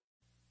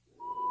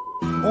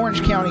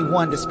Orange County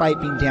won despite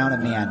being down a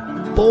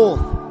man.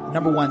 Both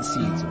number 1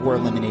 seeds were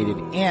eliminated,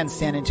 and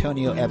San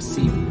Antonio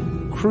FC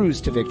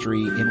cruised to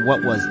victory in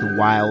what was the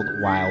Wild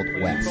Wild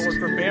West. Forward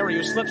for Barry,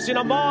 who slips in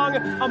Among.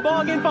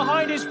 Among in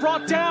behind is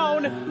brought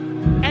down,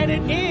 and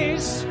it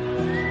is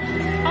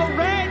a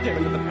red.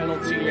 Into the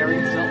penalty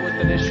area, dealt with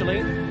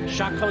initially.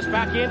 Shot comes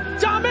back in.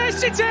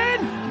 Thomas, it's in!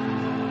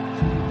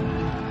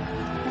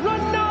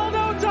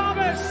 Ronaldo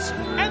Thomas,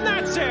 and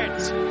that's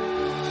it.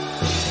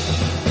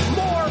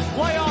 More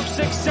playoff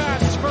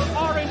success for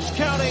Orange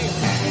County.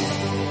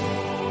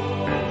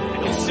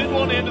 He'll send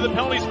one into the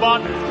penalty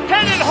spot.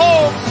 Headed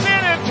home.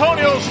 San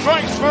Antonio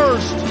strikes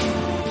first.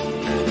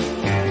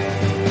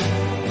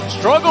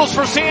 Struggles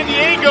for San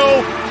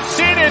Diego.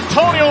 San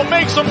Antonio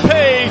makes them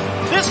pay.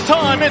 This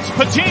time it's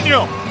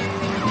Patino.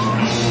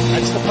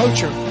 That's the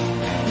poacher.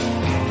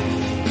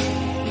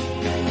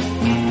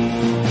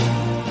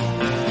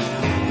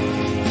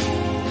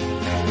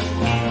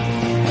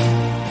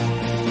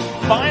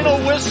 Final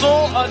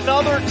whistle,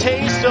 another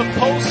taste of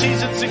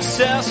postseason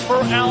success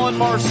for Alan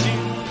Marcy.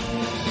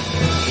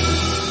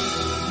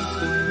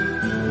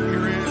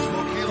 Here is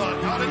Moquila,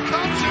 out it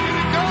comes and in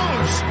it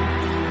goes.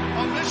 A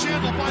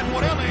mishandle by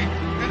Morelli,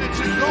 and it's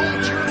a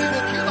goal, Jeremy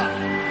Moquila.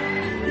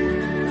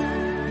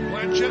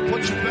 Blanchett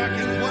puts it back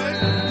in play,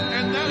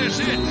 and that is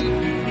it.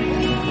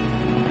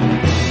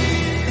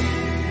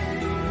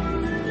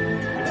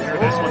 Here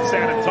this one,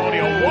 San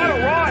Antonio. What a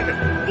run!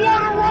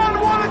 What a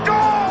run! What a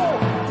goal!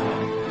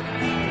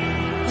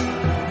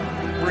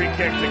 Free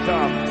kick to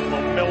come.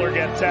 Will Miller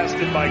get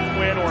tested by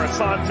Quinn or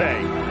Asante?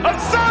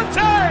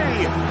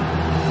 Asante!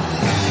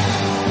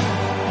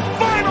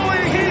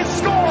 Finally, he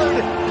scored!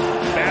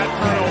 Bad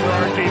turnover,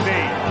 RGV.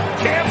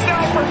 Chance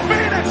now for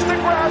Phoenix to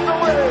grab the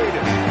lead.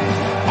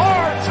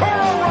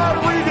 Arturo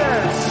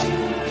Rodriguez.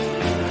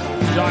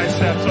 Guy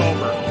steps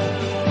over.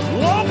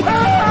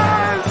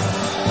 Lopez!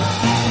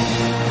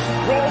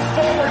 Roll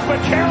forward,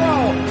 Vaquero.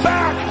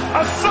 Back,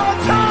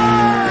 Asante!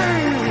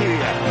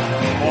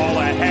 Ball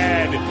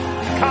ahead.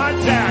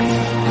 Contact.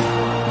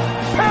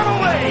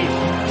 Penalty.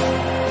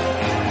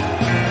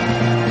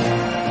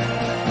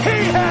 He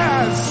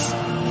has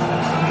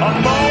a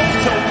move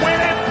to win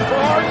it for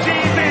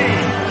RGV.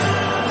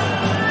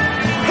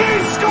 He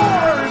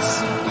scores.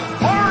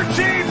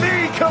 RGV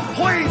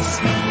completes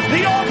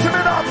the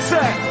ultimate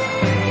upset.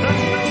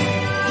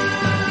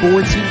 4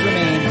 teams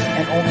remain,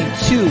 and only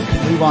 2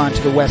 can move on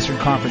to the Western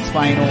Conference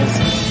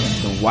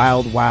Finals, the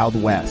Wild Wild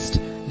West.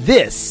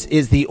 This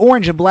is the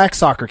Orange and Black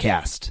Soccer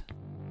Cast.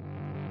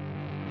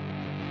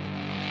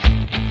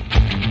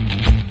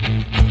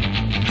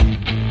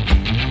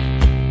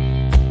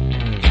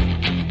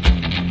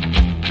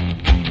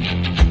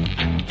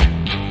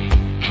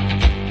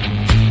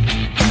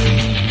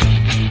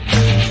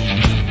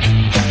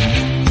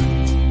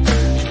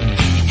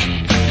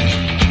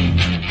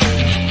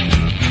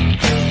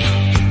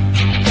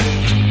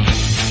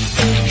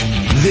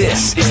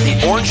 This is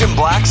the Orange and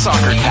Black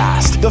Soccer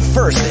Cast, the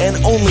first and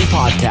only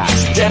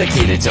podcast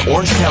dedicated to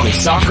Orange County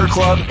Soccer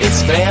Club,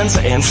 its fans,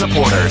 and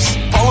supporters.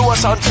 Follow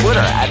us on Twitter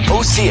at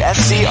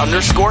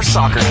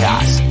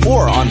OCSC_SoccerCast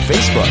or on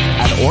Facebook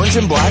at Orange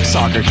and Black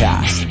Soccer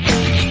Cast.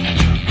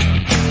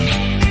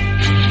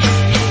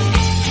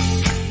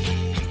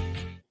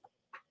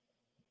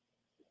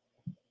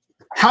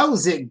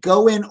 How's it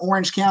going,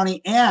 Orange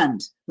County?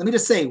 And let me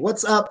just say,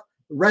 what's up,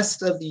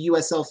 rest of the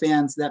USL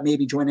fans that may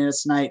be joining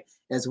us tonight,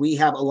 as we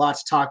have a lot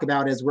to talk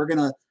about, as we're going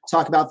to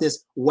talk about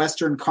this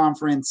Western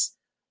Conference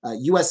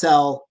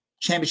USL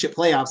Championship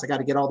playoffs. I got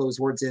to get all those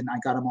words in. I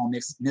got them all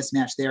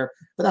mismatched there,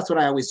 but that's what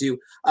I always do.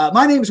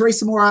 My name is Ray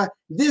Samora.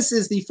 This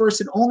is the first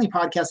and only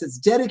podcast that's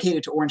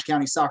dedicated to Orange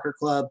County Soccer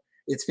Club,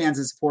 its fans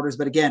and supporters.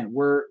 But again,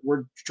 we're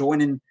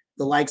joining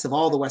the likes of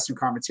all the Western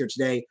Conference here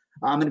today.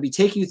 I'm going to be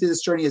taking you through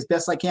this journey as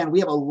best I can. We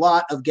have a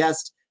lot of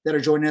guests that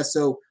are joining us,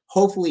 so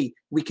hopefully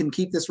we can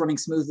keep this running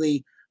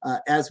smoothly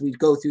as we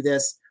go through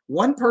this.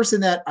 One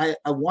person that I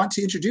want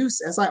to introduce,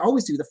 as I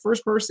always do, the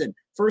first person,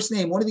 first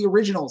name, one of the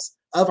originals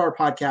of our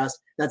podcast.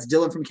 That's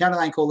Dylan from County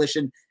Line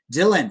Coalition.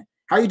 Dylan,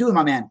 how are you doing,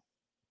 my man?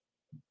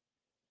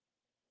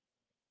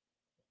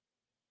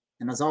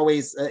 And as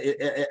always,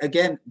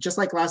 again, just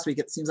like last week,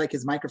 it seems like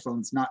his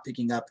microphone's not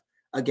picking up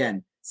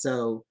again.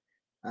 So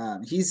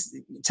he's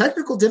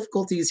technical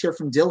difficulties here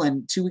from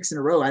Dylan 2 weeks in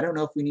a row. I don't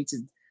know if we need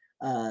to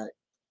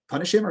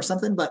punish him or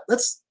something, but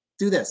let's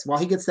do this. While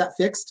he gets that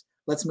fixed,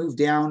 let's move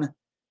down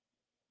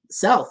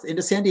south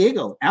into San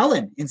Diego.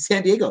 Alan in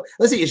San Diego.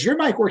 Let's see, is your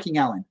mic working,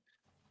 Alan?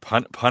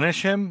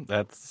 Punish him?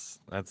 That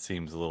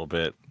seems a little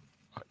bit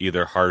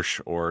either harsh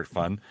or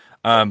fun.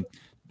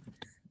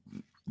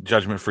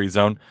 Judgment-free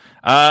zone.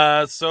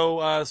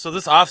 So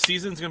this off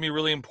season is going to be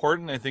really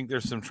important. I think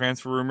there's some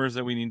transfer rumors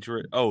that we need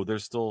to.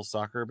 There's still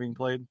soccer being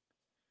played.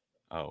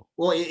 Oh,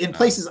 well, in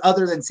places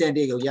other than San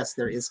Diego, yes,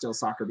 there is still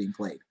soccer being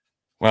played.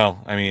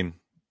 Well, I mean,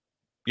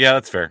 yeah,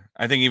 that's fair.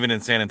 I think even in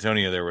San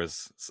Antonio there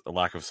was a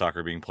lack of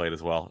soccer being played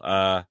as well.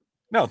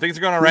 No, things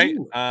are going all right.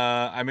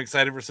 I'm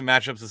excited for some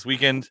matchups this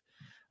weekend.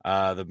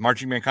 The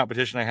marching band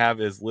competition I have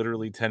is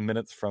literally 10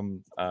 minutes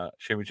from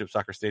Championship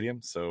Soccer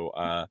Stadium. So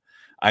I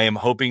am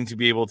hoping to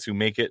be able to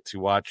make it to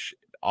watch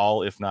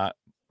all, if not,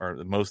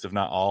 or most, if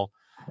not all,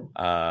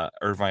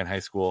 Irvine High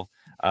School.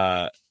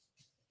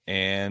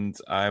 And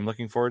I'm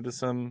looking forward to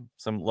some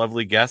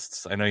lovely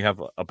guests. I know you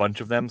have a bunch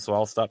of them, so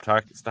I'll stop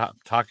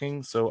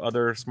talking so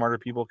other smarter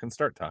people can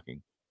start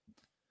talking.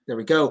 There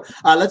we go.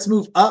 Let's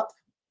move up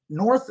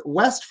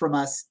northwest from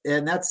us,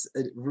 and that's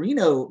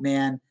Reno,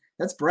 man.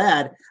 That's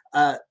Brad.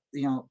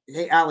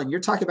 Hey, Alan, you're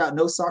talking about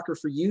no soccer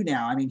for you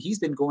now. I mean, he's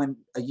been going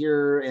a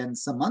year and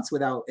some months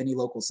without any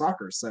local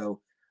soccer. So,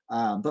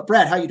 but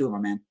Brad, how you doing, my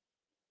man?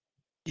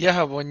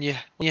 Yeah, when you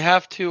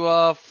have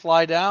to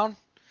fly down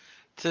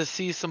to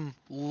see some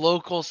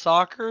local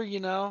soccer,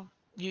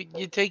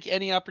 you take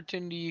any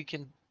opportunity you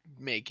can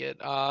make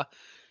it.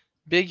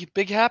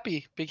 Big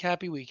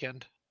happy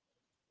weekend.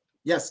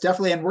 Yes,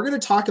 definitely. And we're going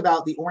to talk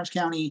about the Orange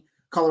County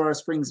Colorado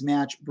Springs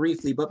match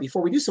briefly. But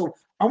before we do so,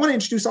 I want to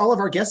introduce all of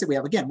our guests that we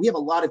have. Again, we have a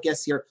lot of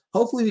guests here.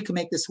 Hopefully we can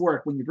make this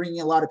work. When you're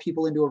bringing a lot of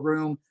people into a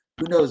room,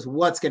 who knows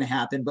what's going to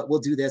happen, but we'll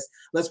do this.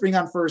 Let's bring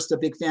on first a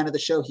big fan of the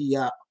show. He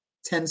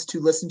tends to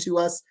listen to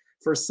us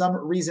for some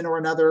reason or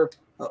another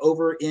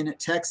over in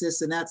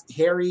Texas, and that's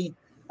Harry.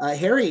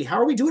 Harry, how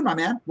are we doing, my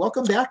man?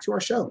 Welcome back to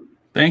our show.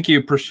 Thank you.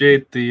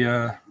 Appreciate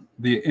the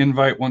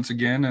invite once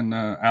again. And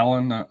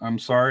Alan, I'm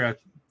sorry.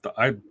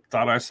 I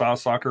thought I saw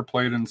soccer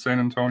played in San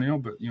Antonio,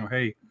 but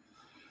hey,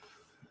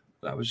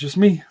 that was just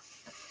me.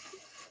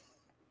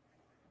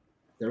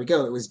 There we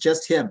go. It was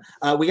just him.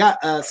 We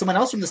got someone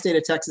else from the state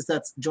of Texas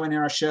that's joining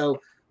our show,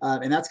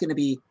 and that's going to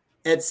be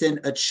Edson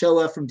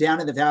Ochoa from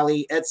down in the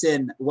valley.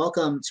 Edson,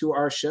 welcome to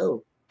our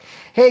show.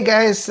 Hey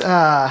guys,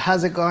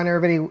 how's it going,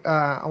 everybody?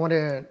 I want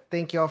to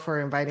thank you all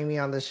for inviting me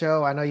on the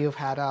show. I know you've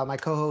had my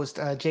co-host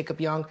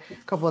Jacob Young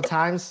a couple of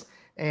times,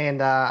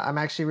 and I'm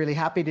actually really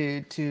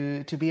happy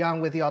to be on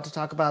with you all to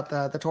talk about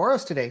the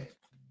Toros today.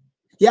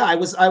 Yeah, I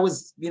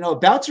was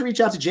about to reach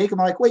out to Jacob.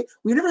 I'm like, wait,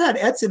 we've never had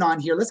Edson on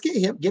here. Let's give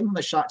him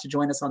a shot to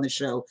join us on the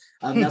show.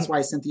 That's why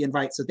I sent the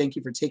invite. So thank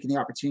you for taking the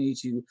opportunity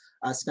to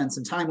spend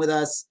some time with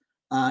us.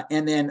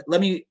 And then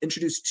let me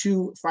introduce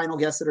two final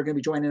guests that are going to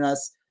be joining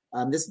us.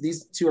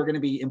 These two are going to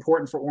be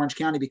important for Orange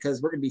County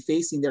because we're going to be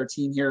facing their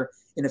team here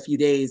in a few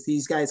days.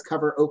 These guys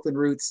cover Oakland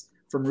Roots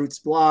from Roots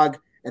Blog,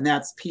 and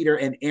that's Peter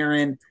and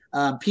Aaron.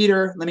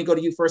 Peter, let me go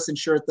to you first and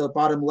share at the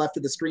bottom left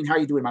of the screen. How are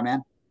you doing, my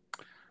man?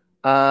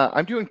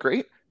 I'm doing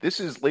great. This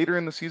is later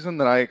in the season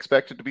than I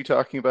expected to be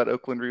talking about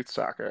Oakland Roots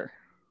soccer.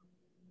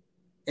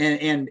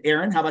 And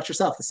Aaron, how about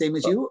yourself? The same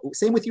as you?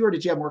 Same with you, or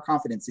did you have more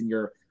confidence in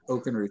your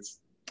Oakland Roots?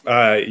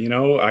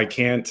 I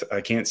can't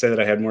say that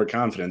I had more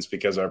confidence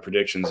because our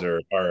predictions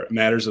are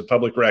matters of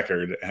public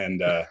record,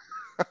 and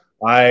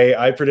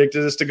I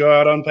predicted us to go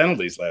out on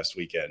penalties last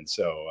weekend.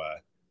 So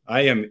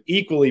I am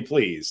equally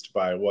pleased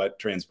by what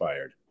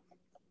transpired.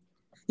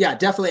 Yeah,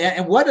 definitely.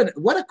 And what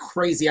a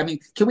crazy, I mean,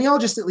 can we all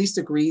just at least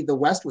agree the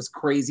West was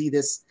crazy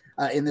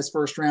in this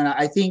first round?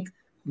 I think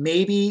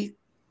maybe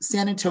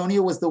San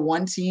Antonio was the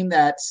one team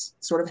that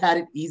sort of had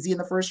it easy in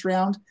the first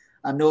round.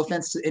 No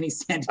offense to any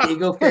San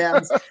Diego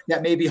fans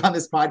that may be on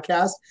this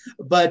podcast,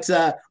 but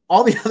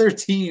all the other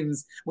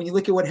teams, when you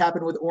look at what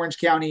happened with Orange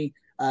County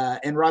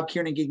and Rob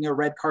Kiernan getting a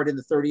red card in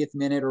the 30th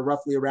minute or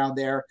roughly around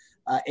there,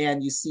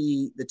 and you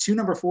see the two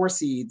number 4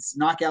 seeds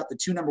knock out the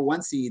two number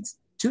 1 seeds,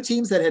 two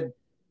teams that had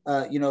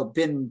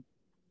been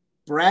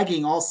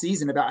bragging all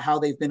season about how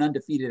they've been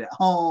undefeated at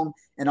home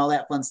and all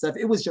that fun stuff.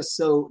 It was just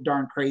so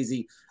darn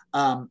crazy.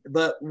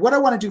 But what I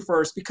want to do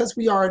first, because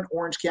we are an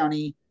Orange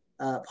County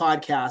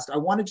podcast, I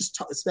want to just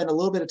spend a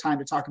little bit of time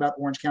to talk about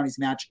Orange County's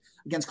match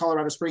against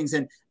Colorado Springs.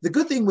 And the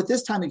good thing with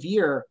this time of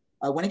year,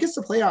 when it gets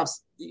to playoffs,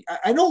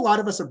 I know a lot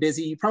of us are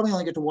busy. You probably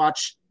only get to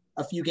watch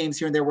a few games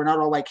here and there. We're not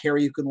all like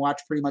Harry, who can watch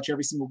pretty much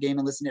every single game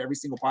and listen to every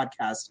single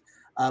podcast.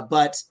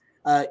 But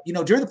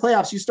during the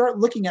playoffs, you start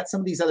looking at some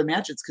of these other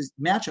matchups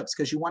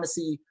because you want to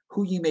see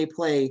who you may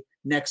play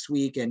next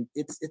week, and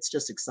it's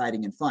just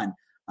exciting and fun.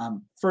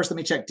 First, let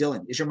me check.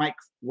 Dylan, is your mic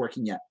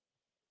working yet?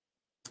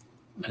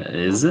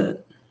 Is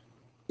it?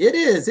 It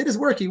is. It is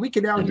working. We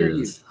can now hear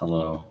you.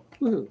 Hello.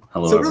 Woo-hoo.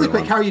 Hello. So really everyone.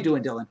 quick, how are you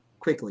doing, Dylan?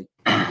 Quickly.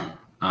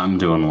 I'm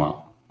doing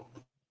well.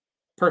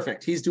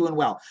 Perfect. He's doing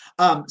well.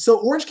 So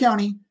Orange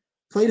County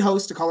played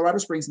host to Colorado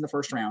Springs in the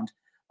first round.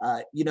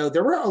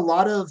 There were a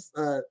lot of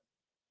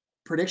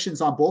predictions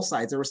on both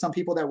sides. There were some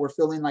people that were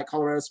feeling like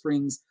Colorado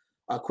Springs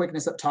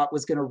quickness up top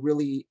was going to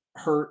really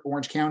hurt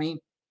Orange County.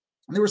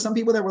 And there were some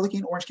people that were looking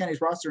at Orange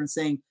County's roster and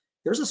saying,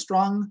 there's a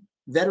strong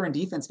veteran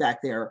defense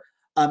back there.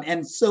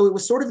 And so it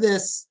was sort of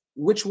this,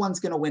 which one's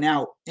going to win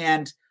out?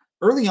 And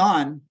early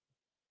on,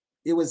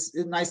 it was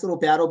a nice little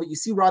battle, but you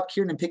see Rob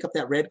Kiernan pick up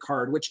that red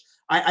card, which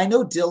I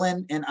know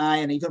Dylan and I,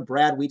 and even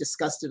Brad, we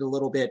discussed it a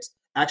little bit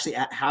actually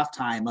at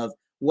halftime of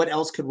what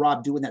else could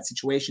Rob do in that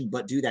situation,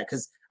 but do that.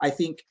 Cause I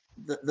think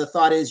the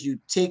thought is you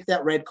take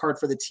that red card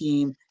for the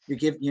team,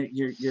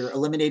 you're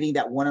eliminating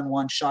that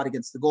one-on-one shot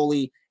against the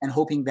goalie and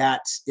hoping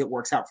that it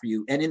works out for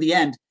you. And in the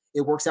end,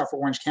 it works out for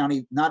Orange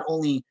County. Not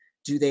only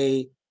do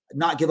they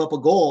not give up a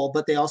goal,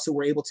 but they also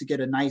were able to get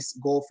a nice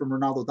goal from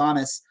Ronaldo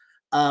Damas.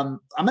 I'm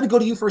going to go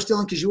to you first,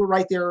 Dylan, because you were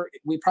right there.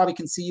 We probably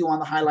can see you on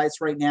the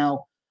highlights right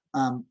now.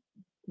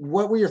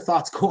 What were your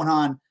thoughts going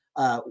on?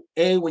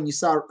 A, when you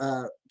saw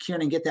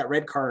Kieran get that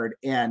red card,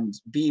 and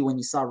B, when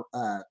you saw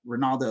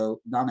Ronaldo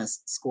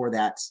Damas score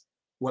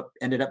what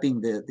ended up being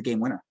the game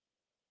winner?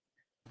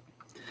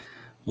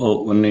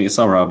 Well, when you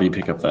saw Robbie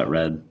pick up that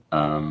red,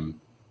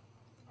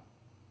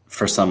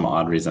 for some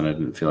odd reason, I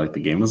didn't feel like the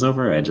game was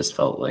over. I just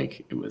felt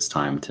like it was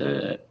time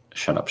to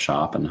shut up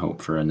shop and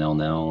hope for a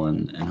 0-0,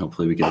 and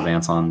hopefully we could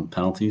advance on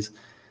penalties.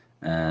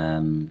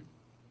 And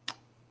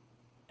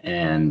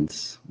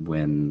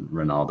when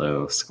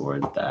Ronaldo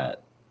scored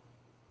that,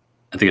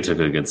 I think it took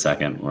a good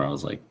second where I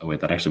was like, oh,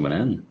 wait, that actually went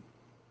in.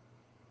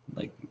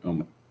 Like,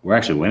 oh, we're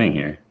actually winning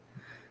here.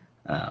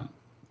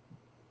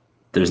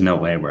 There's no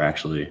way we're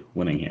actually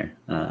winning here.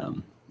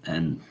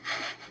 And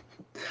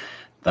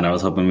then I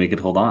was hoping we could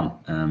hold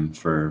on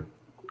for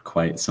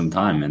quite some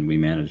time, and we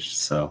managed.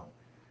 So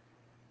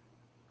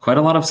quite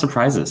a lot of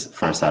surprises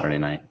for a Saturday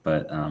night,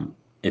 but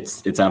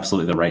it's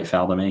absolutely the right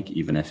foul to make,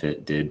 even if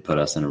it did put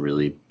us in a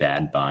really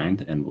bad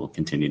bind, and will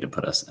continue to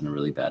put us in a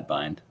really bad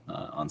bind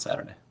on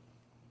Saturday.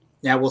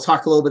 Yeah, we'll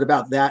talk a little bit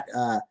about that,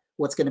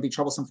 what's going to be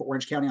troublesome for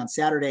Orange County on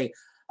Saturday.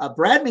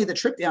 Brad made the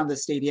trip down to the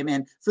stadium,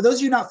 and for those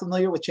of you not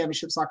familiar with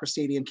Championship Soccer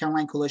Stadium, County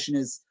Line Coalition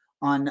is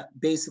on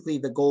basically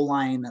the goal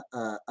line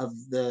of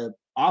the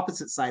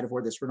opposite side of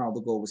where this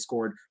Ronaldo goal was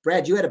scored.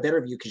 Brad, you had a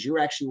better view because you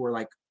actually were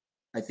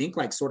I think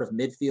sort of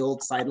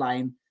midfield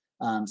sideline,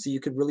 so you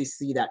could really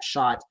see that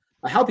shot.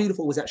 How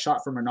beautiful was that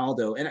shot from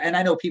Ronaldo? And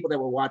I know people that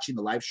were watching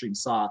the live stream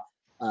saw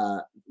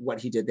what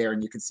he did there,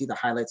 and you can see the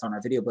highlights on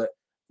our video. But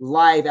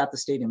live at the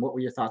stadium, what were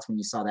your thoughts when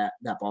you saw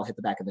that ball hit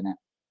the back of the net?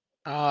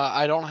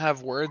 I don't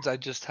have words. I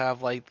just have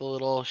the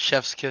little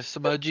chef's kiss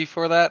emoji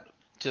for that.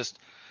 Just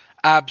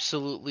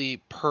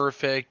absolutely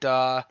perfect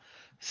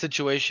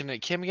situation.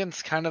 It came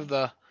against kind of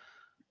the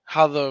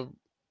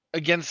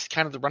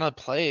run of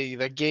play.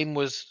 That game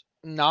was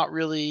not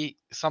really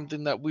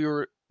something that we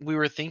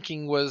were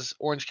thinking was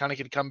Orange County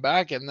could come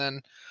back, and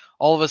then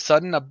all of a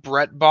sudden a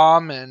Brett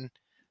bomb and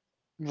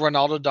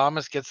Ronaldo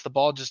Damas gets the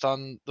ball just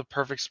on the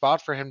perfect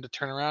spot for him to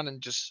turn around and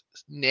just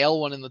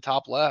nail one in the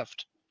top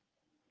left.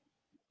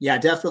 Yeah,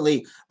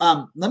 definitely.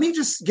 Let me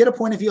just get a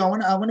point of view. I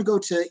want to go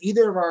to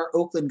either of our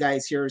Oakland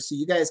guys here, so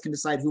you guys can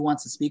decide who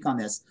wants to speak on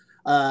this.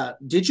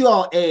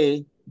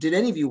 Did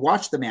any of you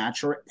watch the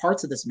match or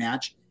parts of this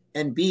match?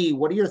 And B,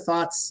 what are your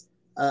thoughts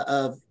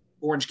of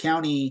Orange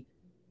County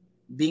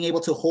being able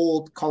to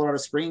hold Colorado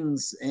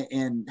Springs,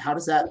 and how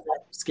does that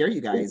scare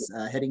you guys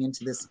heading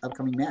into this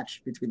upcoming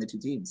match between the two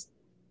teams?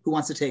 Who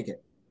wants to take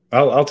it?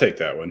 I'll take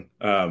that one.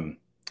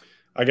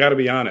 I got to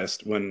be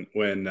honest.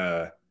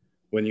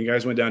 When you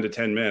guys went down to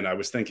 10 men, I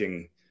was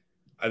thinking,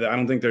 I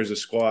don't think there's a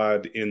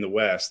squad in the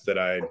West that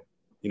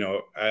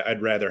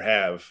I'd rather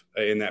have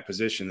in that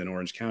position than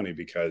Orange County,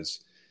 because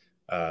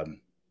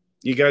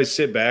you guys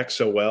sit back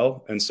so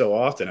well and so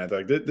often. I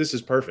thought this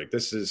is perfect.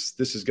 This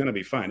is going to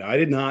be fine. I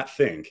did not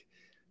think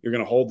you're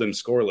going to hold them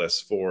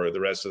scoreless for the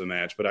rest of the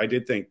match, but I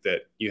did think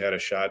that you had a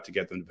shot to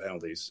get them to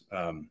penalties.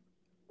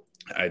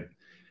 It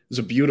was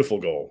a beautiful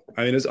goal.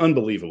 I mean, it's an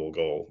unbelievable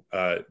goal.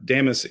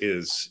 Damas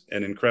is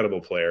an incredible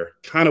player.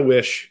 Kind of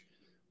wish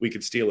we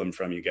could steal him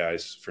from you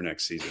guys for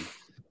next season.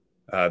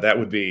 That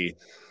would be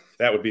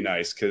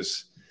nice,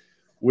 because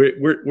we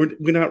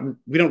don't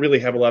really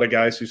have a lot of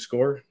guys who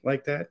score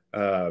like that,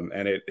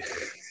 and it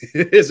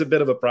is a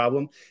bit of a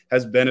problem.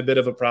 Has been a bit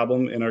of a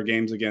problem in our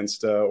games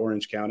against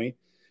Orange County,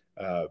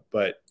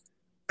 but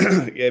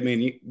I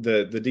mean,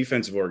 the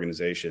defensive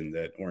organization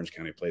that Orange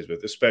County plays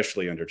with,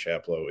 especially under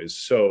Chaplow, is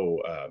so.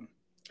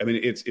 I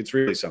mean, it's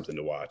really something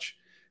to watch,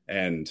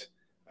 and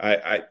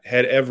I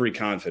had every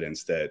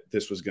confidence that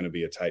this was going to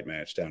be a tight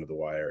match down to the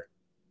wire.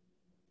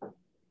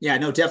 Yeah,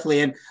 no,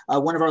 definitely. And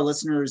one of our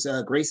listeners,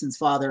 Grayson's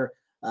father,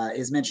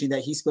 is mentioning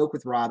that he spoke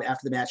with Rob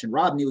after the match, and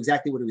Rob knew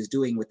exactly what he was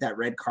doing with that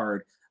red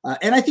card.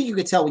 And I think you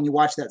could tell when you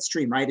watch that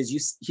stream, right?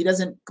 He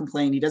doesn't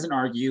complain, he doesn't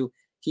argue.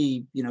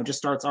 He, just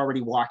starts already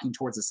walking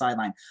towards the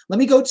sideline. Let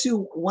me go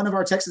to one of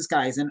our Texas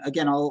guys, and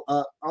again,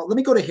 let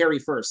me go to Harry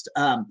first.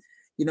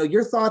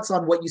 Your thoughts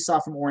on what you saw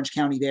from Orange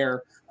County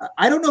there.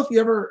 I don't know if you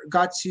ever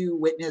got to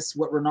witness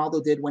what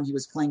Ronaldo did when he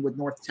was playing with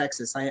North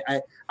Texas.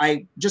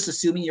 I just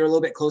assuming you're a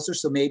little bit closer,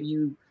 so maybe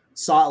you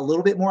saw a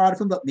little bit more out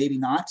of him, but maybe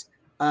not.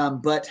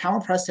 But how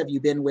impressed have you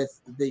been with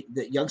the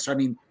youngster? I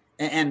mean,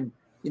 and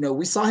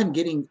we saw him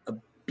getting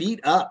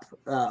beat up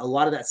a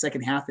lot of that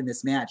second half in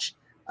this match.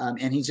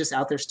 And he's just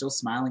out there still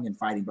smiling and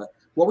fighting. But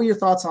what were your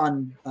thoughts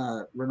on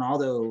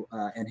Ronaldo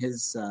and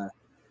his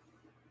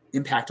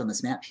impact on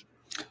this match?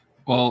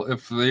 Well,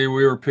 if we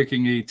were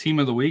picking a team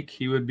of the week,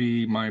 he would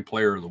be my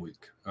player of the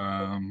week.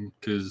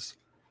 Because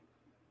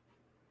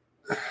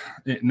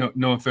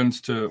no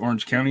offense to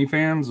Orange County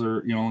fans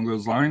or along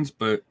those lines,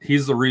 but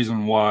he's the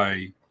reason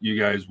why you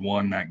guys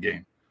won that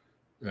game.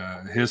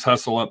 His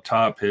hustle up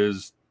top,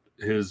 his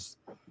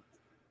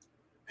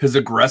his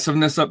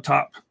aggressiveness up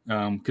top,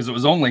 because it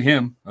was only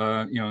him,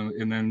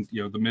 and then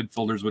the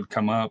midfielders would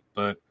come up,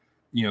 but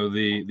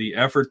the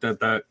effort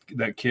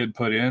that kid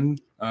put in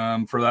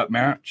for that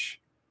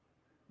match,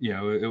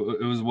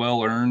 it was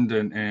well earned,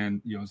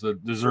 and it was a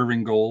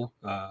deserving goal,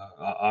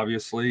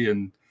 obviously,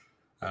 and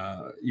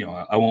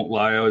I won't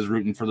lie, I was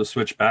rooting for the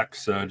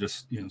switchbacks,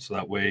 just so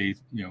that way,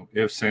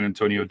 if San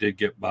Antonio did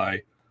get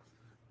by,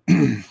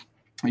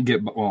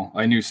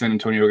 I knew San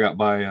Antonio got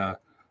by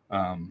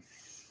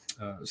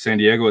San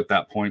Diego at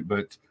that point,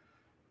 but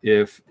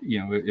if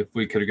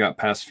we could have got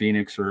past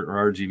Phoenix or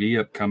RGV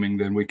upcoming,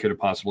 then we could have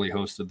possibly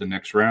hosted the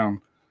next round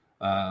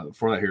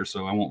for that here.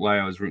 So I won't lie,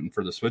 I was rooting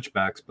for the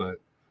switchbacks,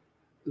 but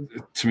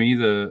to me,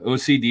 the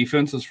OC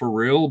defense is for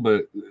real.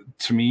 But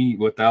to me,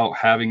 without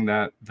having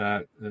that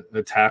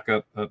attack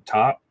up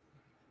top,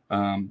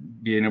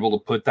 being able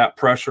to put that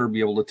pressure, be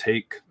able to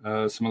take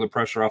some of the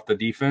pressure off the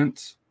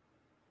defense,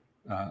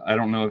 I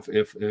don't know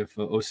if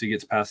OC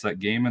gets past that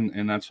game,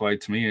 and that's why,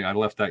 to me, I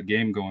left that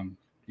game going,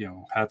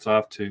 hats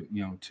off to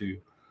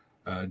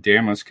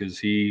Damas, because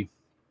he,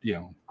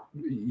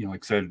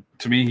 like I said,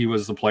 to me, he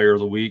was the player of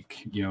the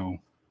week,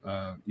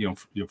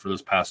 for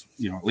this past,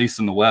 at least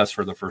in the West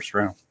for the first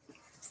round.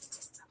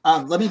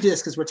 Let me do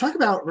this because we're talking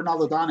about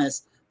Ronaldo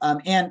Damas,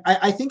 and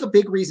I think a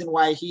big reason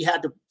why he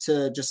had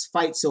to just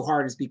fight so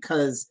hard is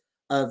because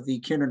of the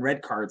Kiernan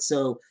red card.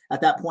 So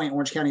at that point,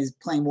 Orange County is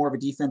playing more of a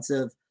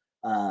defensive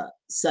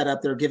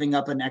setup. They're giving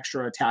up an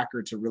extra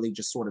attacker to really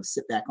just sort of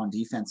sit back on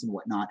defense and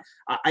whatnot.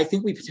 I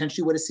think we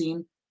potentially would have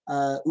seen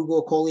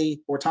Ugo Okoli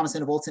or Thomas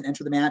Enevolson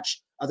enter the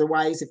match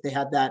otherwise if they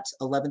had that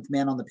 11th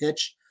man on the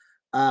pitch.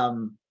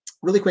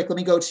 Really quick, let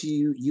me go to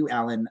you,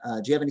 Alan.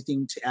 Do you have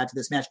anything to add to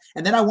this match?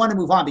 And then I want to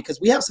move on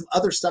because we have some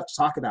other stuff to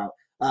talk about.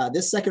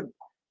 This second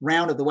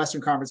round of the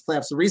Western Conference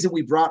playoffs, the reason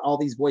we brought all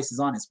these voices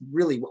on is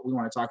really what we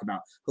want to talk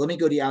about. But let me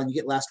go to you, Alan. You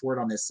get last word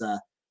on this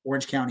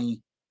Orange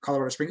County,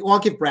 Colorado Springs. Well, I'll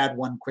give Brad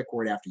one quick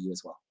word after you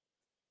as well.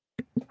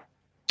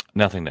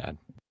 Nothing to add.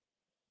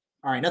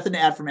 All right, nothing to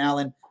add from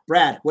Alan.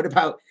 Brad, what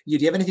about you?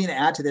 Do you have anything to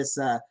add to this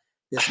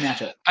this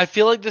matchup? I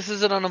feel like this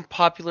is an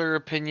unpopular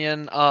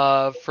opinion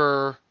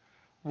for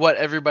what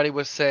everybody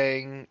was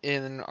saying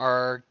in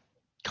our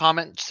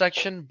comment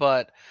section,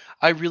 but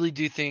I really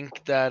do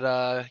think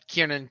that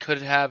Kiernan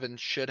could have and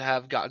should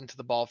have gotten to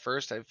the ball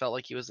first. I felt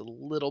like he was a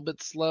little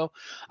bit slow.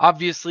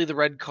 Obviously, the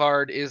red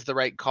card is the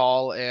right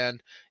call,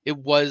 and it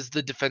was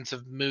the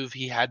defensive move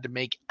he had to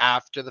make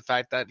after the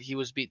fact that he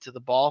was beat to the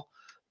ball,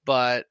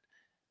 but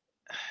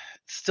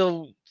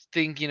still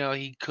think,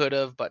 he could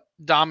have. But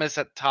Damas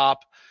at top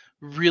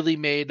really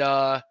made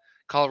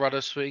Colorado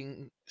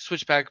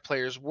switchback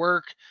players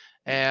work,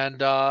 and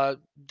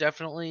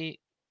definitely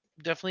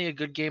a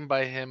good game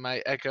by him.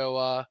 I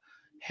echo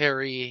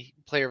Harry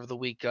Player of the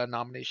Week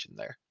nomination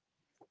there.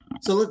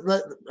 So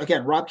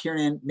again, Rob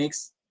Kiernan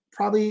makes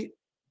probably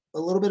a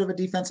little bit of a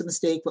defensive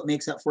mistake, but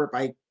makes up for it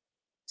by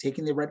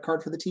taking the red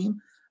card for the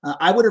team.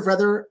 I would have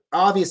rather,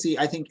 obviously,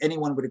 I think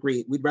anyone would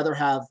agree, we'd rather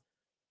have,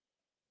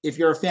 if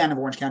you're a fan of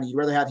Orange County, you'd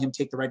rather have him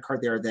take the red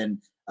card there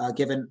than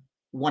given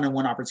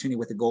one-on-one opportunity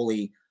with the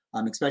goalie,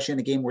 especially in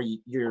a game where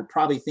you're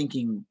probably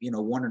thinking,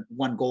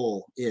 one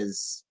goal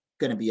is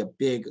going to be a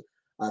big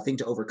thing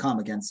to overcome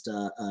against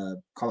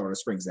Colorado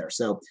Springs there.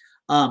 So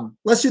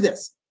let's do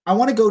this. I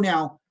want to go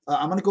now.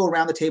 I'm going to go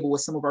around the table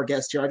with some of our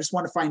guests here. I just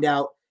want to find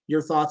out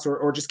your thoughts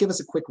or just give us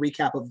a quick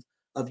recap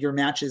of your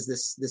matches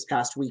this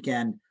past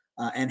weekend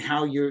and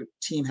how your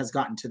team has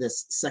gotten to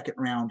this second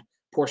round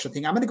portion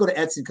thing. I'm going to go to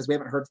Edson because we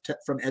haven't heard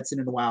from Edson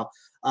in a while.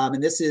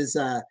 And this is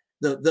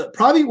the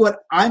probably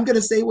what I'm going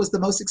to say was the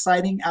most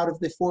exciting out of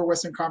the 4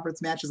 Western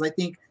Conference matches. I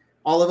think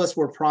all of us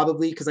were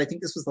probably, because I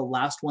think this was the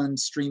last one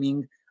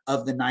streaming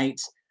of the night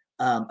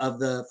of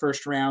the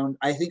first round.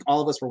 I think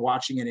all of us were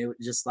watching it. It was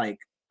just like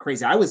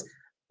crazy. I was,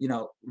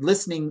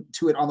 listening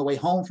to it on the way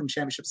home from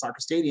Championship Soccer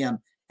Stadium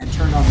and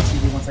turned on the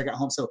TV once I got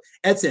home. So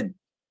Edson,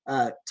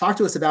 talk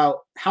to us about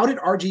how did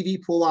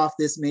RGV pull off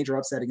this major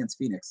upset against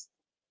Phoenix?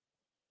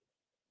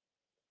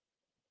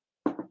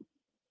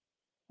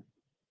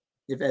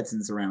 If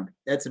Edson's around.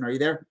 Edson, are you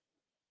there?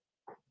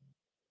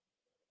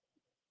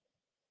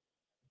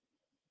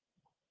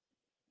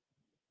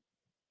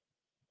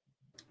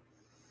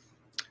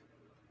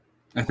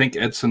 I think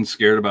Edson's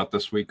scared about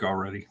this week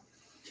already.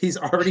 He's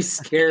already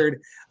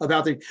scared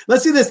about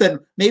Let's do this then.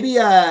 Maybe,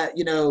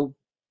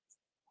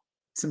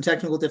 some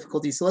technical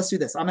difficulties. So let's do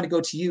this. I'm going to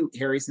go to you,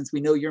 Harry, since we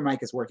know your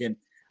mic is working.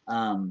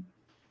 Talk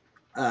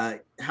about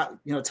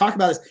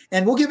this.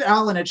 And we'll give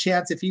Alan a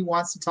chance if he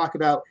wants to talk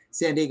about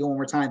San Diego one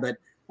more time. But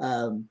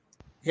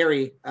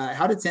Harry,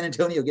 how did San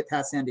Antonio get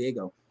past San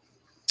Diego?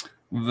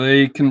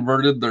 They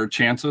converted their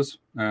chances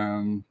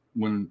when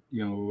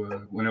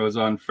it was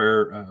on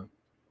Fair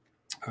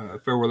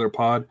Weather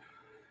Pod.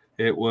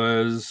 It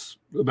was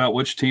about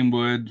which team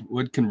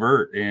would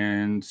convert,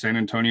 and San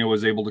Antonio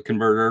was able to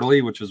convert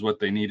early, which is what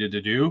they needed to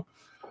do.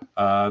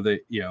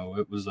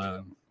 It was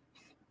a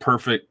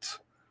perfect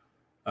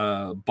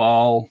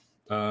ball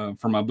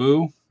from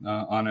Abu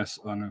on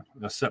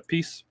a set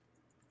piece,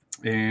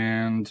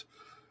 and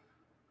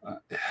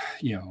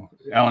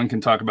Alan can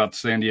talk about the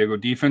San Diego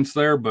defense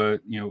there,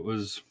 but it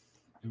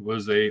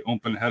was a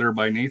open header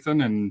by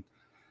Nathan and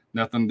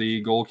nothing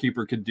the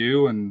goalkeeper could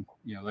do, and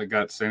that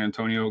got San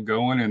Antonio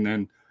going. And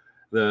then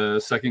the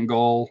second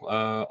goal,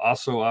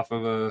 also off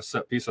of a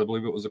set piece, I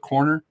believe it was a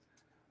corner,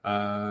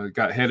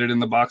 got headed in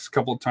the box a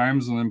couple of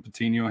times, and then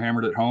Patino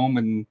hammered it home.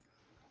 And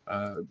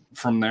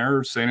from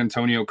there, San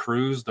Antonio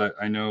cruised.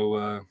 I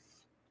know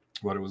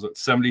what it was,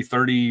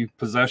 70-30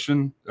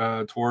 possession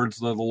towards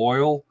the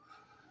Loyal.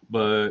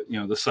 But,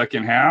 the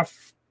second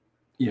half,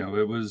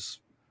 it was,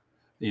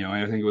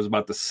 I think it was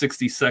about the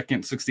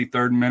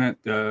 63rd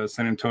minute,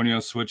 San Antonio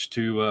switched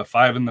to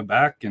 5 in the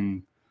back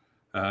and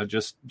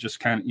just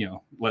kind of,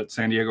 let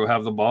San Diego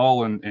have the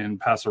ball and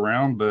pass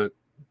around. But,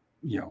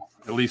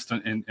 at least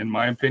in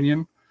my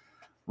opinion,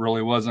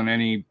 really wasn't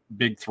any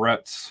big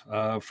threats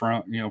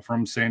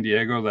from San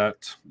Diego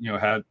that,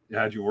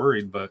 had you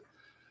worried. But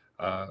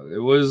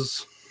it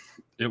was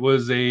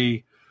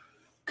a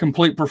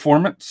complete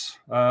performance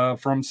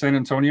from San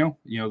Antonio.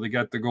 They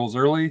got the goals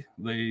early.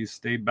 They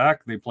stayed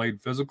back. They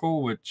played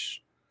physical,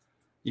 which,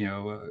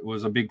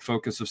 was a big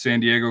focus of San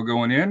Diego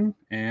going in.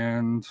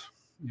 And,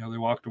 they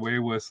walked away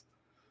with,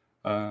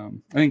 I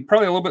think,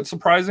 probably a little bit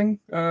surprising,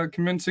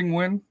 convincing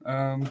win,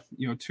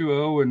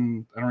 2-0.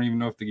 And I don't even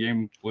know if the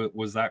game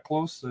was that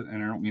close.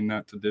 And I don't mean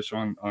that to dish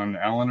on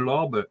Alan at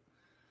all. But,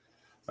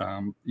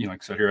 like I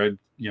said here,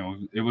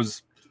 it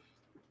was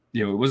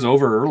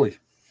over early.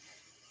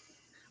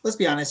 Let's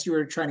be honest, you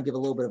were trying to give a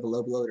little bit of a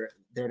low blow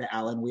there to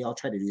Alan. We all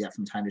try to do that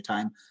from time to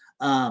time.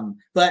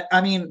 But I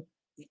mean,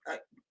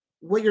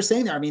 what you're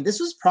saying there, I mean, this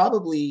was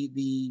probably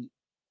the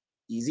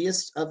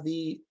easiest of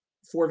the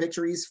 4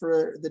 victories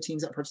for the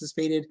teams that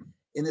participated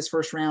in this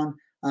first round.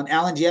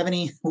 Alan, do you have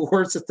any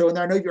words to throw in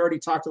there? I know you already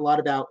talked a lot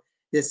about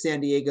this San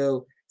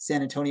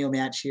Diego-San Antonio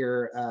match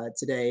here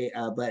today,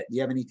 but do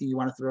you have anything you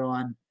want to throw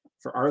on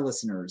for our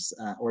listeners?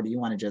 Or do you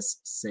want to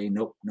just say,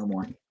 nope, no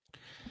more?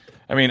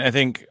 I mean, I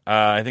think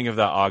if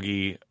that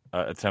Augie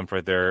attempt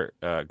right there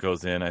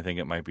goes in, I think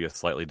it might be a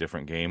slightly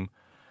different game.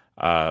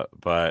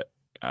 But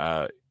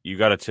you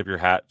got to tip your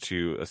hat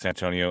to San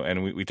Antonio.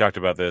 And we talked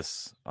about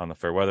this on the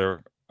Fair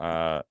Weather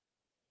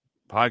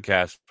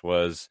podcast,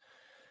 was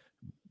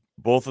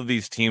both of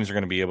these teams are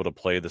going to be able to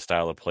play the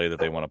style of play that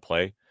they want to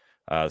play.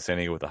 San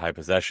Diego with the high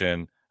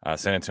possession.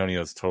 San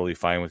Antonio is totally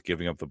fine with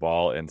giving up the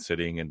ball and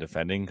sitting and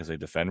defending because they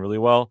defend really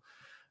well.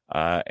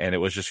 And it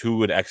was just who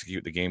would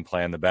execute the game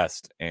plan the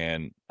best.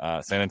 And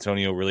San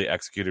Antonio really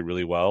executed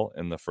really well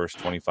in the first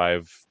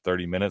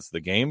 25-30 minutes of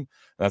the game.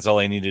 That's all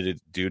they needed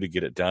to do to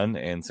get it done.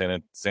 And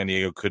San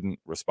Diego couldn't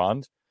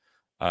respond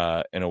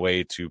in a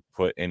way to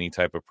put any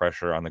type of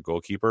pressure on the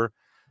goalkeeper.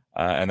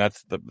 And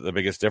that's the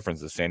biggest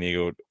difference is San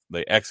Diego,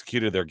 they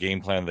executed their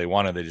game plan they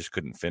wanted. They just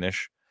couldn't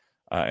finish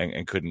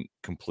and couldn't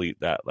complete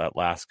that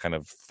last kind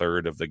of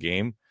third of the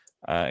game.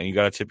 And you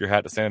got to tip your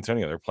hat to San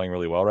Antonio. They're playing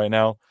really well right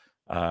now.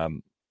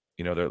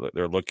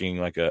 They're looking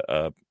like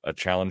a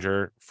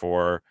challenger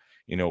for,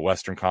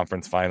 Western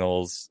Conference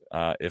Finals,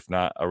 if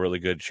not a really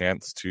good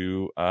chance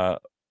to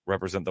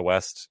represent the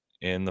West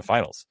in the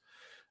finals.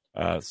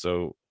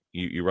 So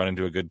you run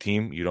into a good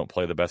team. You don't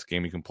play the best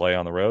game you can play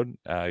on the road.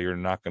 You're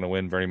not going to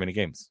win very many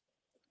games.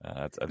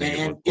 That's, I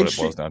think, what it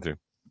boils down to.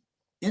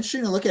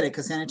 Interesting to look at it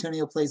because San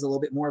Antonio plays a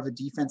little bit more of a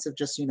defensive,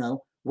 just,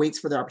 waits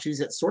for their opportunities.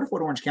 That's sort of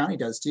what Orange County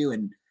does too.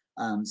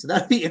 And so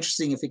that'd be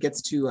interesting if it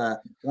gets to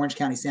Orange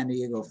County San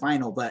Diego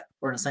final,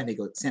 or San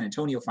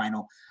Antonio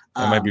final.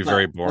 That might be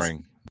very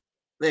boring.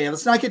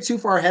 Let's not get too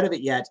far ahead of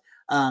it yet.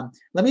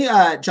 Let me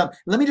jump.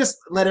 Let me just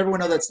let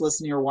everyone know that's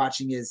listening or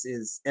watching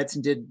is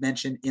Edson did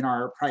mention in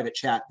our private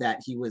chat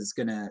that he was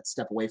going to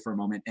step away for a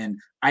moment, and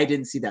I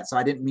didn't see that, so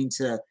I didn't mean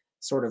to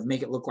sort of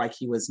make it look like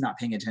he was not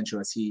paying attention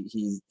to us.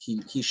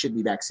 He should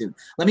be back soon.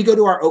 Let me go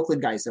to our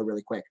Oakland guys though,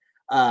 really quick.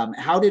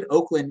 How did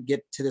Oakland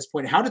get to this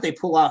point? How did they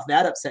pull off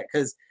that upset?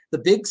 Because the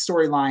big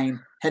storyline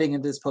heading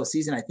into this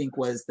postseason, I think,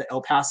 was the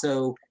El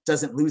Paso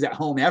doesn't lose at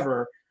home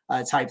ever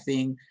type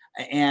thing.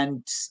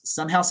 And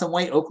somehow, some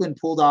way, Oakland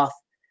pulled off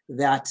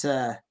that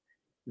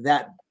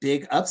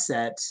big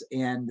upset,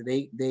 and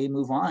they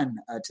move on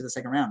to the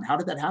second round. How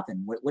did that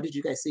happen? What did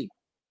you guys see?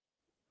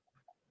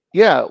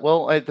 Yeah,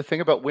 well, the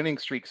thing about winning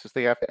streaks is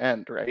they have to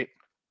end, right?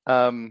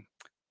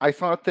 I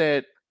thought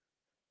that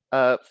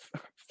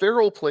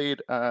Farrell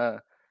played an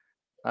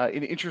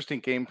interesting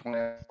game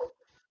plan.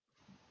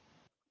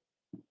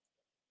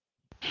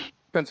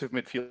 Defensive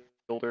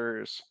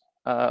midfielders,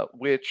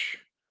 which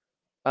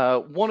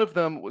one of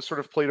them was sort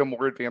of played a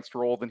more advanced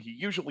role than he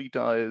usually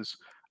does.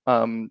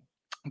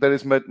 That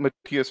is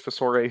Matias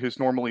Fasore, who's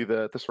normally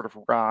the sort of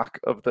rock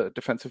of the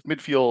defensive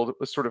midfield,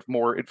 was sort of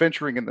more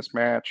adventuring in this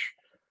match.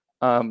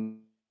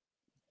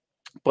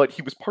 But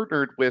he was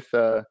partnered with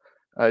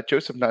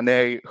Joseph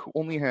Nane, who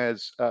only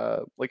has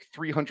like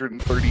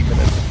 330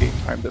 minutes of game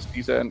time this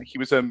season. He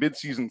was a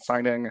mid-season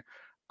signing,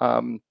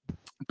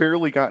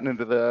 barely gotten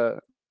into the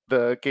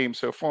game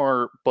so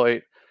far,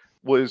 but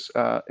was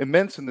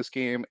immense in this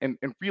game, and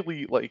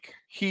really, like,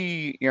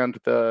 he and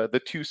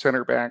the two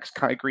center backs,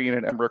 Kai Green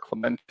and Emra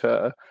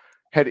Clementa,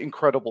 had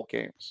incredible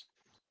games.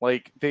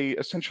 Like, they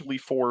essentially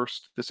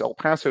forced this El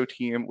Paso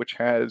team, which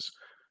has,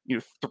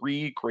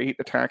 3 great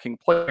attacking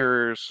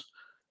players,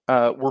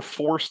 were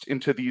forced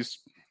into these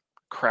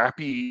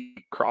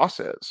crappy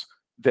crosses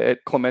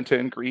that Clemente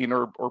and Green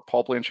or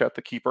Paul Blanchette,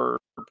 the keeper,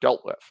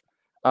 dealt with.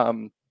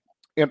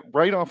 And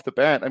right off the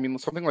bat, I mean,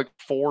 something like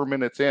 4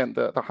 minutes in,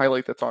 the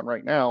highlight that's on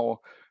right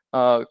now,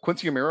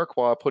 Quincy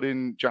Amarikwa put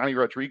in Johnny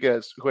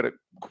Rodriguez, who had a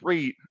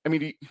great, I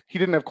mean, he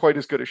didn't have quite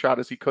as good a shot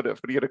as he could have,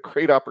 but he had a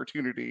great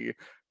opportunity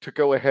to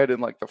go ahead in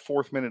like the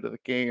 4th minute of the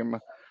game.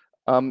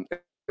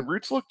 The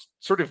Roots looked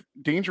sort of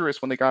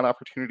dangerous when they got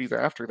opportunities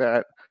after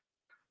that.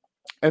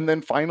 And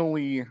then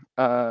finally,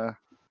 in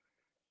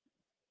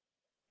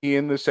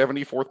the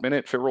 74th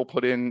minute, Farrell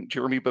put in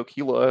Jeremy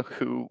Bokila,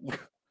 who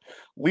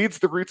leads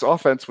the Roots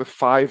offense with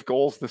 5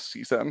 goals this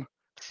season.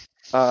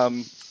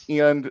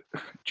 And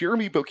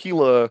Jeremy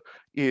Bokila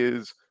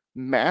is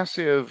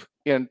massive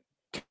and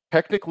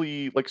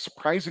technically, like,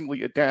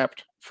 surprisingly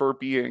adept for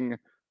being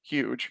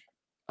huge.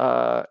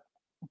 But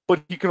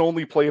he can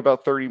only play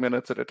about 30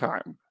 minutes at a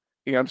time.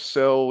 And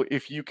so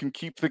if you can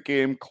keep the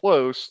game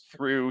close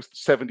through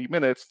 70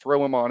 minutes,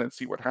 throw him on and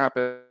see what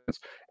happens.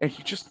 And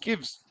he just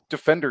gives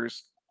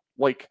defenders,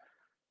 like,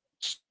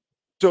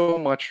 so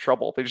much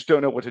trouble. They just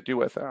don't know what to do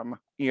with him.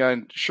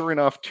 And sure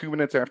enough, 2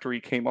 minutes after he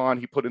came on,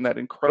 he put in that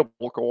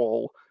incredible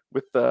goal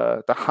with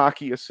the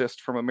hockey assist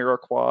from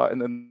Amarikwa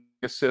and then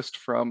the assist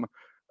from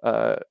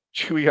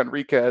Chuy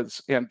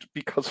Enriquez. And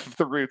because of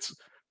the Roots'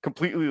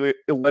 completely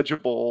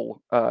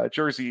illegible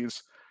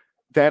jerseys,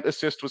 that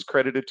assist was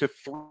credited to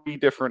 3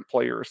 different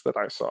players that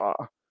I saw.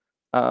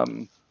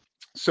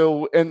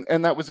 So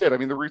that was it. I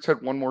mean, the Roots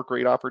had one more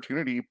great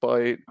opportunity,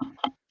 but,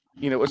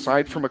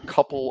 aside from a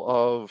couple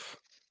of,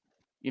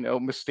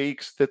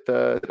 mistakes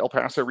that El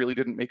Paso really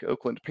didn't make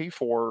Oakland pay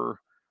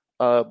for,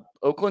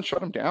 Oakland shut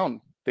them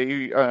down.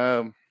 They,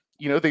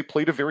 they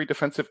played a very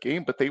defensive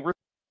game, but they were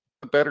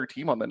the better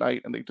team on the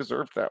night and they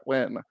deserved that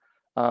win.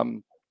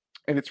 And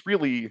it's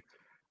really,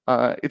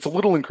 it's a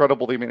little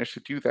incredible they managed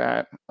to do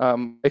that.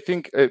 I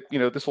think,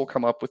 this will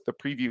come up with the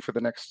preview for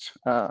the next,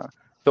 the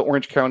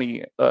Orange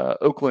County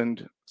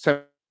Oakland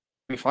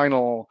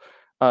semifinal.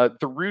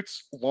 The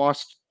Roots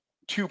lost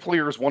 2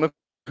 players, one of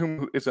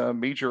whom is a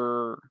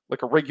major,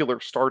 like a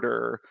regular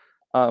starter,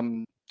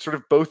 sort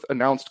of both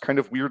announced kind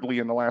of weirdly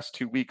in the last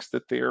 2 weeks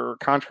that their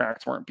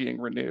contracts weren't being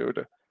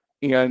renewed.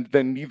 And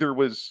then neither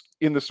was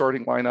in the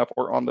starting lineup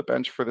or on the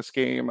bench for this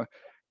game.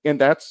 And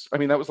that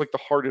was like the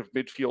heart of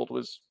midfield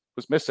was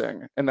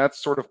missing. And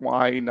that's sort of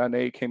why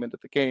Nane came into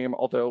the game,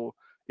 although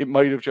it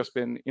might have just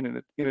been in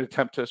an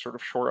attempt to sort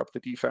of shore up the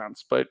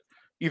defense. But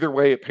either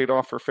way, it paid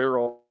off for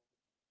Farrell.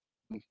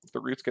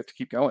 The Roots get to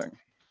keep going.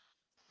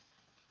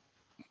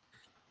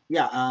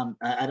 Yeah,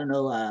 I don't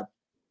know,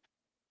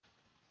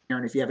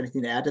 Aaron, if you have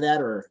anything to add to that,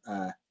 or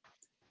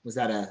was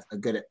that a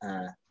good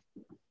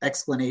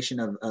explanation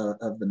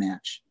of the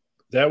match?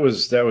 That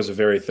was a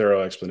very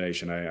thorough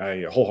explanation.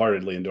 I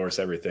wholeheartedly endorse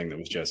everything that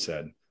was just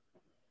said.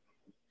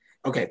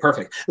 Okay,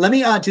 perfect. Let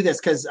me do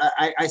this because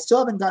I still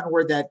haven't gotten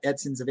word that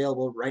Edson's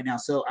available right now.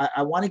 So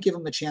I want to give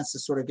him a chance to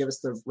sort of give us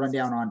the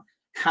rundown on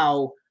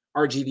how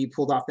RGV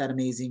pulled off that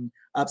amazing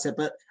upset.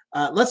 But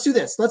let's do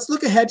this. Let's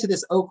look ahead to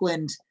this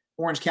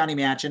Oakland-Orange County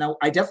match. And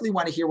I definitely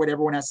want to hear what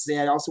everyone has to say.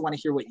 I also want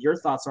to hear what your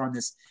thoughts are on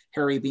this,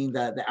 Harry, being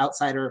the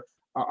outsider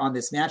on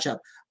this matchup.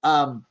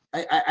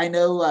 I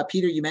know,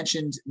 Peter, you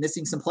mentioned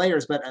missing some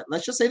players, but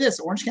let's just say this.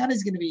 Orange County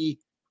is going to be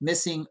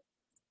missing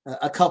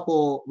a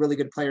couple really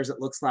good players, it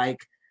looks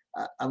like.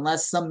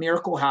 Unless some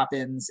miracle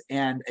happens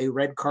and a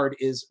red card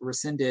is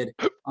rescinded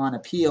on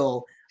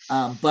appeal.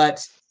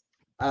 But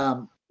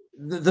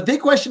the big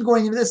question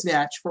going into this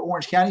match for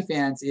Orange County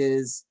fans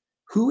is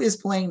who is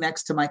playing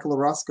next to Michael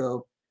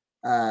Orozco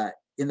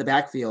in the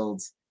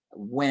backfield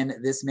when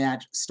this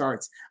match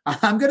starts?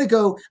 Let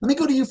me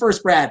go to you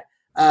first, Brad.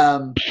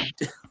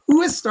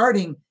 Who is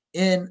starting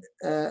in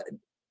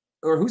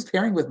or who's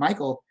pairing with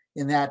Michael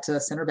in that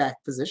center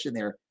back position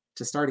there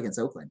to start against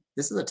Oakland?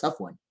 This is a tough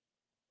one,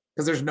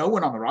 because there's no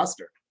one on the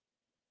roster.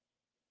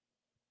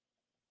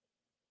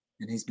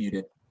 And he's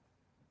muted.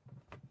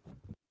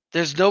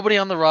 There's nobody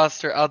on the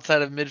roster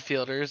outside of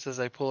midfielders, as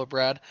I pull up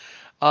Brad.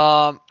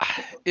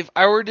 If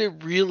I were to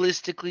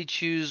realistically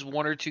choose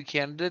one or two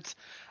candidates,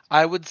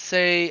 I would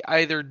say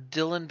either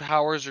Dylan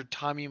Powers or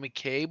Tommy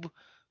McCabe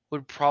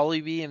would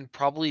probably be, and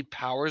probably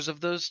Powers of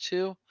those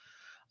two.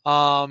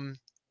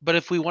 But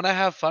if we want to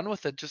have fun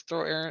with it, just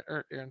throw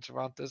Aaron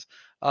Cervantes,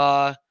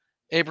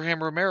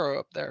 Abraham Romero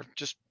up there.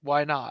 Just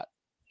why not?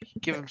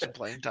 Give him some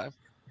playing time.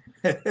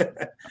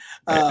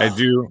 I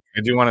do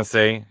want to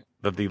say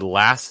that the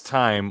last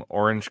time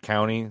Orange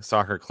County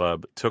Soccer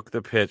Club took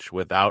the pitch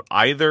without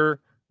either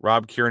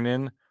Rob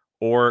Kiernan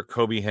or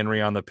Kobe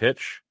Henry on the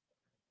pitch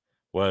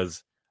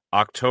was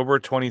October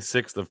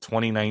 26th of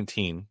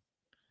 2019.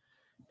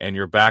 And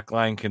your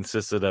backline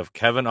consisted of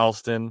Kevin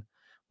Alston,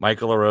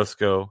 Michael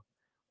Orozco,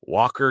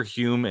 Walker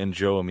Hume, and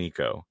Joe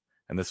Amico.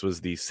 And this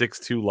was the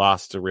 6-2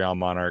 loss to Real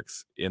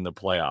Monarchs in the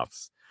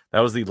playoffs. That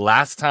was the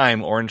last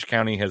time Orange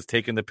County has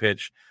taken the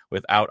pitch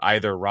without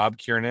either Rob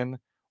Kiernan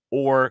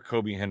or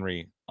Kobe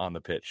Henry on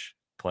the pitch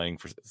playing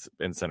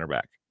in center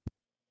back.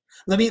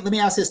 Let me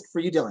ask this for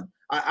you, Dylan.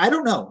 I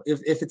don't know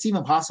if it's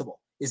even possible.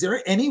 Is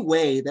there any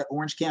way that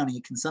Orange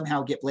County can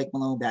somehow get Blake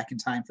Malone back in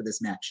time for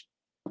this match?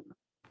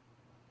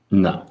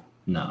 No.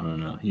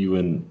 He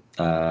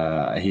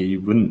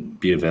wouldn't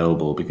be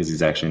available because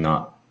he's actually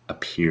not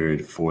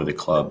appeared for the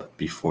club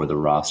before the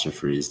roster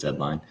freeze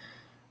deadline.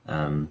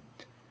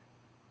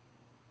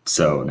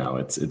 So no,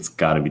 it's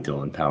got to be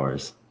Dylan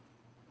Powers.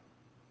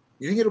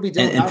 You think it'll be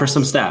Dylan Powers? And for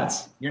some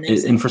stats,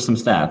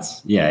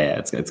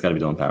 it's got to be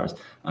Dylan Powers.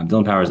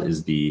 Dylan Powers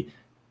is the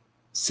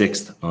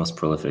 6th most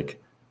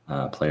prolific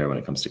player when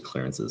it comes to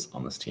clearances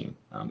on this team.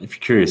 If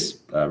you're curious,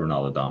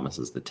 Ronaldo Damas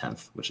is the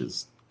 10th, which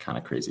is kind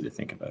of crazy to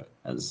think about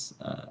as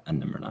a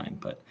number 9.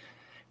 But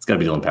it's got to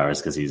be Dylan Powers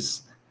because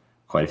he's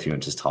quite a few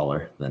inches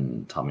taller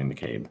than Tommy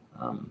McCabe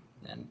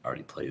and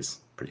already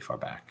plays pretty far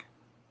back.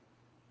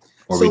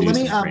 Or so we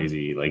do some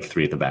crazy, like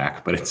 3 at the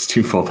back, but it's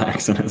 2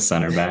 fullbacks and a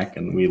center back,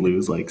 and we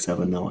lose like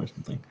 7-0 or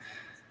something.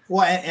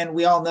 Well, and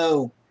we all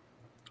know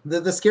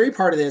the scary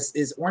part of this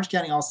is Orange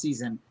County all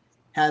season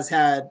has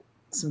had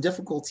some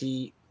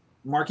difficulty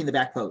marking the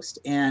back post,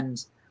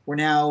 and we're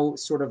now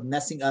sort of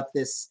messing up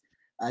this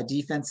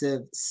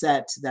defensive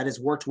set that has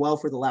worked well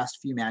for the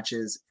last few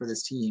matches for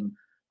this team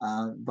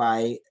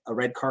by a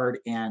red card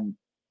and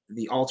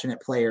the alternate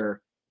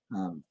player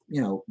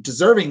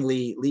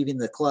deservingly leaving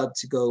the club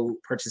to go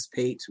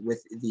participate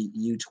with the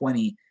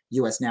U20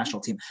 U.S.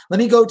 national team. Let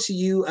me go to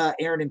you,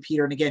 Aaron and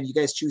Peter. And again, you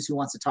guys choose who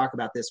wants to talk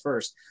about this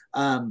first.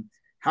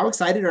 How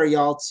excited are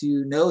y'all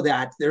to know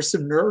that there's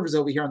some nerves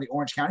over here on the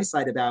Orange County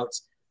side about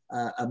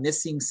a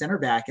missing center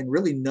back and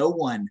really no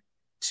one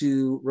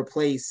to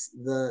replace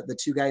the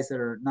 2 guys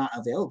that are not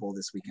available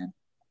this weekend?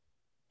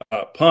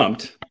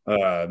 Pumped.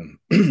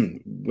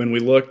 When we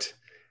looked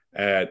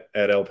at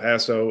El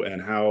Paso and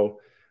how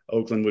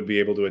Oakland would be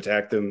able to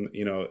attack them,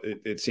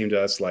 it seemed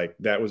to us like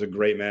that was a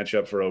great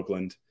matchup for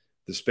Oakland.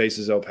 The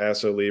spaces El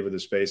Paso leave are the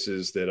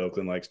spaces that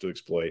Oakland likes to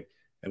exploit.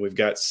 And we've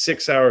got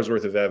 6 hours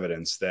worth of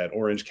evidence that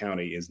Orange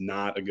County is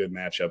not a good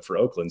matchup for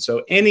Oakland.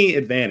 So any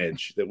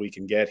advantage that we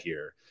can get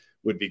here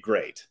would be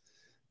great.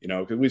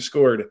 Because we've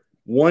scored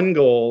 1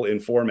 goal in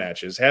 4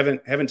 matches,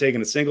 haven't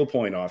taken a single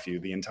point off you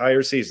the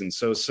entire season.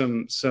 So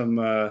some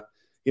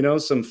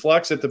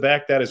flux at the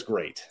back, that is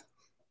great.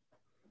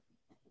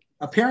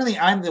 Apparently,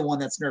 I'm the one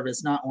that's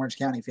nervous, not Orange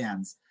County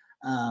fans.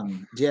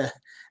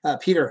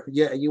 Peter,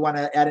 you want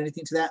to add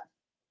anything to that?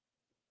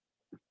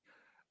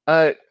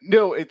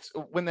 No, it's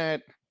when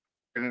that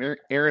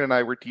Aaron and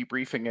I were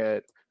debriefing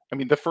it. I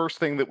mean, the first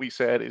thing that we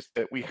said is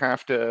that we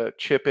have to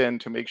chip in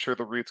to make sure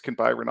the Roots can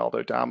buy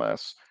Ronaldo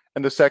Damas.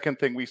 And the second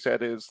thing we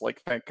said is,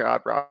 like, thank God,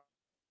 Rob.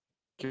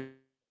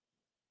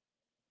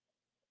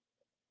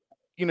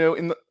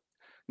 In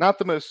not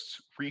the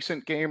most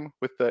recent game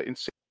with the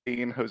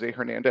insane Jose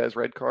Hernandez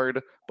red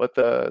card, but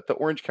the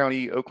Orange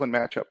County Oakland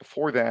matchup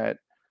before that,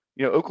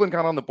 Oakland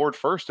got on the board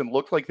first and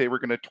looked like they were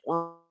going to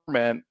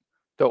torment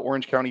the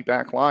Orange County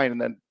back line,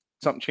 and then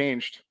something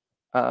changed.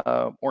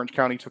 Orange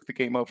County took the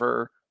game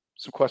over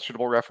some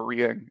questionable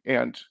refereeing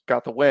and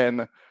got the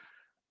win.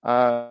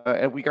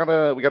 And we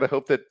gotta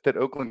hope that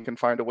Oakland can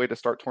find a way to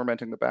start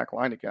tormenting the back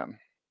line again.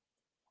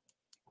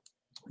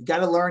 You got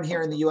to learn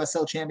here in the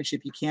USL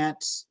Championship, you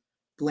can't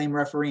blame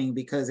refereeing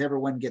because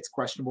everyone gets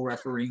questionable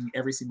refereeing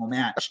every single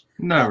match.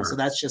 No, so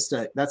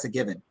that's a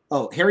given.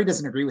 Oh, Harry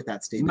doesn't agree with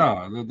that statement.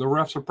 No, the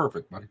refs are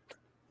perfect, buddy.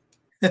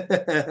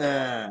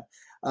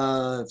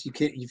 If you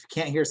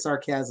can't hear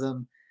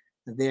sarcasm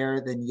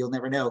there, then you'll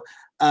never know.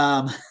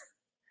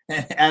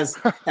 As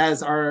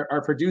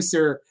our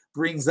producer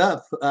brings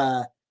up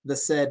the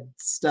said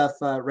stuff,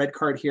 red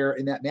card here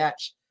in that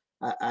match.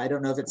 I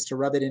don't know if it's to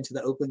rub it into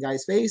the Oakland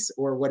guy's face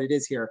or what it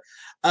is here.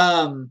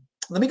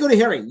 Let me go to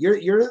Harry.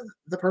 You're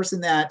the person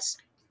that,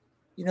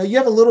 you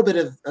have a little bit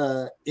of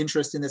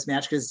interest in this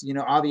match because,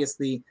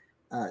 obviously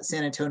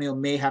San Antonio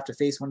may have to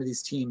face one of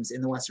these teams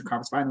in the Western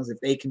Conference Finals if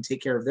they can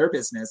take care of their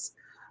business.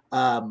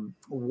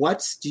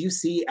 What do you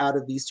see out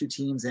of these 2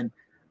 teams? And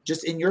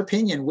just in your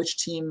opinion,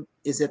 which team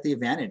is at the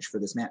advantage for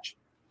this match?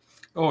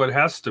 Oh, it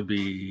has to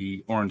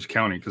be Orange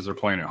County because they're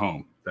playing at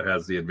home. That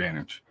has the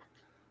advantage.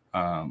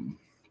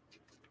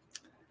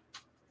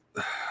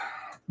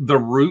 The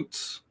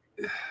Roots,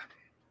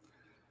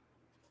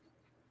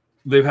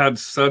 they've had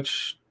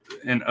such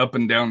an up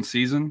and down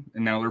season,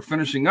 and now they're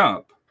finishing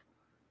up.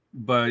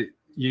 But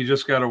you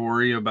just got to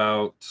worry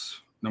about,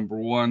 number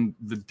one,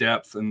 the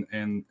depth and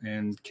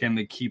can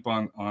they keep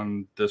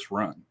on this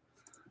run?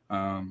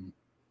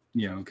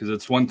 Because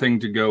it's one thing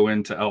to go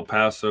into El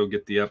Paso,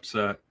 get the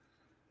upset,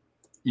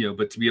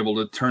 but to be able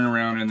to turn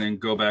around and then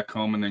go back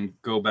home and then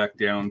go back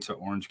down to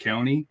Orange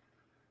County,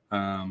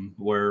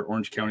 where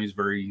Orange County is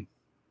very,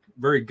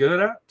 very good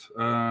at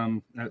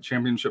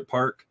Championship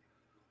Park.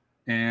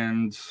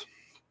 And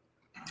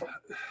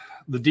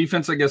the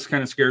defense, I guess,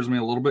 kind of scares me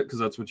a little bit because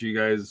that's what you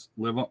guys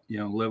live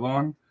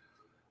on.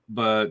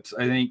 But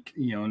I think,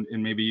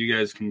 and maybe you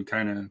guys can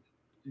kind of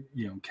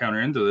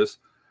counter into this,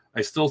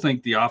 I still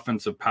think the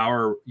offensive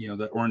power,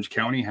 that Orange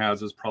County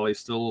has is probably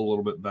still a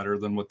little bit better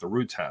than what the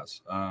Roots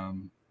has.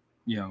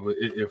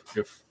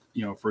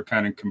 If we're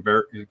kind of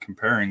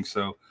comparing.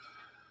 So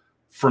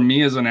for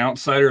me as an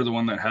outsider, the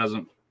one that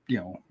hasn't,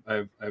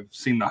 I've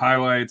seen the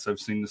highlights, I've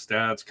seen the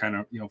stats, kind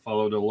of,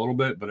 followed a little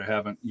bit, but I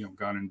haven't,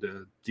 gone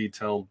into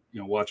detailed,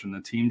 watching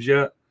the teams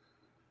yet.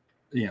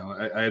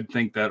 I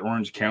think that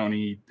Orange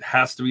County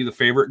has to be the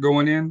favorite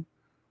going in,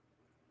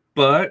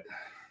 but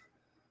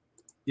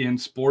in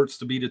sports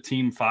to beat a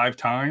team 5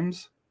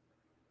 times,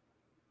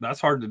 that's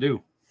hard to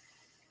do.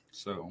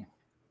 So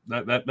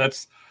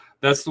that's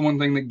the one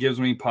thing that gives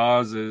me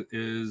pause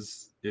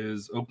is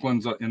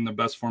Oakland's in the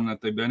best form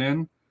that they've been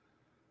in.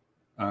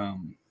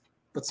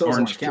 But so is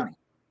Orange County.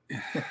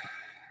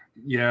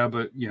 Yeah,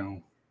 but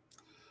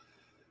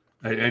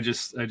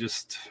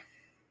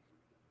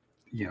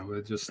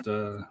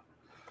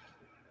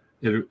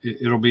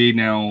it'll be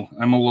now.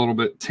 I'm a little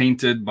bit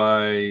tainted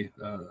by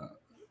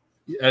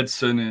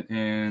Edson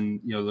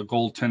and the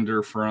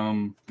goaltender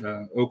from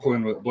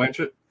Oakland with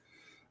Blanchett,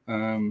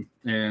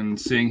 and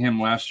seeing him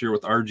last year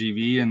with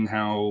RGV and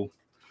how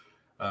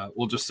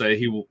we'll just say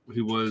he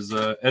was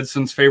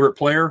Edson's favorite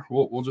player.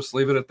 We'll just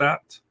leave it at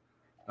that.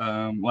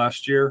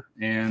 Last year,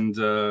 and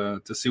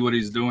to see what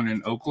he's doing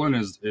in Oakland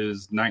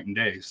is night and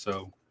day.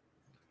 So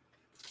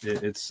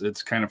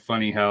it's kind of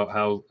funny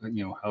how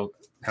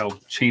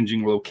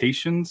changing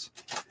locations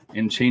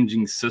and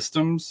changing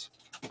systems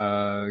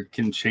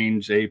can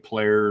change a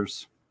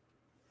player's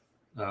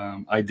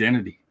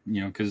identity.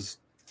 Because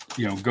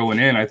going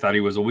in, I thought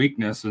he was a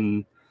weakness,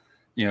 and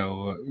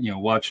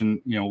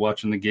watching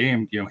the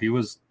game,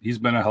 he's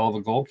been a hell of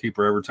a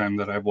goalkeeper every time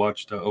that I've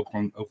watched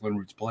Oakland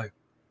Roots play.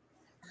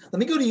 Let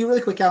me go to you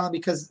really quick, Alan,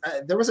 because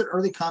there was an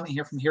early comment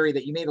here from Harry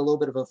that you made a little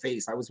bit of a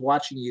face. I was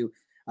watching you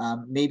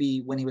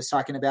maybe when he was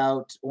talking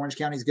about Orange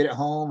County's good at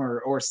home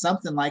or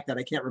something like that.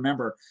 I can't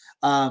remember.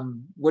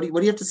 What do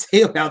you have to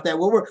say about that?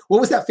 What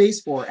was that face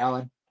for,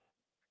 Alan?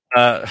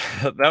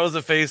 That was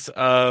a face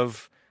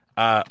of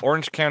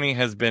Orange County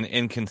has been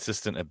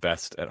inconsistent at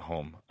best at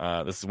home.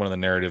 This is one of the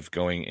narratives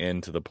going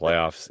into the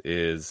playoffs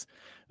is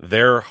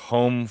their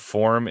home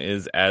form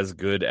is as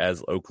good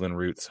as Oakland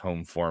Roots'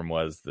 home form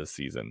was this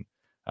season.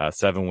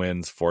 7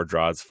 wins, 4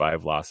 draws,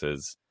 5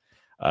 losses,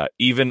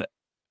 even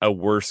a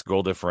worse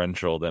goal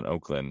differential than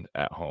Oakland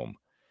at home.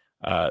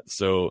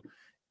 So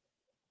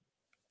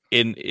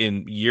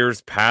in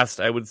years past,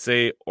 I would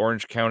say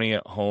Orange County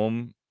at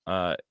home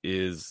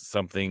is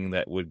something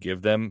that would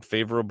give them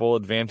favorable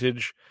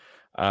advantage.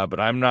 But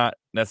I'm not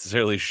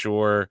necessarily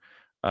sure.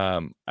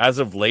 As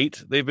of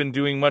late, they've been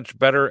doing much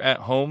better at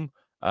home.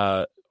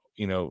 The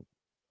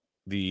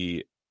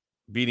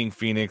beating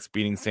Phoenix,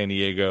 beating San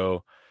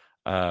Diego,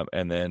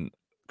 and then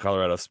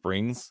Colorado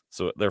Springs.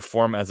 So their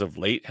form as of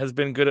late has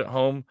been good at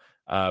home,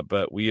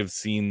 but we have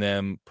seen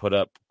them put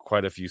up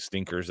quite a few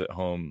stinkers at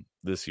home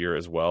this year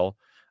as well.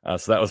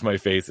 So that was my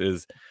face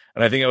and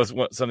I think it was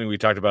something we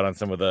talked about on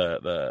some of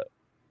the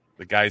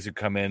guys who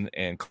come in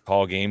and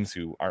call games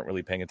who aren't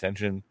really paying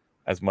attention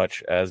as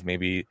much as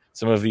maybe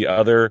some of the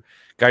other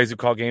guys who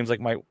call games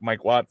like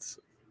Mike Watts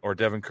or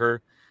Devin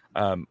Kerr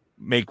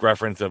make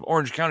reference of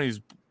Orange County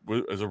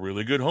is a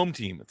really good home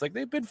team. It's like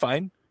they've been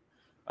fine.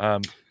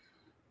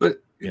 But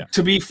yeah.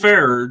 To be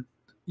fair,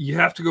 you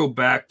have to go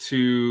back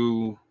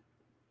to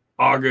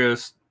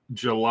August,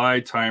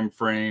 July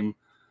timeframe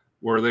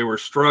where they were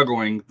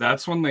struggling.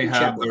 That's when they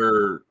had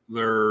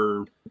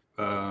their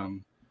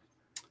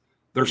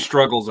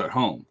struggles at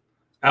home.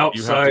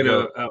 Outside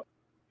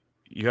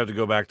you have to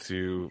go back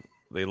to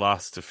they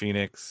lost to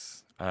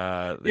Phoenix.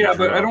 But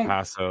I don't.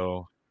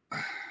 Paso.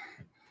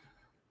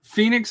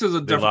 Phoenix is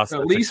a different.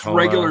 At least Tacoma.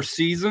 Regular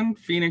season,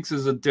 Phoenix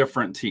is a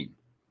different team.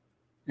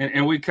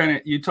 And we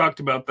you talked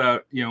about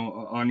that,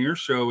 on your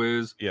show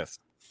is yes.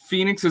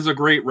 Phoenix is a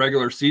great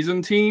regular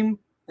season team,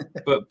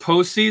 but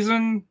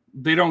postseason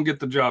they don't get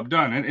the job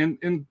done.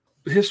 And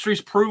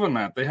history's proven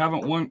that they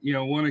haven't won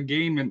a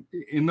game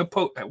in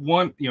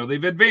the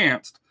they've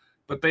advanced,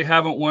 but they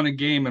haven't won a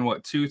game in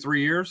 2-3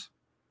 years.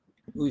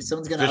 Ooh,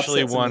 someone's going to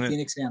upset some of the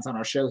Phoenix fans on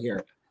our show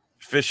here.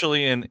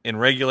 Officially in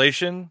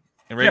regulation,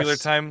 in regular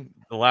time,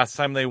 the last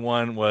time they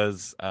won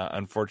was,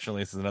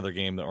 unfortunately, this is another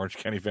game that Orange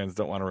County fans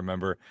don't want to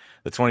remember.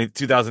 The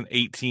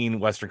 2018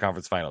 Western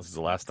Conference Finals is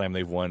the last time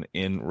they've won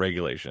in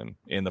regulation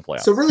in the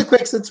playoffs. So really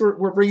quick, since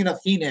we're bringing up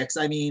Phoenix,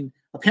 I mean,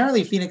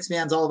 apparently Phoenix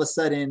fans all of a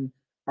sudden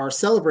are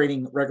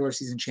celebrating regular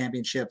season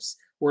championships,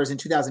 whereas in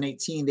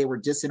 2018 they were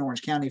dissing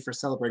Orange County for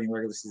celebrating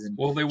regular season.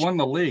 Well, they won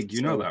the league.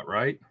 You know that,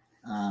 right?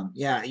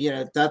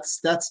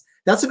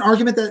 That's an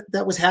argument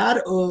that was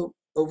had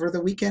over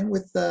the weekend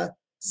with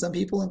some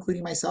people,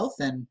 including myself,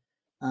 and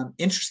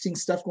interesting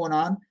stuff going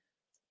on.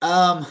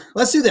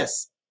 Let's do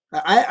this.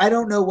 I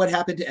don't know what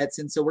happened to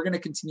Edson, so we're going to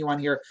continue on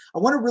here. I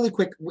want to really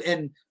quick,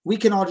 and we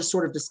can all just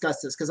sort of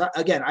discuss this because,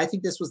 I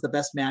think this was the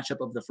best matchup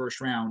of the first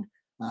round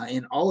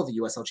in all of the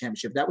USL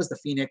Championship. That was the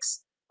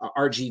Phoenix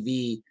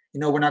RGV.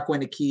 We're not going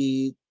to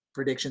key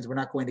predictions. We're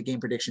not going to game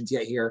predictions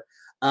yet here.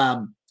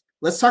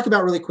 Let's talk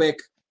about really quick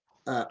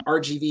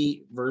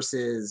RGV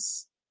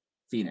versus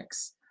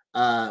Phoenix.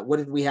 What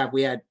did we have?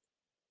 We had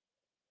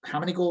how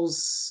many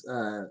goals?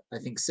 I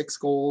think 6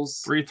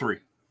 goals. 3-3.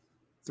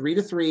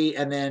 3-3,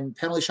 and then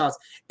penalty shots.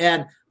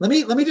 And let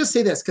me just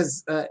say this,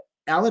 because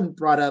Alan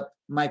brought up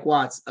Mike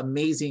Watts,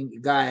 amazing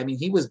guy. I mean,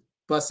 he was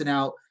busting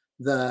out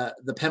the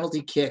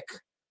penalty kick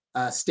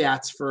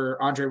stats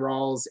for Andre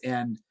Rawls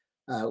and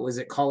was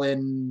it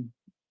Colin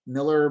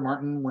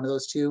Martin, one of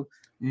those two?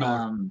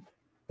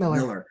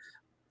 Miller.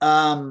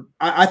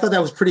 I thought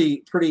that was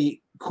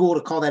pretty cool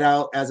to call that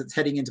out as it's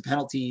heading into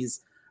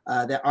penalties.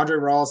 That Andre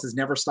Rawls has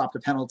never stopped a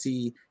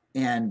penalty,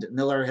 and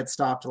Miller had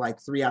stopped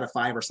like 3 out of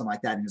 5 or something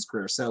like that in his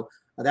career. So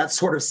that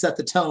sort of set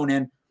the tone.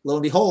 And lo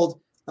and behold,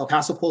 El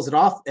Paso pulls it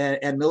off,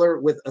 and Miller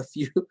with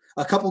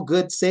a couple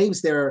good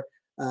saves there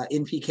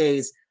in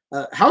PKs.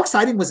 How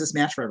exciting was this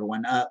match for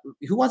everyone?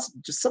 Who wants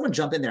just someone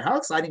jump in there? How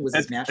exciting was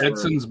this match?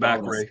 Edson's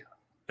back, Ray.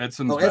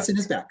 Edson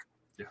is back.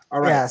 Yeah. All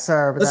right. Yeah,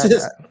 sorry. Let's do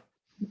this.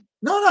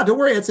 No, don't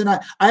worry, Edson. I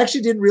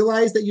actually didn't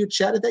realize that you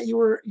chatted that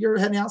you're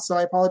heading out, so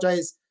I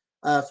apologize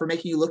for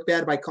making you look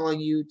bad by calling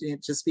you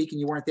to speak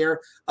and you weren't there.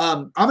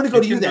 I'm going to go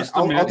to you then.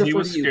 I'll defer he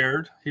was to you.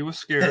 Scared. He was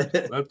scared.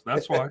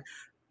 That's why.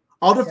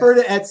 I'll defer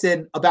to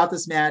Edson about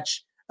this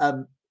match.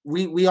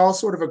 We all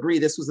sort of agree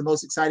this was the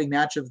most exciting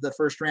match of the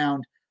first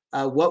round.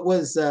 What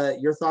was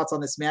your thoughts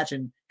on this match,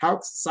 and how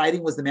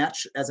exciting was the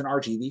match as an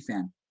RGV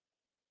fan?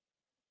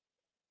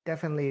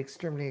 Definitely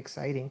extremely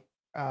exciting.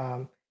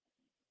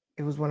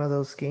 It was one of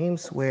those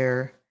games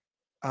where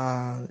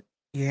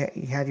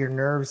you had your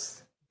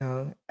nerves,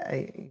 at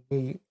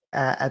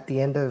the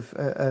end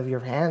of your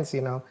hands,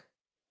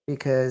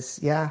 because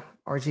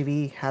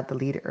RGV had the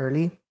lead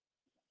early,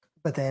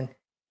 but then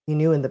you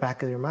knew in the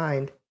back of your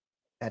mind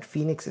that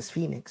Phoenix is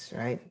Phoenix,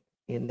 right?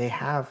 And they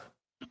have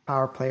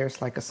power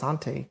players like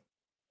Asante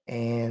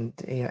and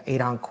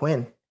Adon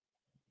Quinn.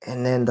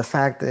 And then the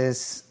fact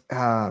is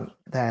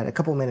that a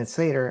couple minutes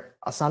later,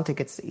 Asante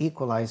gets the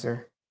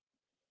equalizer.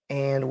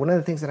 And one of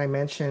the things that I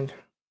mentioned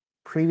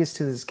previous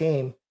to this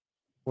game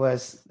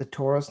was the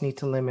Toros need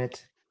to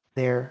limit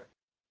their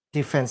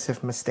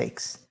defensive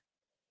mistakes.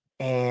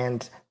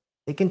 And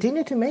they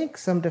continue to make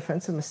some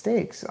defensive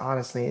mistakes,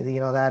 honestly.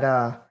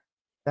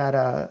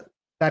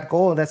 That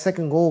goal, that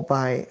second goal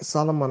by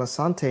Solomon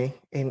Asante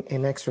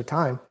in extra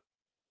time,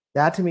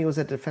 that to me was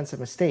a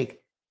defensive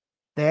mistake.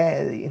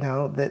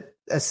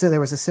 So there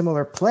was a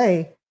similar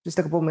play just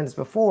a couple minutes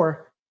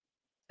before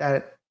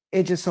that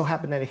it just so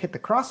happened that it hit the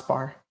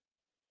crossbar,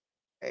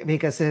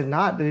 because if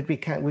not, it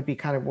would be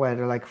kind of what,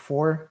 like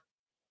 4-2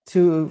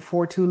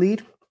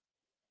 lead.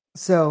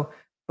 So,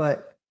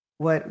 but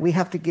what we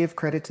have to give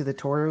credit to the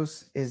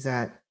Toros is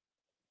that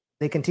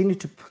they continue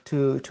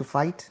to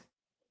fight.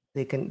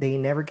 They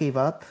never gave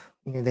up.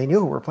 They knew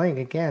who we're playing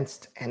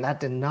against, and that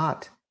did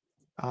not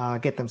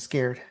get them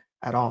scared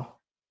at all.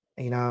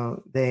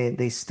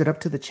 They stood up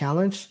to the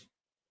challenge,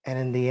 and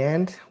in the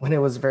end, when it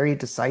was very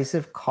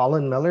decisive,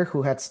 Colin Miller,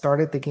 who had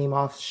started the game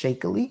off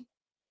shakily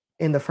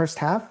in the first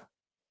half,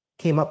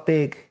 came up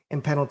big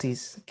in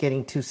penalties,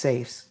 getting 2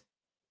 saves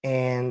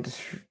and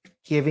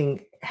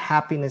giving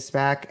happiness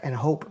back and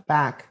hope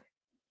back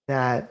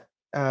that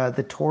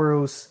the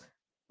Toros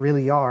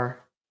really are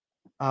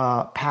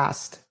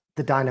past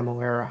the Dynamo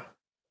era.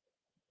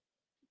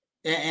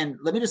 And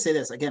let me just say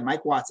this again,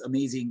 Mike Watts,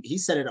 amazing. He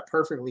set it up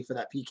perfectly for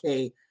that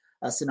PK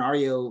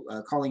scenario,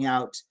 calling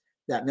out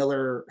that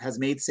Miller has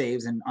made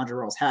saves and Andre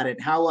Rawls had it.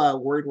 How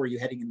worried were you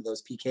heading into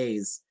those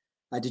PKs?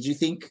 Did you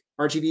think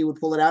RGV would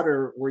pull it out,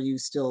 or were you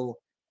still,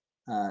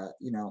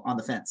 on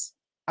the fence?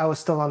 I was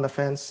still on the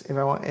fence, if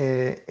I want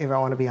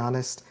to be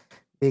honest,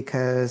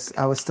 because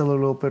I was still a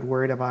little bit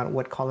worried about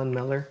what Colin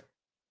Miller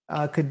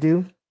could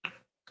do,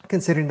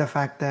 considering the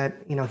fact that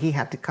he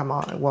had to come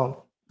on.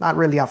 Well, not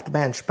really off the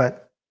bench,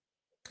 but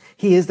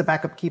he is the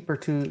backup keeper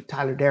to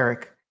Tyler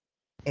Derrick,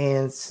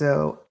 and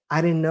so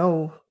I didn't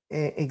know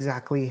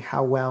exactly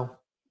how well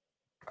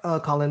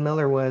Colin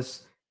Miller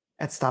was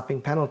at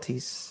stopping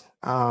penalties.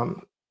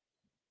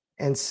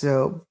 And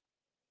so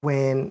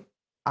when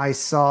I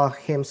saw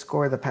him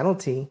score the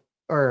penalty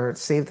or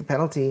save the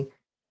penalty,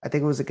 I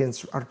think it was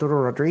against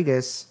Arturo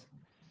Rodriguez,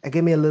 it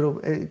gave me a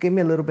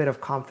little bit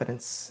of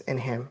confidence in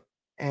him.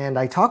 And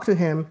I talked to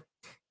him,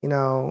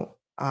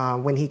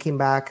 when he came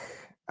back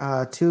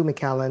to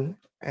McAllen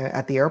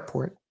at the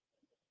airport.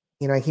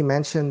 He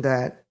mentioned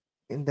that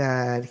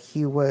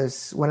he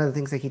was, one of the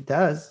things that he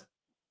does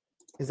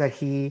is that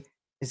he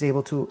is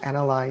able to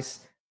analyze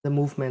the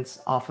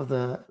movements off of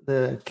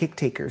the kick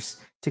takers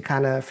to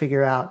kind of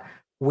figure out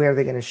where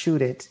they're going to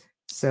shoot it.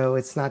 So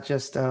it's not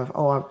just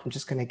I'm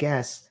just going to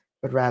guess,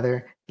 but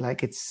rather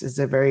like it's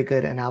a very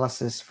good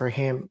analysis for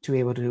him to be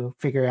able to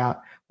figure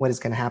out what is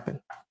going to happen.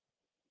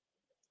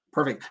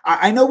 Perfect.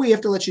 I know we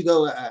have to let you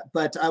go,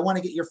 but I want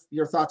to get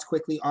your thoughts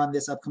quickly on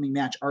this upcoming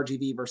match,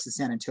 RGV versus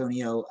San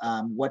Antonio.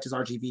 What does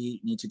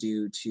RGV need to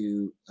do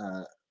to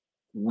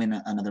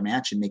win another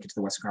match and make it to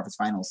the Western Conference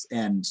Finals?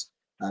 And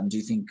do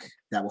you think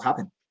that will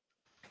happen?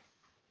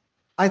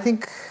 I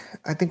think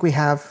we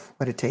have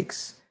what it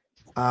takes.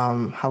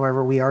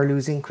 However, we are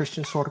losing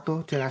Christian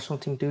Sorto to national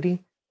team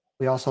duty.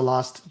 We also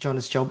lost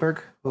Jonas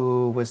Kjellberg,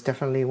 who was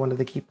definitely one of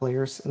the key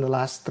players in the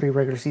last 3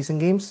 regular season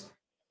games.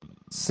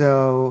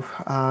 So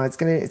it's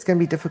gonna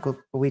be difficult.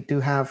 But we do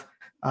have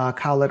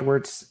Kyle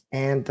Edwards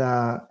and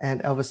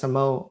Elvis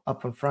Amo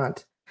up in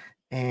front,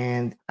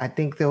 and I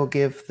think they'll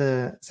give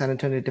the San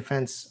Antonio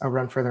defense a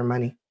run for their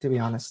money, to be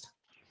honest.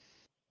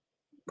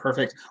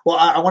 Perfect. Well,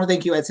 I want to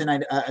thank you, Edson.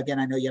 Again,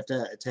 I know you have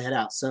to head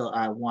out, so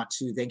I want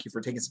to thank you for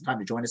taking some time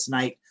to join us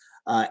tonight,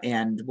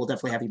 and we'll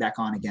definitely have you back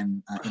on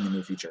again in the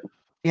near future.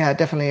 Yeah,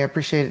 definitely. I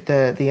appreciate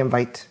the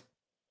invite.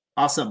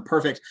 Awesome.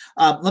 Perfect.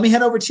 Let me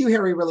head over to you,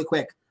 Harry, really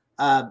quick.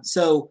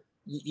 So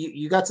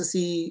you got to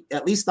see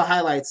at least the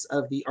highlights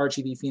of the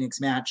RGV Phoenix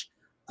match.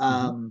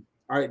 All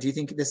right, do you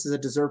think this is a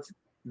deserved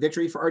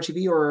victory for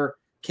RGV, or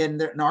can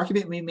there an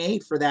argument be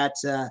made for that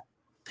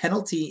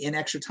penalty in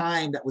extra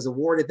time that was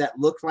awarded that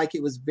looked like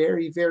it was a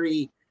very,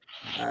 very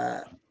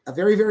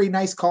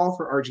nice call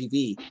for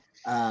RGV?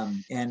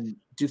 And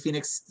do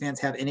Phoenix fans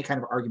have any kind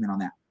of argument on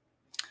that?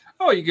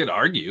 Oh, you could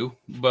argue,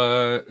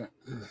 but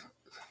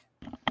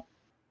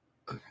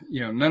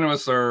none of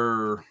us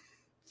are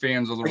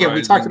fans of the. Again,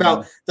 we talked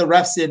about the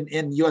refs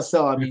in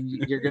USL. I mean,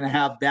 you're going to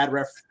have bad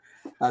ref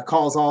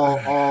calls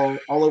all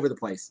over the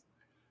place.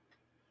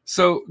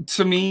 So,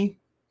 to me,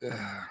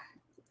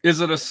 is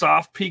it a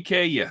soft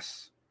PK?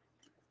 Yes.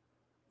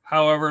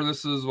 However,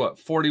 this is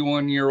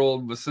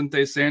 41-year-old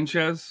Vicente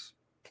Sanchez,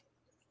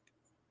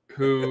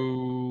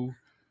 who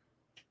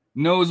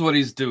knows what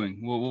he's doing.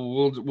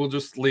 We'll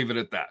just leave it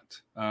at that.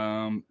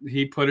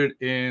 He put it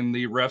in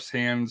the ref's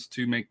hands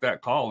to make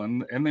that call,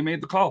 and they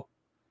made the call.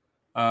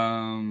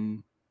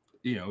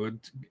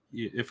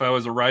 If I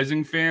was a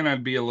Rising fan,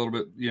 I'd be a little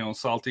bit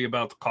salty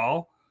about the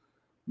call.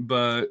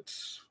 But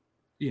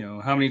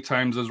how many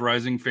times as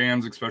Rising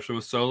fans, especially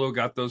with Solo,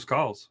 got those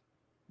calls?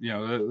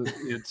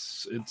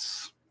 It's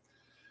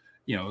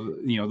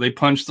they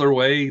punched their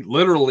way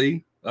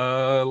literally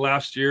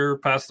last year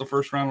past the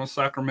first round with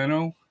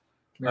Sacramento.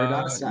 Through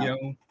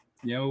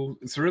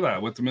that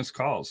with the missed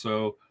call.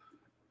 So,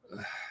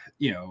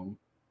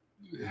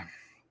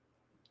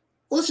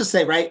 let's just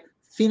say, right,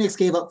 Phoenix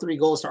gave up 3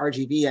 goals to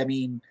RGV. I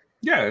mean,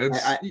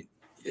 yeah,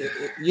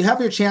 you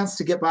have your chance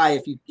to get by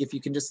if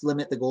you can just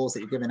limit the goals that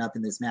you're giving up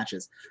in these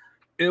matches.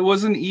 It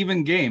was an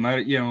even game.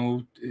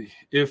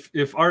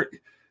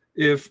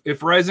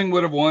 If Rising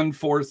would have won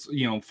 4-3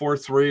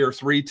 or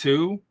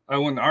 3-2, I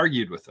wouldn't have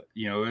argued with it.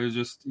 It was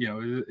just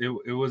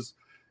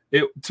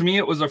to me,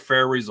 it was a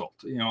fair result.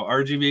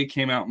 RGV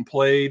came out and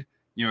played,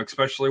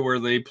 especially where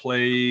they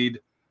played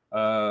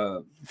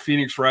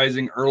Phoenix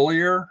Rising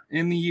earlier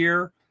in the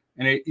year.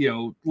 And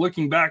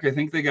looking back, I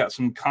think they got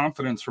some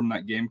confidence from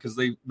that game because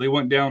they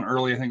went down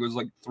early. I think it was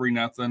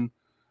 3-0,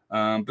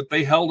 but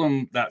they held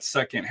them that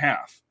second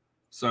half.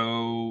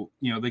 So,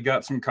 they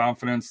got some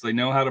confidence. They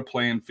know how to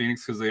play in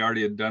Phoenix because they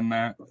already had done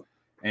that.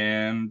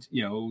 And,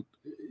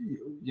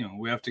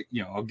 we have to,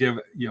 I'll give,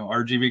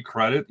 RGV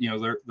credit.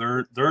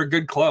 They're a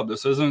good club.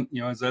 This isn't,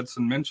 as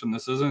Edson mentioned,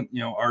 this isn't,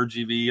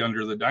 RGV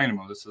under the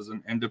Dynamo. This is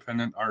an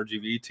independent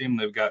RGV team.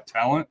 They've got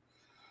talent.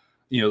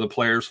 The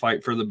players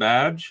fight for the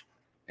badge,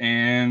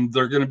 and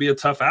they're going to be a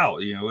tough out.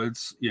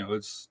 It's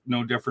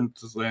no different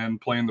than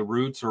playing the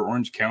Roots or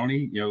Orange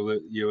County.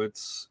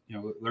 It's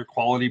they're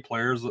quality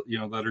players.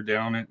 That are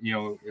down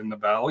in the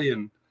Valley,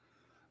 and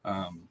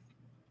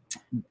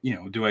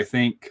do I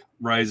think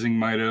Rising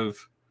might have?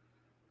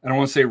 I don't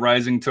want to say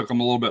Rising took them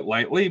a little bit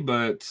lightly,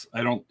 but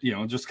I don't.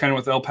 Just kind of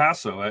with El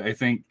Paso, I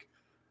think.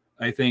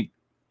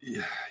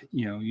 You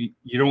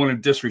don't want to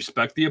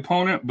disrespect the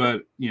opponent,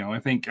 but I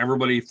think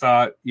everybody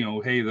thought,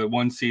 hey, the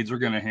 1 seeds are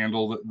going to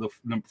handle the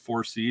number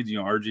 4 seeds,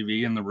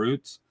 RGV and the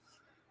Roots.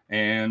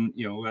 And,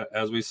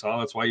 as we saw,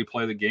 that's why you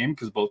play the game,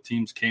 because both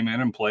teams came in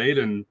and played.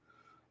 And,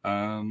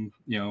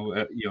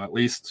 at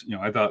least,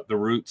 I thought the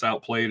Roots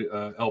outplayed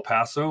El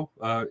Paso,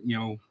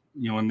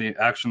 in the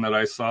action that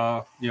I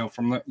saw,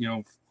 from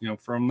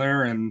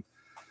there. And,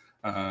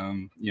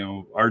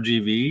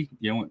 RGV,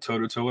 went toe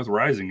to toe with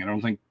Rising. I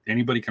don't think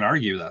anybody can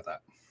argue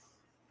that.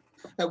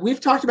 We've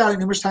talked about it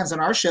numerous times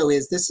on our show.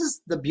 This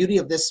is the beauty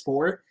of this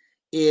sport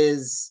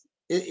is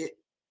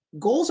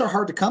goals are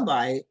hard to come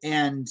by,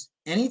 and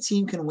any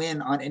team can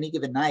win on any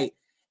given night.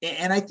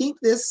 And I think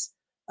this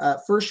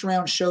first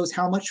round shows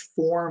how much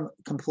form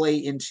can play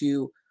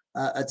into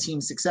a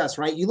team's success,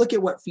 right? You look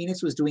at what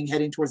Phoenix was doing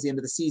heading towards the end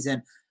of the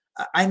season.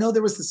 I know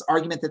there was this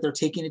argument that they're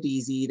taking it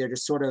easy. They're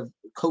just sort of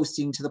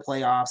coasting to the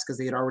playoffs because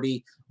they had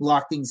already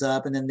locked things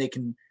up, and then they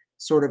can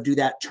sort of do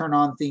that turn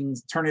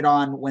it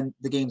on when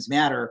the games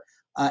matter.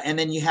 And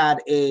then you had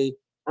a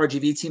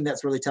RGV team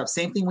that's really tough.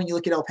 Same thing when you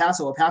look at El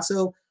Paso. El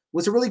Paso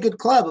was a really good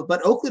club,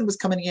 but Oakland was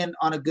coming in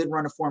on a good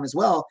run of form as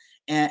well,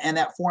 and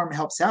that form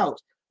helps out.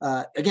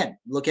 Again,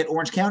 look at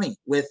Orange County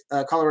with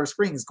Colorado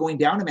Springs going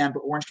down a man,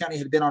 but Orange County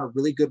had been on a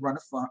really good run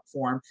of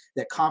form.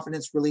 That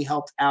confidence really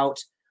helped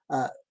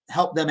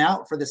them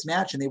out for this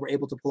match, and they were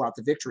able to pull out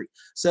the victory.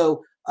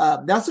 So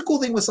that's the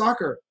cool thing with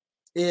soccer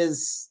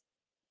is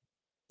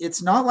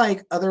it's not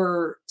like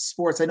other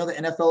sports. I know the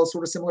NFL is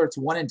sort of similar. It's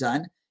one and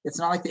done. It's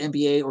not like the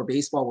NBA or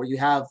baseball where you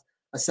have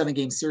a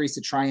 7-game series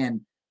to try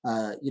and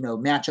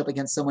match up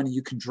against someone, and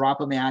you can drop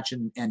a match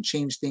and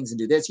change things and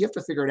do this. You have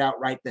to figure it out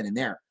right then and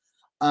there.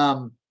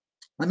 Let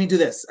me do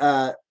this.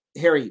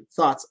 Harry,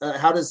 thoughts?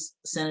 How does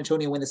San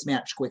Antonio win this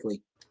match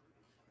quickly?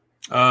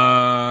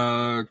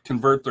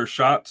 Convert their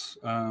shots.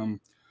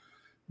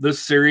 This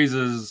series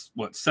is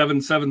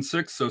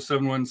 7-7-6, so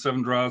 7 wins,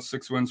 7 draws,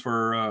 6 wins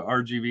for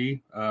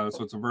RGV.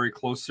 So it's a very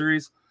close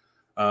series.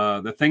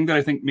 The thing that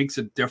I think makes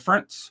a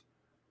difference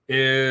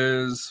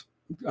is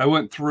I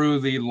went through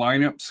the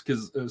lineups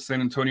because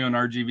San Antonio and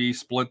RGV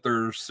split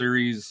their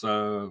series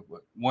 1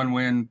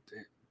 win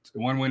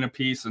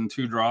apiece and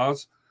 2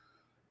 draws,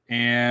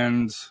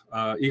 and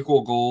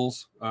equal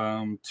goals,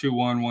 2-1,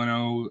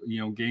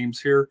 1-0,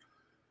 games here.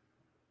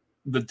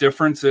 The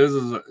difference is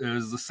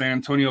the San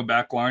Antonio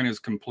back line is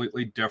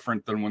completely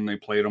different than when they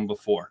played them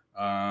before.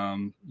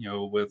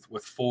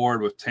 With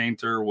Ford, with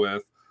Tainter,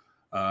 with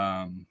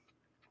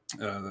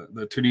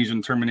the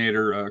Tunisian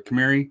Terminator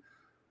Kamiri.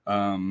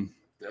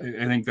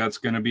 I think that's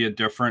going to be a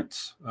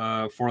difference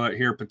for that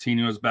here.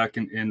 Patino is back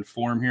in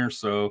form here,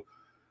 so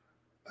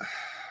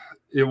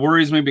it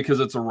worries me because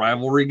it's a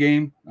rivalry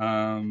game,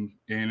 and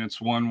it's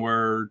one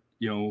where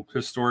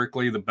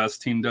historically the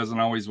best team doesn't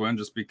always win,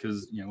 just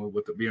because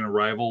with it being a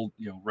rival,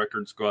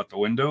 records go out the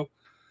window.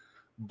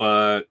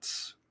 But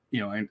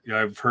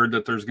I've heard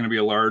that there's going to be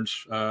a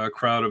large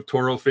crowd of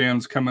Toro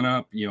fans coming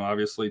up.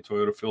 Obviously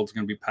Toyota Field's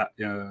going to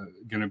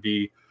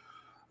be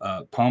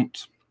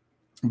pumped,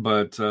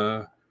 but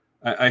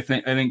I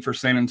think for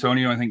San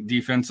Antonio, I think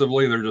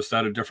defensively they're just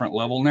at a different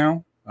level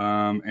now.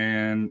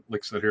 And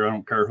like I said here, I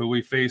don't care who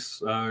we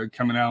face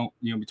coming out,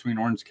 between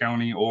Orange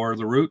County or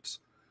the Roots.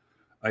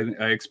 I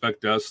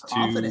expect us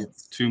to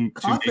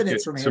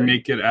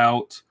make it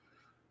out.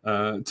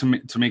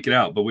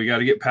 But we got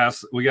to get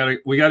past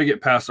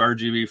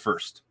RGV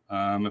first.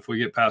 If we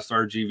get past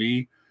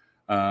RGV,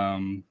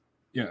 I'm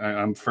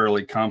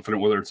fairly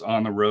confident whether it's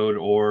on the road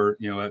or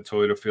at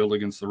Toyota Field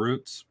against the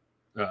Roots.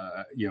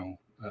 I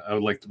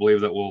would like to believe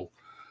that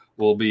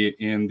we'll be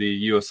in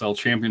the USL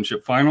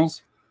Championship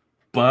Finals.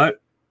 But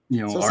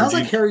so it sounds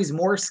like Harry's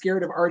more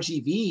scared of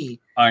RGV.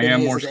 I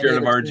am more scared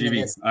of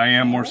RGV. I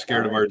am more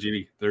scared of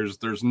RGV.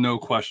 There's no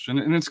question,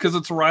 and it's because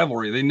it's a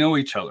rivalry. They know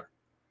each other.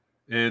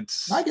 I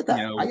get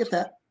that. I get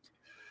that.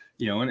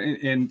 It's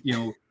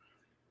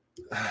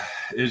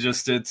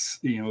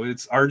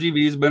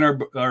RGV's been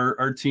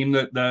our team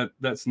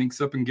that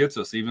sneaks up and gets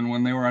us, even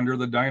when they were under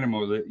the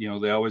Dynamo. That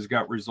they always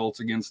got results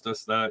against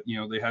us that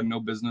they had no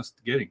business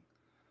getting.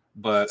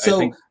 But I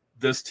think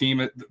this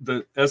team,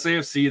 the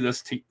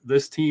SAFC,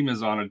 this team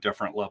is on a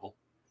different level.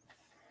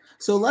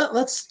 So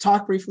let's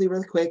talk briefly,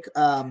 really quick.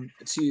 Let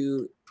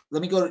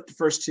me go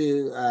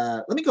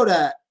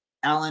to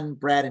Alan,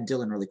 Brad, and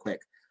Dylan really quick.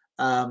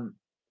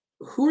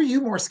 Who are you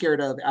more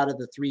scared of out of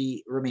the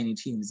 3 remaining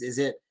teams? Is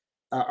it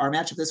our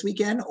matchup this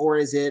weekend, or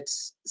is it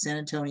San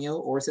Antonio,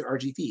 or is it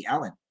RGV?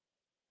 Alan?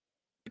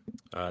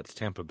 It's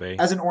Tampa Bay.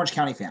 As an Orange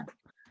County fan.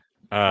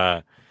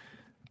 As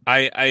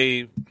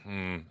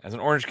an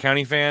Orange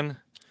County fan,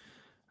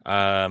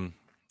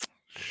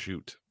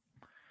 shoot.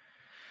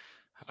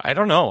 I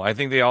don't know. I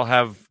think they all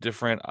have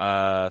different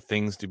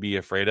things to be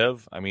afraid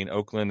of. I mean,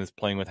 Oakland is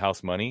playing with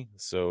house money,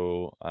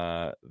 so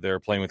they're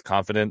playing with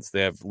confidence.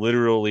 They have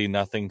literally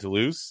nothing to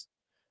lose.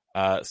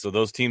 So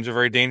those teams are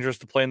very dangerous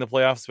to play in the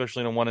playoffs,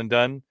 especially in a one and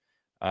done.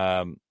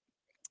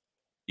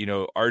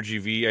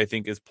 RGV, I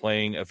think, is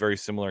playing a very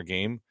similar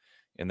game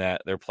in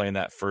that they're playing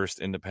that first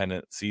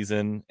independent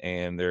season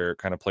and they're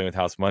kind of playing with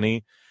house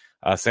money.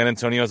 San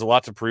Antonio has a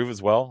lot to prove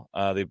as well.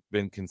 They've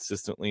been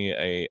consistently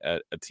a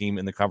team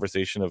in the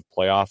conversation of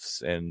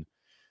playoffs and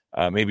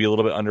maybe a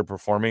little bit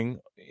underperforming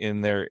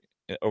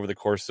over the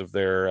course of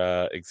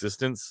their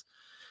existence.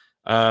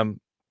 I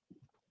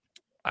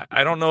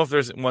don't know if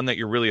there's one that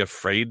you're really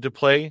afraid to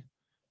play.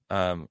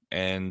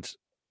 And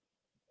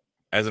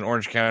as an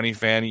Orange County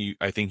fan,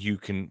 I think you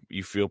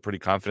feel pretty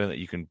confident that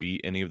you can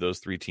beat any of those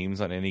 3 teams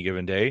on any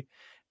given day.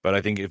 But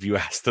I think if you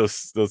ask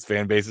those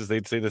fan bases,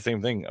 they'd say the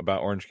same thing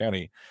about Orange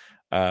County.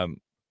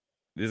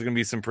 There's going to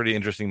be some pretty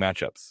interesting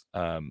matchups.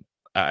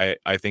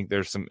 I think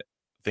there's some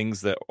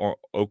things that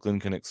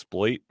Oakland can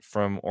exploit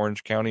from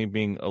Orange County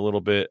being a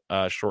little bit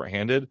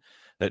shorthanded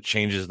that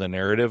changes the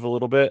narrative a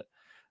little bit.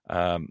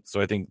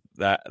 So I think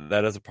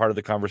that is a part of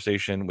the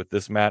conversation with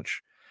this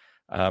match.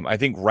 I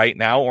think right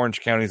now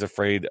Orange County is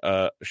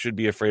should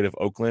be afraid of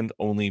Oakland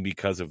only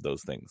because of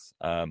those things.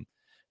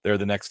 They're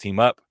the next team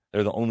up.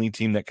 They're the only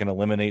team that can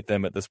eliminate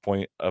them at this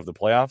point of the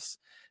playoffs.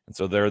 And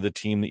so they're the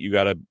team that you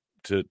got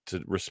to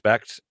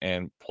respect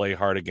and play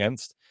hard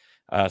against.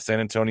 San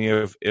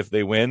Antonio, if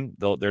they win,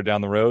 they're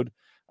down the road.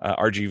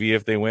 RGV,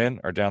 if they win,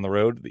 are down the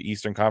road. The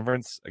Eastern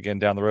Conference, again,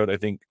 down the road. I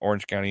think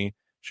Orange County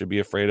should be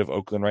afraid of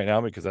Oakland right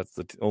now because that's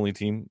the only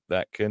team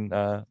that can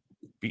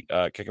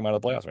kick them out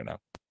of the playoffs right now.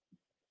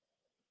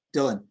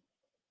 Dylan.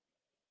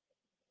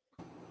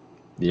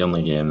 The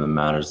only game that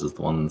matters is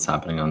the one that's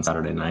happening on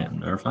Saturday night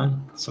in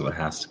Irvine, so it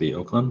has to be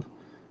Oakland.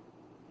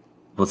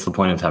 what's the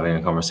point of having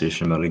a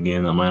conversation about a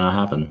game that might not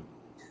happen?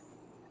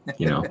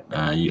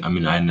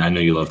 I know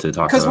you love to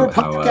talk because we're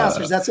about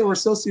podcasters. That's what we're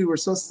supposed to do. We're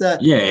supposed to.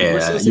 Yeah.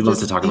 We're supposed You to love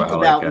just to talk think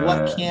about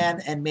what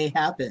can and may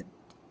happen.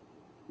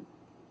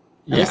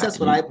 At least that's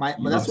what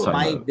that's what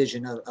my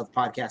vision of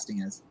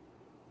podcasting is.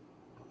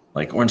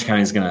 Like Orange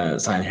County is going to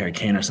sign Harry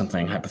Kane or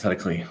something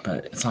hypothetically,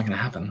 but it's not going to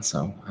happen.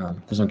 So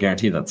there's no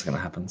guarantee that's going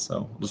to happen.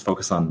 So we'll just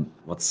focus on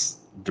what's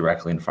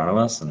directly in front of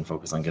us and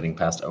focus on getting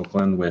past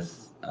Oakland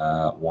with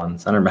one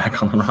center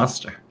back on the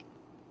roster.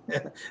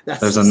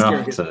 There's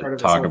enough to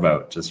talk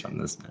about just from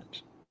this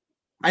match.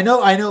 I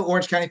know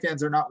Orange County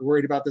fans are not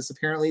worried about this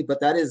apparently, but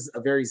that is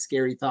a very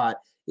scary thought.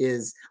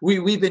 Is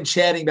we've been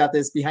chatting about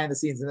this behind the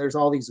scenes, and there's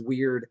all these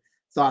weird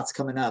thoughts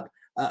coming up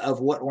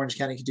of what Orange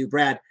County could do.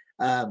 Brad,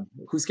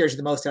 who scares you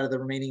the most out of the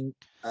remaining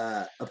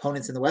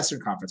opponents in the Western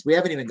Conference? We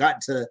haven't even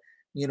gotten to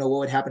what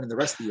would happen in the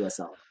rest of the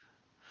USL.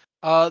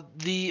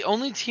 The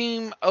only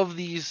team of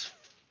these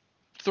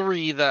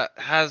three that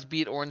has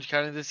beat Orange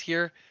County this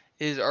year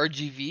is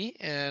RGV,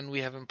 and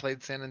we haven't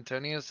played San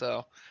Antonio,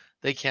 so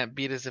they can't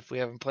beat us if we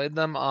haven't played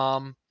them.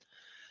 I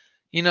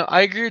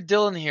agree with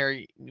Dylan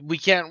here. We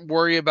can't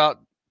worry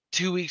about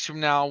 2 weeks from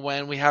now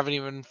when we haven't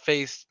even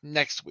faced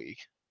next week.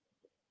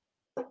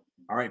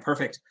 All right,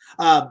 perfect.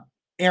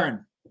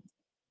 Aaron,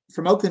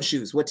 from Oakland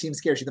shoes, what team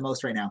scares you the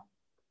most right now?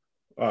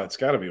 Oh, it's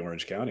got to be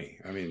Orange County.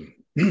 I mean,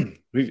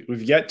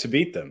 we've yet to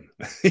beat them.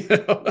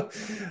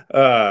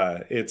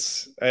 I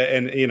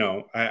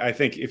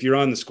think if you're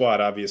on the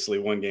squad, obviously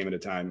one game at a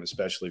time,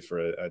 especially for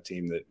a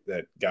team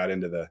that got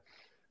into the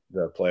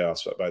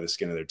playoffs by the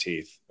skin of their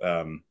teeth.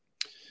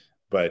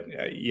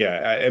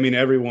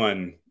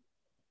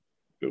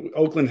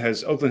 Oakland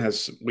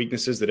has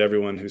weaknesses that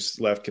everyone who's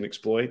left can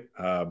exploit.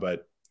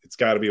 But it's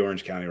got to be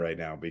Orange County right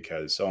now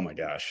because, oh my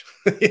gosh,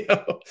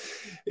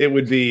 it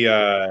would be,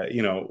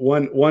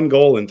 one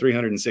goal in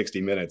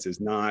 360 minutes is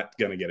not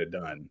going to get it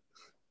done.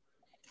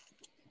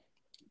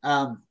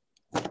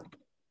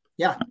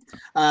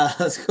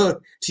 Let's go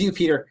to you,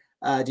 Peter.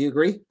 Do you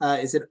agree?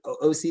 Is it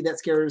OC that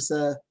scares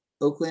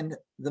Oakland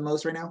the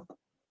most right now?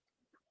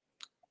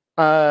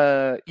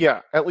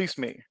 Yeah, at least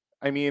me.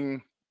 I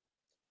mean,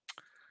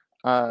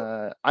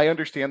 I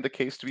understand the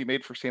case to be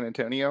made for San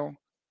Antonio,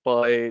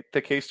 but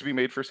the case to be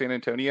made for San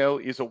Antonio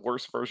is a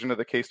worse version of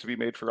the case to be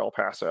made for El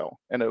Paso,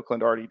 and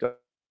Oakland already dealt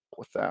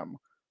with them.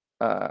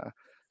 I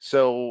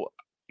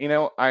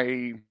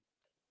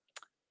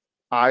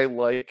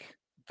like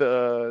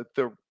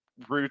the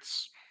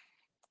Roots.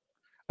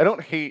 I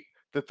don't hate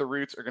that the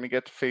Roots are going to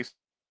get to face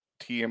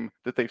a team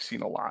that they've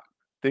seen a lot.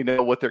 They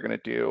know what they're going to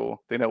do.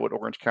 They know what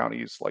Orange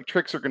County's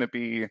tricks are going to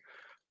be.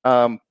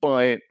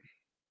 But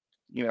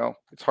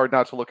it's hard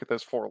not to look at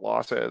those 4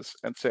 losses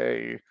and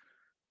say,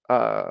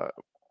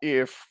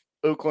 if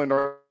Oakland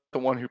are the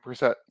one who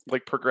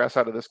progress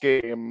out of this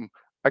game,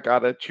 I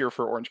gotta cheer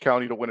for Orange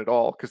County to win it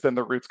all, because then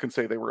the Roots can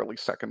say they were at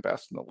least second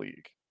best in the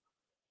league.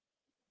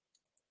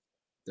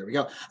 There we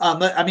go.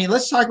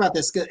 Let's talk about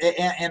this.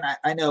 And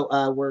I know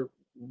we're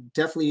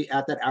definitely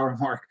at that hour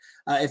mark.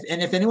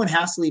 If anyone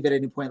has to leave at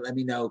any point, let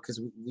me know, because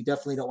we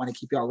definitely don't want to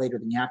keep you all later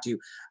than you have to.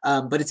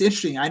 But it's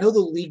interesting. I know the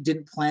league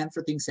didn't plan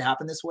for things to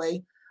happen this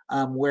way.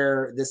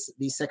 Where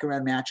these second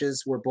round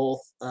matches were both,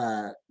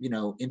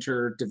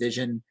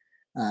 inter-division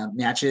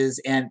matches.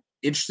 And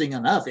interesting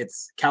enough,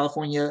 it's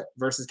California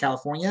versus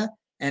California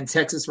and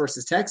Texas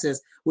versus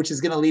Texas, which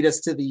is going to lead us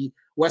to the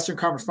Western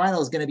Conference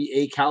Final. Is going to be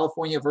a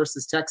California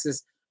versus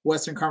Texas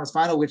Western Conference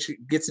Final, which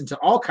gets into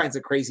all kinds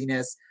of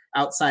craziness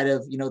outside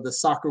of, the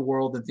soccer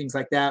world and things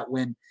like that.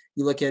 When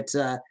you look at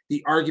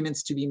the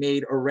arguments to be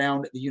made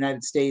around the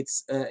United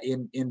States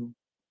in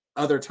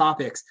other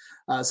topics.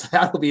 So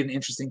that'll be an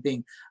interesting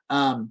thing.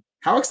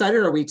 How excited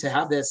are we to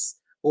have this,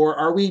 or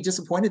are we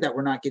disappointed that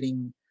we're not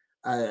getting,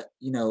 a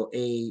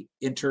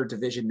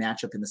inter-division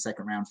matchup in the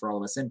second round for all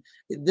of us? And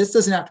this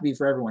doesn't have to be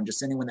for everyone,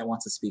 just anyone that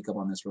wants to speak up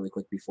on this really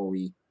quick before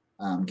we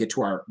get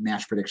to our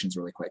match predictions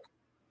really quick.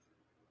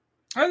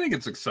 I think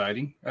it's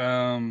exciting.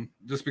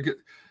 Just because,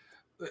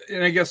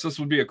 and I guess this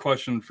would be a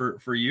question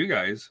for you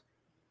guys.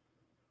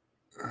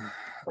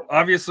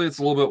 Obviously, it's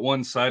a little bit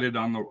one-sided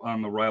on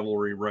the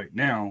rivalry right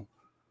now,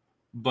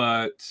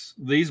 but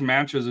these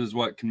matches is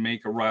what can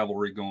make a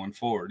rivalry going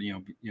forward.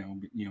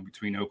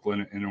 Between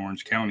Oakland and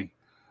Orange County.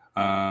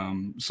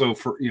 So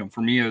for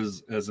me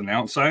as an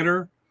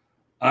outsider,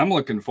 I'm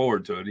looking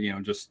forward to it.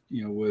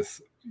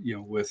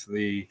 With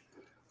the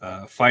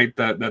fight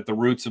that the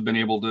Roots have been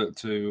able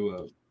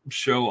to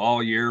show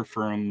all year,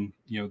 from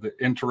the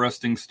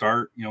interesting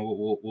start.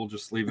 We'll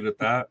just leave it at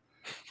that.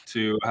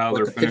 To how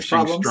they're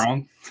finishing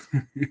strong,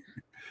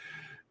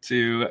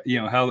 to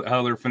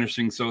how they're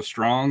finishing so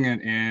strong,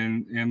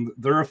 and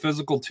they're a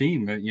physical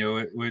team,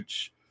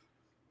 which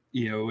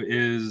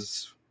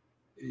is,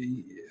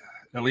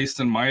 at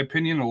least in my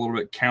opinion, a little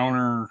bit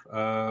counter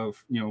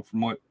from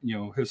what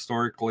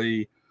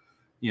historically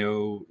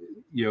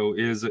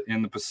is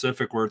in the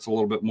Pacific, where it's a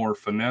little bit more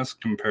finesse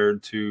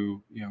compared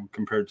to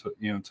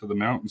the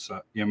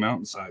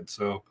mountainside.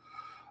 So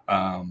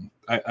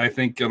I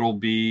think it'll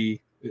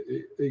be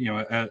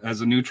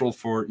as a neutral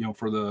for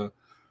the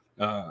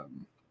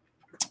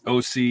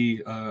OC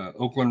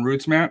Oakland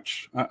Roots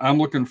match, I'm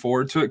looking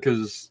forward to it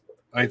because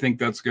I think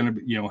that's going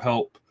to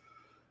help.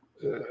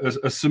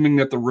 Assuming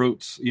that the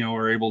Roots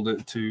are able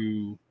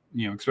to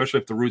especially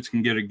if the Roots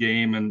can get a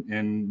game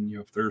and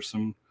if there's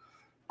some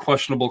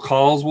questionable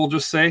calls, we'll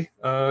just say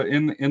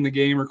in the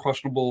game, or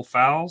questionable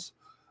fouls.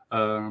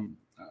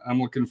 I'm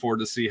looking forward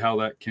to see how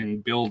that can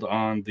build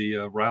on the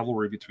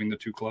rivalry between the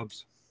two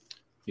clubs.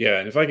 Yeah,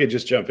 and if I could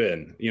just jump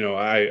in,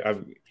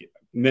 I've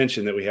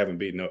mentioned that we haven't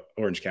beaten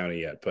Orange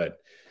County yet,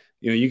 but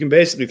you can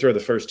basically throw the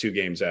first two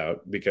games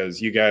out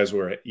because you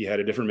had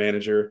a different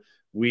manager.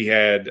 We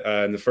had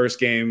in the first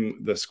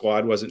game, the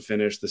squad wasn't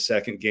finished. The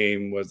second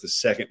game was the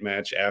second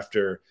match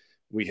after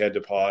we had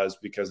to pause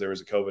because there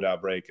was a COVID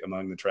outbreak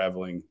among the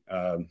traveling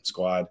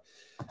squad.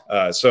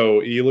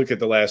 So you look at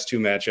the last two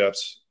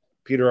matchups.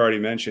 Peter already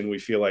mentioned we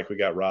feel like we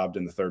got robbed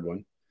in the third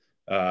one.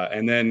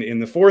 And then in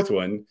the fourth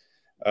one,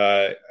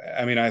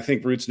 I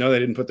think Roots know they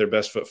didn't put their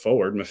best foot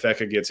forward.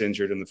 Mafeka gets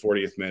injured in the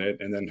 40th minute,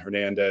 and then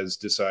Hernandez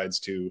decides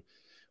to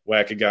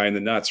whack a guy in the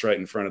nuts right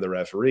in front of the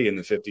referee in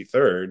the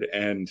 53rd.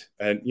 And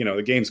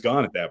the game's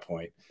gone at that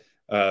point.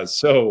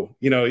 So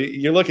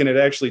you're looking at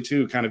actually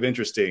two kind of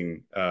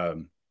interesting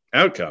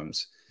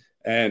outcomes.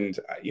 And,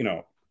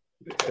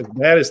 as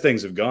bad as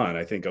things have gone,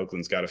 I think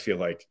Oakland's got to feel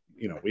like,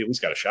 we at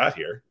least got a shot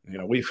here.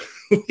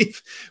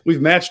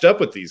 We've matched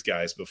up with these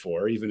guys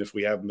before, even if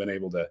we haven't been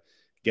able to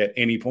get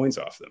any points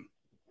off them.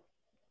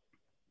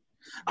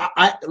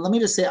 Let me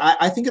just say,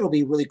 I think it'll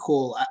be really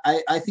cool.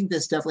 I think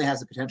this definitely has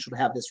the potential to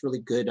have this really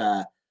good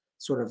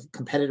sort of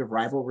competitive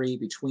rivalry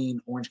between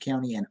Orange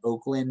County and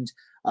Oakland.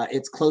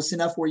 It's close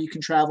enough where you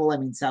can travel. I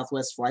mean,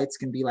 Southwest flights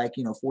can be like,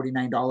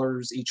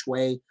 $49 each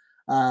way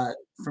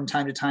from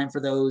time to time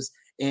for those.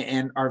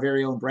 And our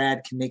very own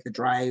Brad can make the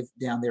drive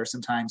down there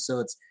sometimes.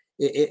 So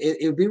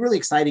it would be really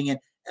exciting. And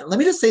let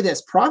me just say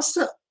this, props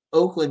to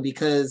Oakland,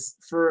 because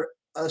for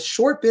a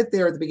short bit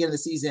there at the beginning of the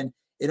season,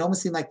 it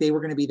almost seemed like they were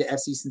going to be the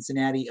FC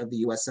Cincinnati of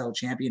the USL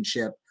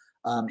Championship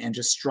and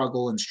just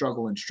struggle.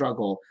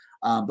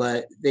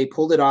 But they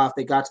pulled it off.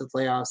 They got to the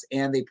playoffs,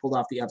 and they pulled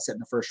off the upset in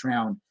the first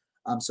round.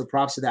 So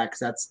props to that,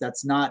 because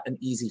that's not an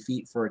easy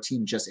feat for a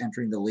team just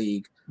entering the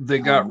league. They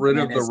got rid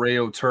of the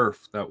Rayo turf.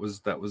 That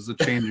was the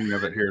changing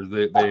of it here.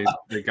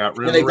 They got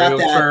rid of the Rayo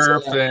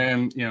turf,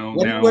 and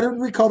what did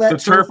we call that? The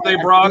turf they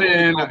brought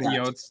in.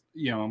 It's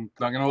I'm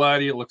not gonna lie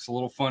to you, it looks a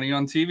little funny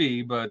on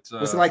TV, but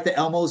was it like the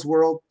Elmo's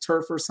World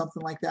turf or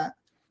something like that?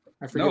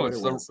 I forget. No,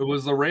 it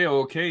was the Rayo.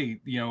 Okay,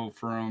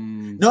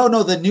 from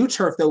no, the new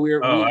turf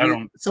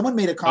that someone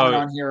made a comment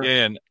on here.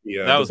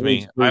 Yeah, that was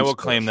me. I will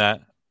claim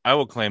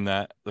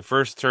that. The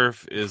first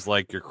turf is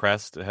like your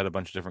crest. It had a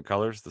bunch of different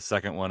colors. The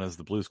second one is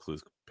the Blues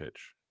Clues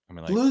pitch.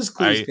 Blues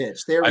Clues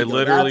pitch. There we go. I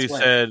literally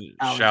said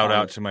shout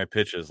out to my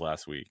pitches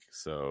last week.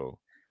 So,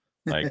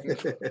 I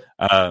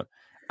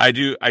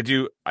do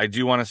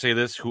want to say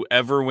this.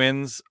 Whoever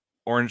wins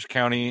Orange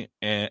County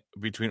and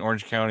between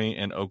Orange County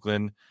and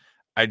Oakland,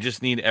 I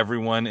just need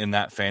everyone in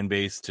that fan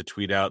base to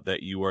tweet out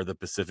that you are the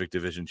Pacific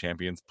Division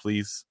champions,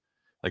 please.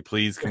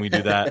 Please, can we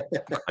do that?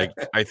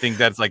 I think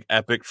that's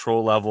epic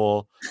troll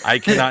level. I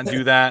cannot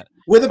do that.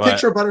 With a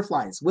picture of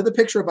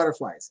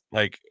butterflies.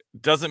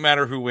 Doesn't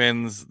matter who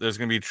wins. There's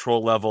going to be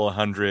troll level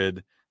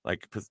 100,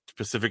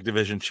 Pacific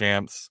Division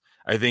champs.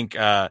 I think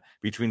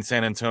between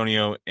San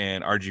Antonio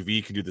and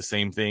RGV can do the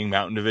same thing.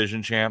 Mountain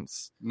Division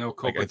champs. No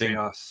Copa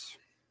Chaos.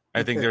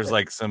 I think there's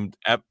some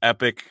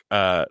epic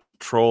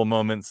troll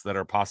moments that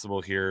are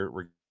possible here,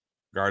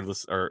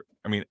 regardless.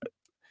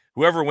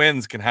 Whoever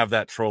wins can have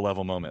that troll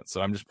level moment. So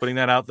I'm just putting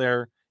that out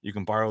there. You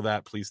can borrow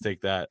that. Please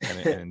take that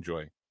and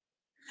enjoy.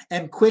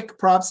 And quick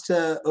props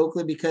to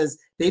Oakland, because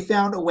they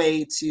found a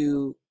way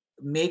to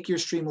make your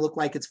stream look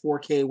like it's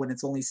 4K when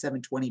it's only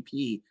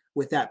 720p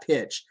with that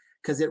pitch,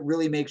 because it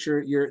really makes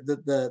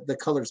the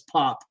colors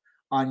pop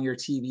on your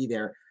TV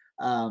there.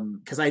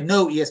 Because I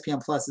know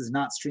ESPN Plus is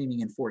not streaming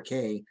in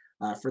 4K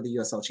for the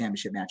USL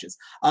Championship matches.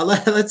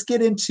 Let's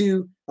get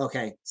into.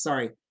 Okay,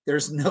 sorry,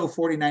 there's no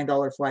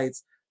 $49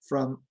 flights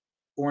from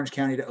Orange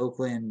County to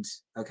Oakland.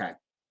 Okay.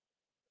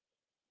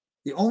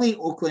 The only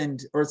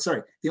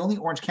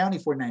Orange County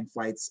 49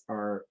 flights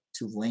are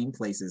to lame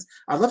places.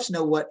 I'd love to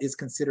know what is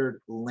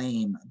considered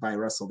lame by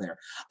Russell there.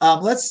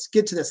 Let's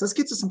get to this. Let's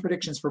get to some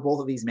predictions for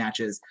both of these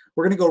matches.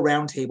 We're going to go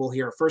round table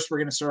here. First, we're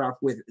going to start off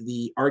with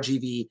the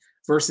RGV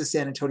versus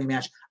San Antonio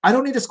match. I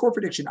don't need a score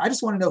prediction. I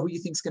just want to know who you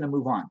think is going to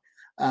move on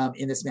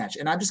in this match.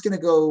 And I'm just going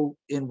to go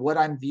in what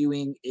I'm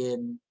viewing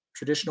in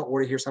traditional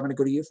order here. So I'm going to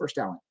go to you first,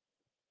 Alan.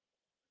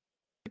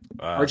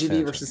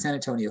 RGV versus San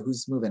Antonio.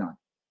 Who's moving on?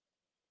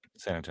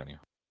 San Antonio.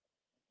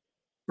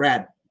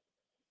 Brad.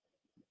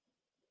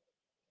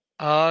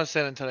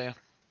 San Antonio.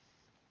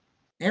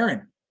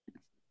 Aaron.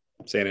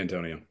 San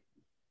Antonio.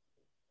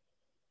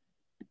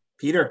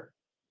 Peter.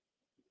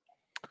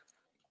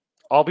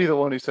 I'll be the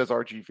one who says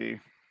RGV.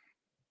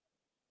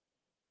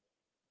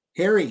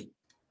 Harry.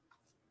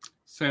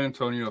 San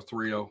Antonio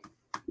 3-0.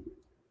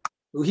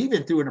 Ooh, he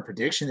even threw in a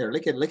prediction there.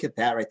 Look at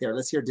that right there.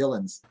 Let's hear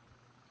Dylan's.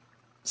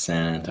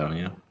 San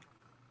Antonio.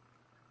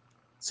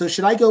 So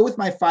should I go with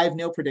my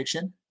 5-0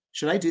 prediction?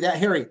 Should I do that,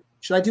 Harry?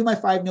 Should I do my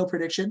 5-0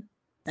 prediction?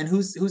 And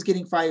who's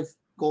getting 5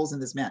 goals in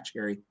this match,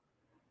 Harry?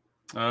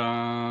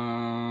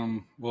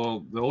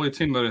 Well, the only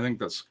team that I think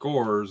that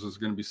scores is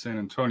going to be San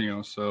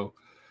Antonio. So,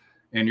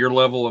 and your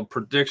level of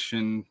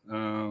prediction,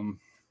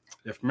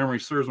 if memory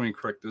serves me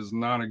correct, is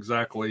not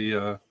exactly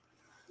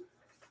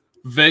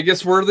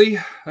Vegas worthy,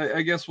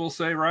 I guess we'll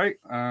say, right?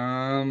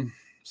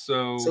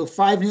 So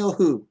 5-0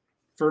 who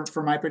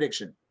for my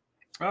prediction?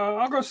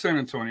 I'll go San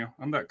Antonio.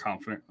 I'm that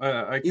confident.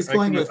 He's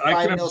going with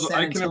 5-0 San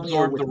I can Antonio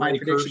absorb with the my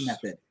Lakers. prediction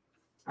method.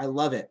 I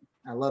love it.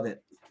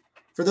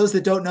 For those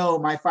that don't know,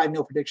 my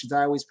 5-0 predictions,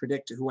 I always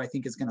predict who I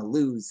think is going to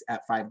lose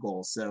at 5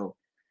 goals. So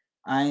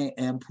I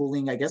am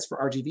pulling, I guess, for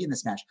RGV in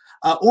this match.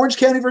 Orange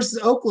County versus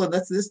Oakland.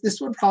 This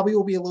one probably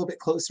will be a little bit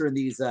closer in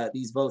these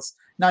votes,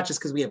 not just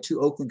because we have 2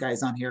 Oakland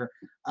guys on here,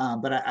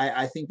 but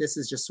I think this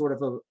is just sort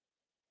of a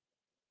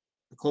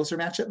closer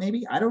matchup,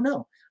 maybe. I don't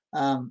know.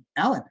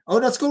 Alan. Oh,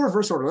 let's go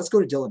reverse order. Let's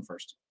go to Dylan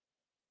first.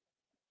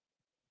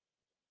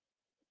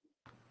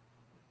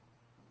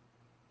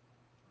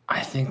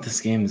 I think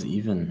this game is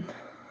even.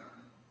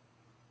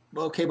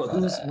 Okay, but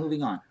who's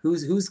moving on?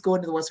 Who's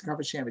going to the Western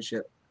Conference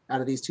Championship out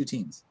of these 2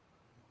 teams?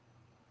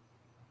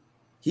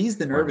 He's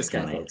the nervous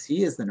guy, folks.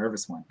 He is the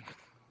nervous one.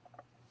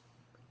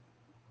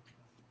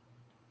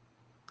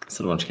 I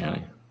said Orange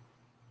County.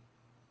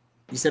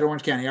 You said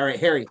Orange County. All right,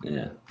 Harry.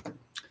 Yeah.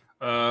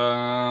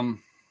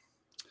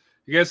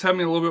 You guys have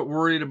me a little bit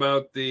worried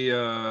about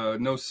the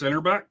no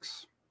center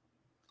backs.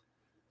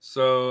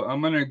 So I'm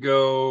going to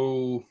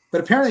go.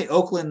 But apparently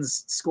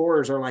Oakland's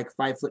scorers are like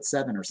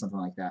 5'7" or something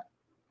like that.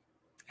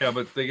 Yeah,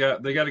 but they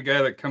got a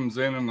guy that comes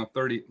in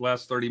the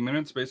last 30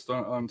 minutes based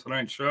on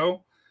tonight's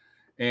show,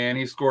 and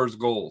he scores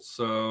goals.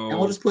 So and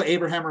we'll just put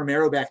Abraham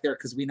Romero back there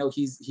because we know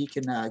he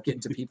can get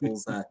into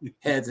people's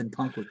heads and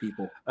punk with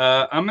people.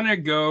 I'm gonna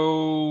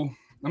go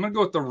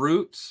with the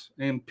Roots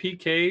and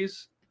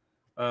PKs,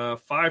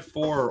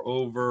 5-4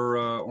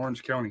 over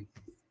Orange County.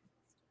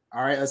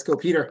 All right, let's go,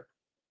 Peter.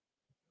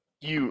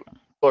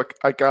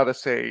 I gotta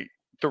say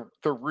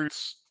the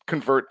Roots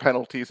convert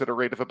penalties at a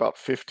rate of about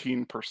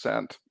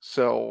 15%.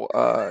 So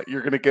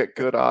you're going to get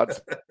good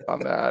odds on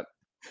that.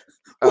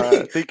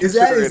 Is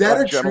that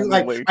a true?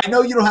 Like, I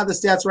know you don't have the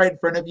stats right in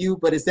front of you,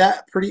 but is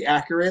that pretty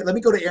accurate? Let me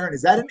go to Aaron.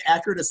 Is that an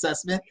accurate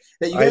assessment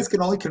that you guys can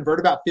only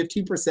convert about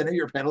 15% of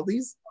your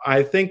penalties?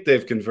 I think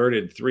they've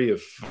converted 3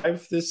 of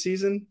 5 this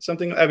season.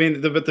 Something. I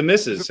mean, but the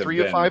misses have 3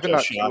 been of 5 and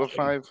not shocking. 2 of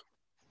 5.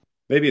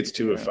 Maybe it's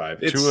 2 of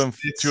 5. It's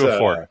 2 of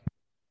 4.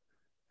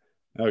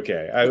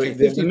 Okay,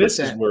 the 50%.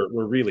 misses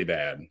were really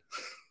bad.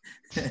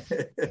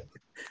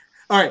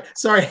 All right,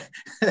 sorry,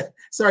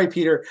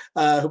 Peter.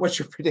 What's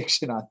your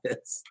prediction on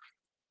this?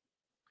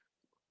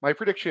 My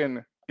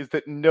prediction is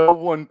that no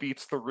one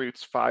beats the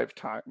Roots 5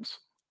 times.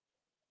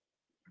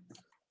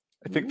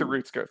 I think the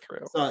Roots go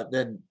through.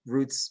 Then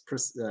Roots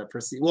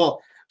proceed.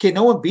 Well, okay,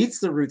 no one beats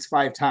the Roots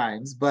 5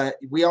 times, but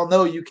we all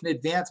know you can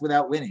advance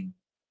without winning.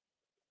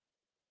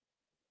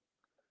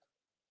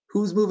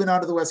 Who's moving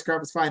on to the West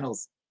Conference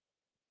Finals?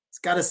 It's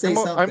got to say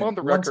something. I'm on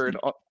the record.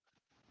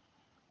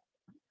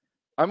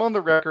 I'm on the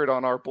record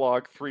on our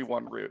blog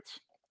 3-1 Roots.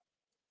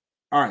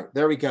 All right,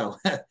 there we go.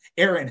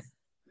 Aaron.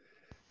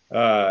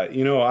 I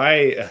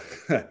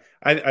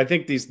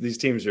think these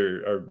teams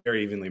are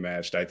very evenly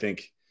matched. I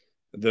think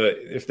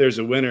if there's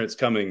a winner, it's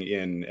coming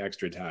in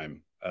extra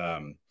time.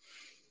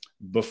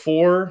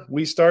 Before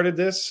we started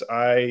this,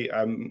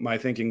 my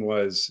thinking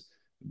was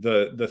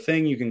the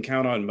thing you can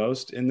count on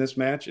most in this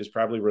match is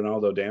probably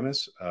Ronaldo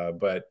Damas.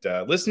 But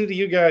listening to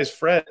you guys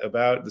fret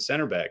about the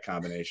center back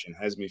combination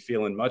has me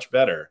feeling much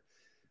better.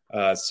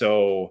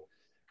 So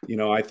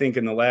I think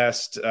in the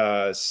last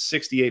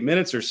 68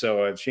 minutes or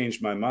so, I've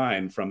changed my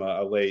mind from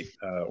a late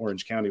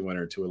Orange County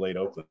winner to a late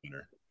Oakland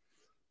winner.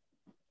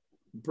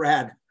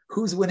 Brad,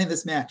 who's winning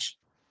this match?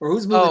 Or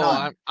who's moving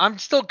on? I'm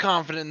still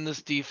confident in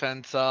this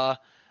defense.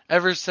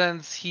 Ever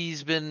since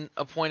he's been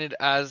appointed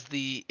as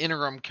the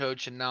interim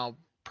coach and now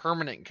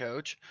permanent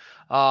coach,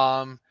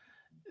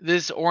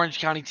 this Orange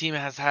County team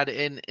has had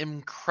an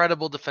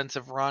incredible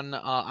defensive run.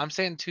 I'm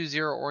saying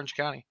 2-0 Orange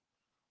County.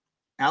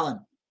 Alan.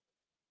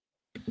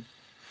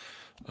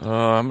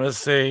 I'm gonna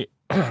say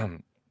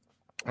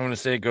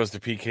it goes to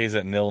PKs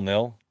at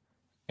 0-0,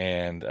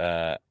 and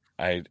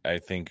I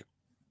think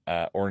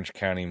Orange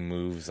County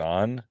moves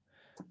on.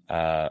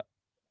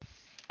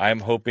 I'm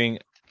hoping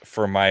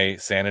for my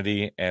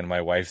sanity and my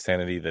wife's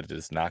sanity that it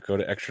does not go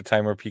to extra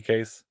time or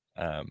PKs,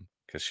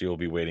 because she will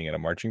be waiting at a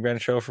marching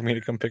band show for me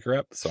to come pick her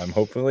up. So I'm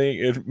hopefully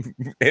it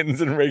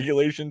ends in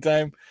regulation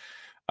time.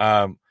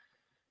 I'm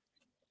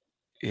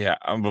gonna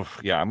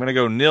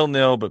go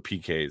 0-0, but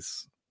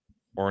PKs.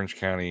 Orange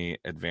County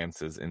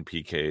advances in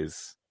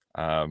PKs.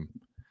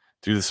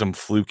 Due to some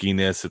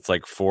flukiness, it's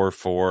like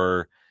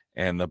 4-4,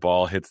 and the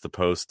ball hits the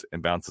post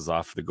and bounces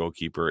off the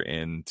goalkeeper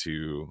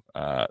into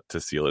to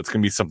seal it. It's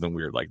gonna be something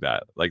weird like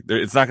that. Like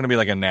it's not gonna be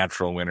like a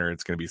natural winner.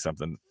 It's gonna be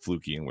something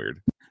fluky and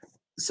weird.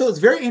 So it's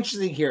very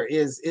interesting here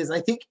is I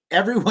think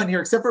everyone here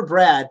except for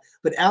Brad,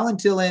 but Alan,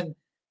 Dylan,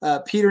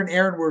 Peter, and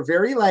Aaron were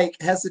very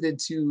hesitant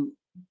to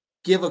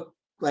give a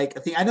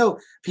thing. I know,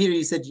 Peter,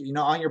 you said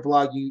on your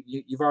blog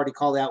you've already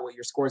called out what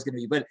your score is going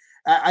to be, but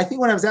I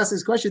think when I was asking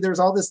this question, there was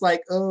all this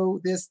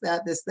this,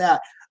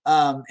 that,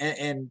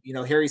 and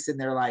Harry's sitting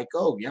there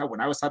oh yeah,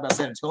 when I was talking about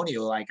San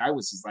Antonio, I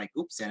was just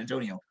oops, San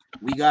Antonio,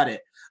 we got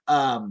it.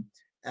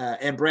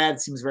 And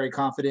Brad seems very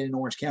confident in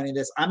Orange County in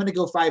this. I'm going to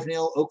go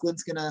 5-0.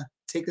 Oakland's going to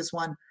take this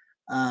one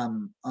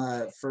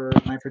for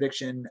my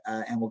prediction,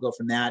 and we'll go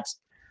from that.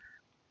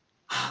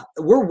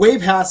 We're way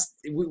past.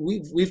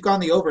 We've gone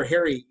the over.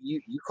 Harry,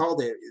 you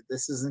called it.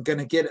 This isn't going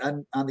to get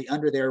on the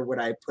under there. What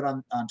I put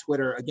on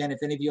Twitter again.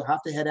 If any of you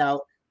have to head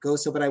out, go.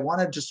 So, but I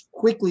want to just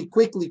quickly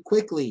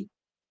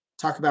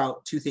talk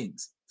about two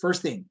things.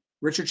 First thing,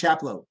 Richard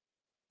Chaplow,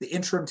 the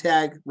interim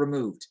tag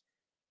removed.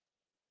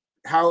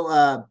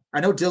 How I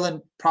know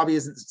Dylan probably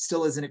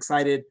still isn't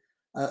excited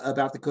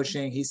about the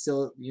coaching. He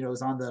still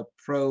is on the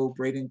pro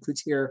Braden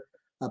Cloutier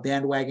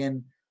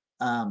bandwagon.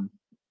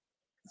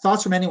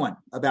 Thoughts from anyone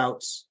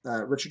about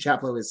Richard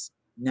Chaplow is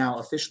now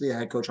officially a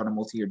head coach on a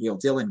multi-year deal?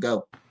 Dylan,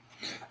 go.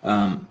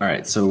 All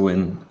right. So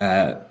when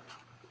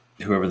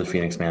whoever the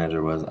Phoenix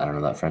manager was, I don't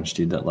know, that French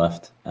dude that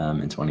left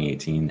in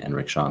 2018, and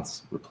Rick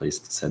Schantz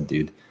replaced said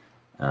dude.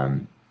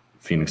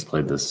 Phoenix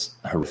played this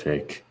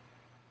horrific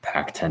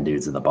pack 10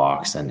 dudes in the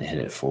box and hit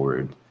it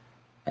forward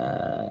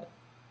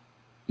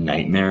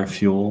nightmare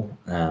fuel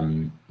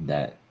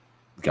that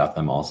got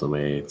them all the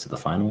way to the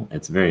final.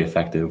 It's very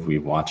effective.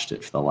 We've watched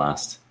it for the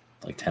last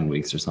 10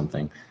 weeks or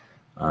something.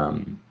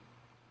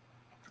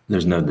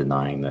 There's no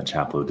denying that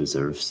Chaplow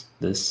deserves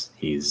this.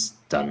 He's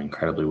done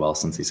incredibly well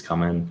since he's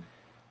come in.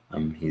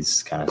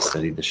 He's kind of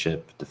steadied the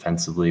ship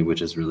defensively,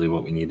 which is really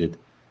what we needed.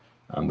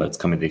 But it's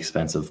come at the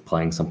expense of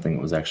playing something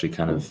that was actually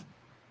kind of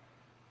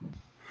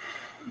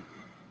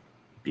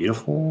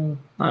beautiful.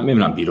 Maybe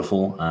not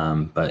beautiful,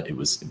 but it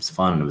was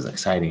fun and it was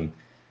exciting.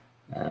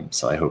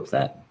 So I hope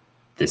that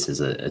this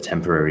is a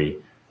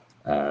temporary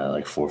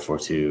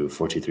 4-4-2,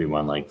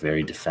 4-2-3-1,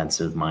 very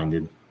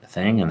defensive-minded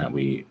thing, and that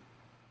we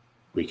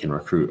can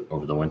recruit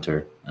over the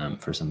winter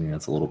for something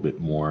that's a little bit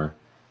more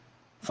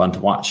fun to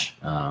watch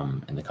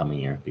in the coming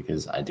year,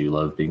 because I do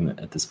love being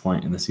at this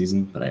point in the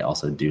season, but I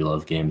also do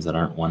love games that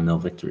aren't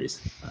 1-0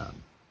 victories.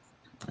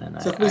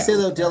 So can we say,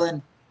 though,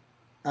 Dylan,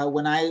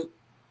 when I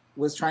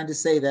was trying to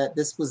say that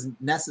this was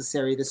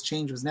necessary, this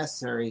change was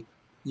necessary,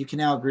 you can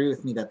now agree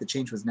with me that the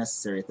change was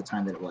necessary at the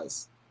time that it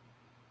was?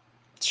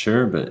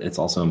 Sure, but it's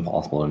also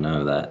impossible to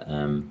know that.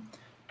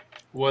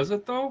 Was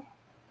it though?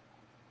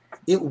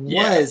 It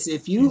was.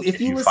 If you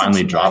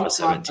finally drop a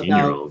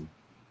 17-year-old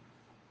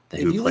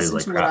who plays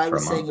like crap for a month. If you listen to what I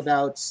was saying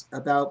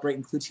about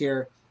Braden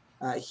Cloutier,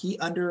 he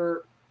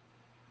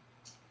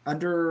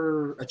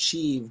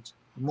underachieved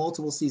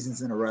multiple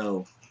seasons in a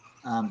row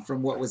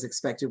from what was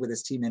expected with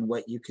this team and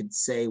what you could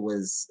say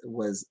was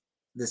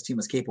this team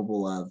was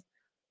capable of.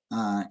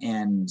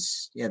 And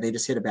yeah, they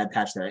just hit a bad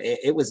patch there.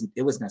 It was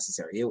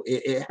necessary.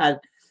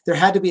 There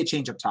had to be a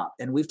change up top,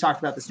 and we've talked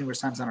about this numerous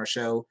times on our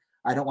show.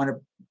 I don't want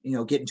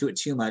to get into it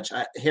too much.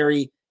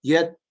 Harry, you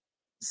had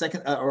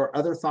second or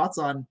other thoughts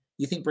on?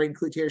 You think Braden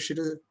Cloutier should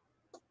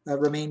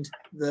have remained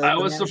the? I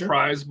was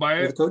surprised by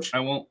it. Coach?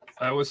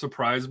 I was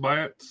surprised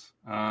by it.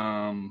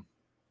 I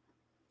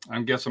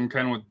guess I'm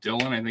kind of with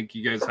Dylan. I think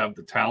you guys have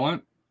the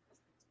talent.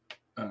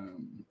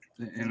 And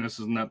this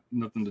is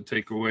nothing to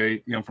take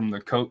away, from the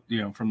coach,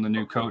 from the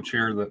new coach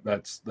here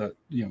that's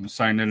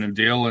signed in a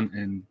deal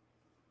and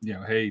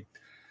hey,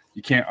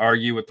 you can't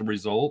argue with the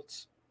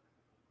results,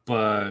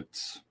 but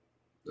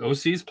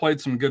OC's played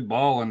some good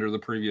ball under the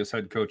previous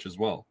head coach as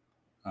well.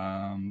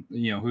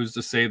 Who's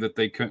to say that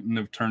they couldn't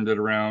have turned it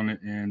around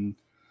and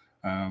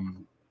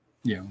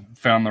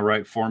found the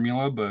right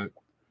formula, but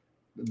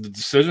the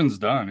decision's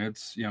done.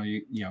 It's,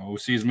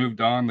 OC's moved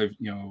on. They've,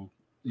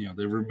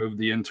 they removed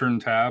the intern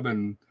tab,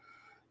 and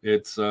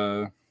it's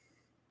a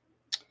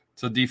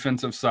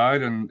defensive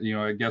side, and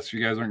I guess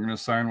you guys aren't going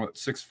to sign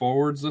 6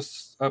 forwards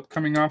this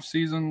upcoming off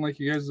season like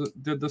you guys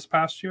did this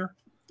past year.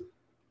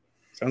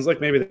 Sounds like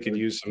maybe they could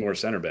use some more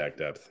center back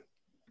depth.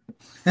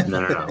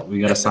 No.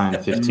 We got to sign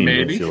 15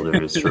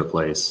 midfielders to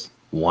replace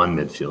one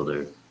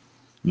midfielder,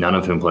 none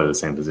of whom play the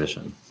same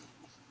position.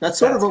 That's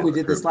sort of what we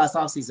did this last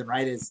offseason,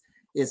 right?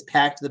 Is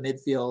packed the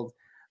midfield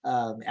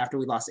after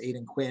we lost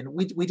Aiden Quinn.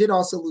 We did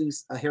also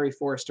lose Harry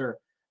Forrester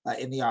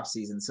in the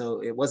offseason.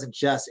 So it wasn't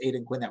just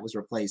Aiden Quinn that was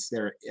replaced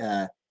there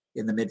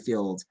in the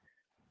midfield.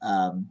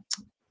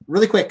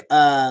 Really quick.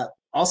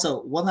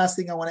 Also, one last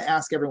thing I want to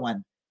ask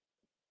everyone.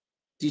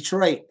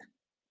 Detroit,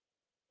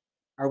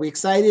 are we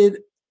excited?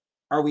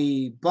 Are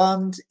we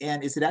bummed?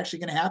 And is it actually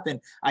going to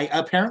happen?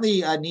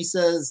 Apparently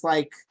Nisa is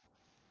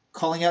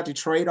calling out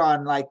Detroit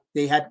on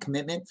they had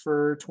commitment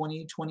for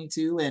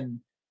 2022, and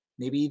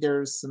maybe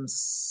there's some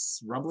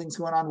rumblings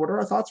going on. What are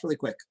our thoughts really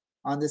quick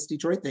on this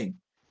Detroit thing?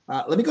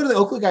 Let me go to the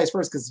Oakland guys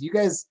first, because you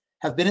guys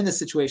have been in this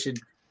situation.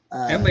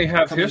 And they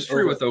have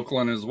history with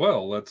Oakland as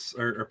well.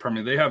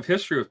 They have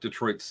history with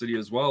Detroit City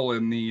as well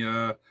in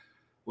the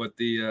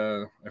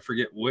I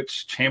forget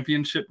which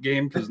championship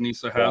game, because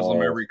NISA has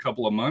them every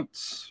couple of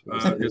months.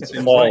 It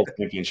seems fall like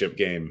championship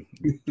game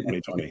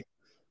 2020.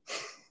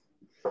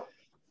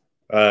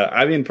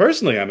 I mean,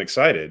 personally, I'm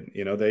excited.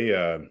 You know,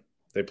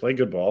 they play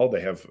good ball.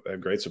 They have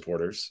great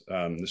supporters.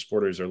 The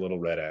supporters are a little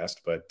red-assed,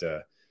 but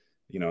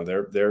you know,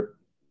 they're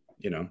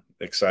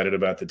excited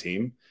about the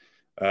team.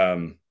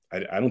 I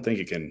don't think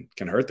it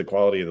can hurt the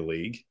quality of the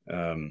league.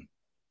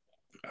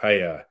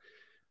 I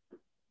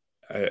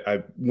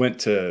went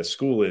to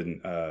school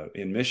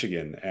in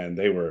Michigan, and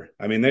they were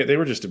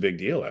just a big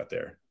deal out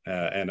there,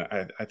 and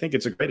I think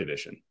it's a great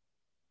addition.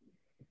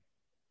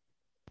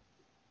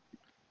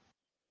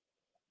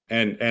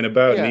 And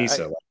about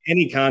NISA, like,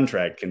 any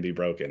contract can be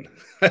broken.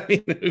 I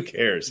mean, who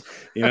cares?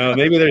 You know,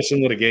 maybe there's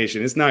some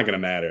litigation. It's not going to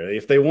matter.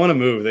 If they want to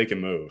move, they can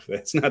move.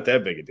 It's not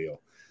that big a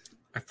deal.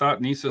 I thought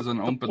NISA's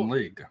an open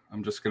league.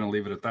 I'm just going to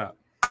leave it at that.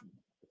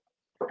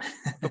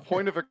 The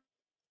point of a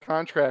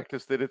contract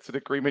is that it's an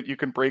agreement you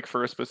can break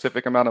for a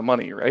specific amount of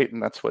money, right?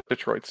 And that's what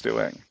Detroit's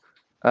doing.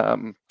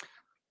 I'm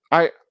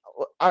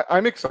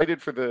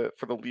excited for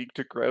the league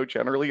to grow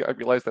generally. I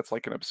realize that's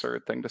like an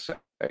absurd thing to say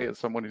as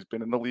someone who's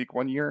been in the league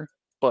 1 year.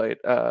 But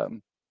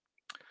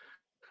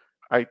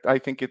I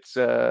think it's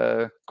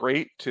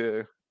great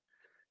to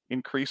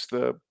increase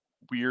the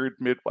weird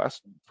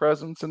Midwest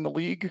presence in the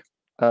league.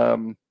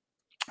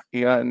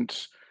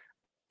 And,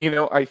 you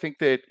know, I think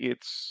that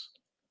it's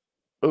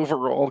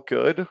overall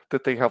good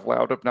that they have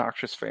loud,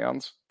 obnoxious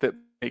fans that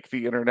make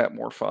the internet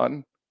more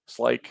fun. It's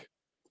like,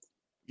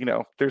 you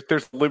know, there's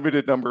a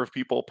limited number of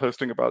people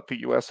posting about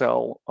the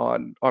USL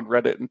on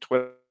Reddit and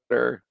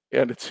Twitter,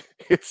 and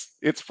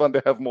it's fun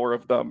to have more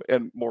of them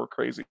and more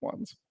crazy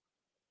ones.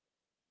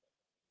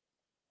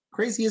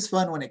 Crazy is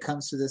fun when it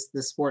comes to this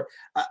sport.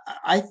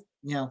 I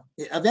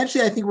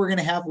eventually I think we're going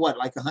to have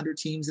like 100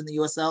 teams in the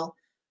USL,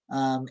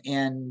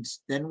 and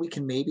then we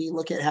can maybe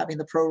look at having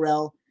the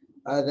ProRel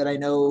that I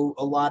know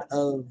a lot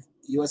of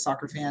U.S.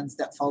 soccer fans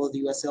that follow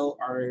the USL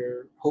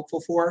are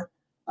hopeful for.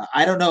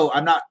 I don't know.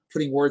 I'm not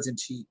putting words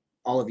into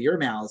all of your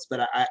mouths,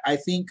 but I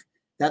think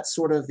that's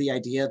sort of the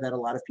idea that a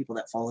lot of people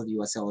that follow the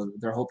USL,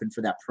 they're hoping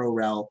for that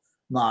ProRel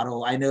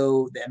model. I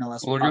know the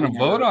MLS. Well, they're going to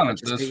vote on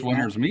it this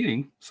winter's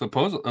meeting.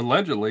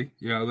 Allegedly,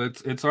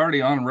 it's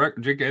already on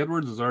record. Jake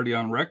Edwards is already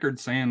on record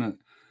saying that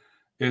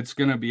it's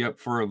going to be up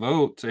for a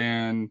vote.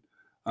 And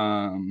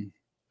I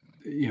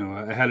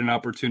had an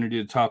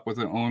opportunity to talk with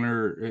an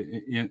owner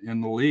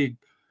in the league,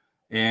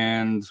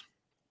 and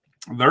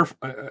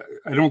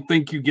I don't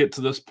think you get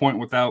to this point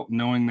without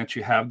knowing that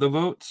you have the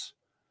votes.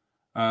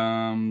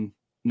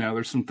 Now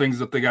there's some things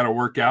that they got to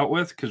work out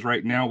with, because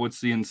right now,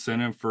 what's the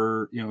incentive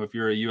for, if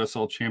you're a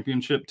USL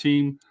championship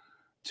team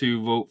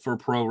to vote for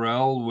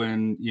ProRel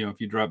when,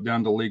 if you drop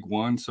down to League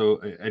One?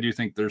 So I do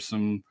think there's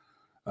some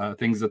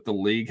things that the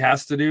league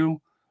has to do.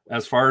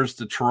 As far as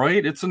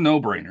Detroit, it's a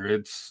no-brainer.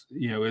 It's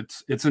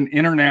an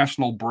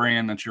international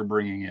brand that you're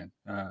bringing in.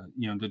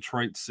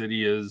 Detroit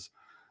City is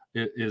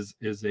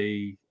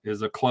a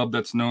club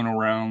that's known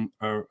around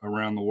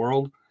the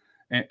world,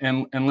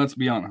 and let's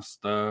be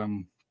honest.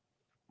 I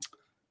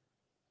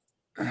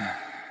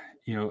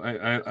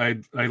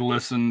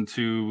listened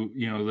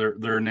to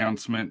their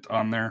announcement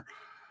on there.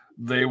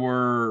 They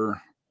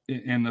were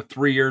in the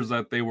 3 years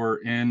that they were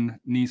in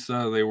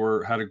NISA, they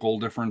had a goal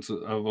difference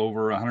of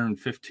over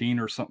 115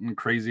 or something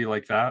crazy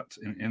like that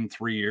in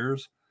 3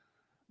 years.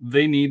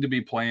 They need to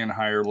be playing a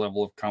higher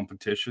level of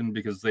competition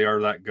because they are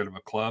that good of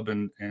a club.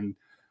 And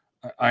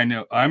I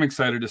know I'm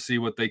excited to see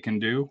what they can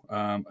do.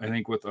 I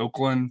think with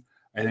Oakland,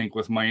 I think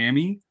with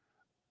Miami,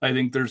 I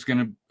think there's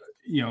going to,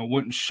 it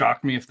wouldn't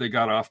shock me if they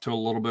got off to a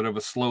little bit of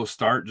a slow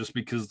start, just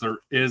because there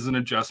is an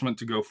adjustment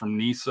to go from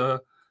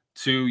NISA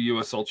to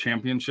USL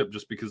Championship,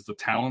 just because the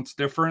talent's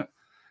different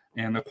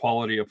and the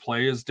quality of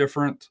play is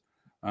different.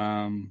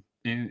 But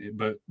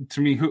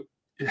to me,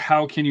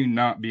 how can you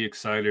not be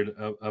excited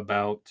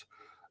about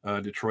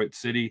Detroit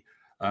City?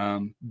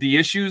 The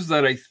issues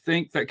that I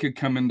think that could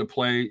come into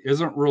play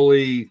isn't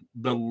really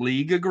the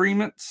league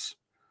agreements,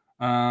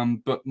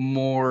 but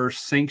more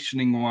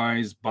sanctioning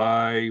wise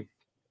by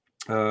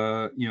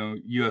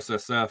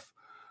USSF,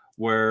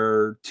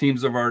 where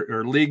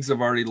leagues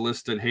have already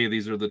listed, hey,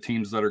 these are the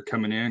teams that are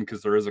coming in,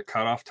 because there is a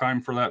cutoff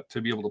time for that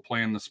to be able to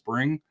play in the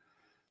spring.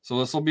 So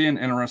this will be an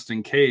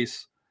interesting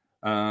case.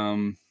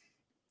 And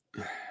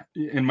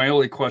my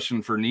only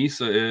question for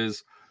NISA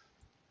is,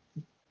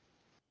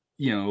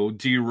 do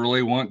you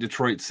really want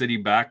Detroit City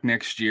back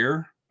next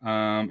year?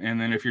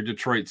 And then if you're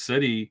Detroit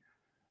City,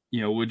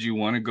 would you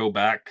want to go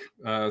back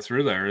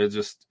through there? It's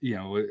just,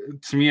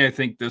 to me, I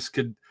think this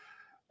could,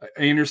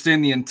 I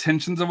understand the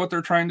intentions of what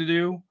they're trying to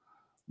do,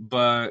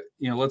 but,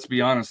 let's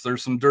be honest,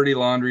 there's some dirty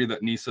laundry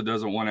that NISA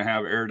doesn't want to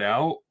have aired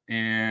out.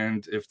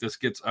 And if this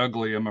gets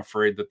ugly, I'm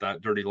afraid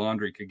that dirty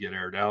laundry could get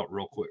aired out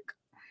real quick.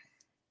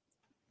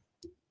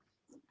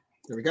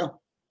 There we go.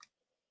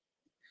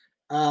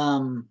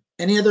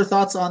 Any other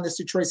thoughts on this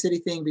Detroit City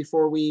thing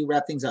before we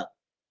wrap things up?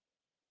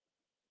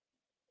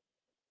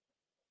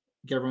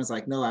 everyone's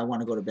like, no, I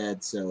want to go to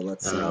bed. So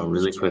let's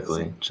really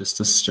quickly, just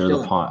to stir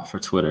Dylan. the pot for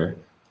Twitter.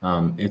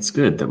 It's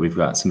good that we've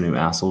got some new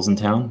assholes in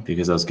town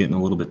because I was getting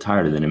a little bit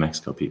tired of the New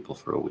Mexico people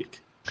for a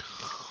week.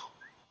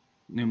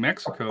 New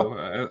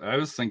Mexico, I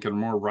was thinking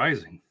more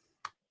Rising.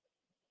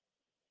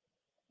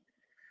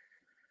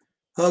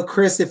 Oh,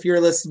 Chris, if you're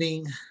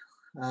listening,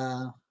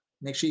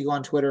 make sure you go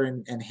on Twitter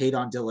and hate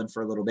on Dylan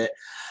for a little bit.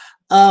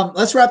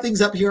 Let's wrap things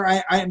up here.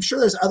 I am sure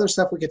there's other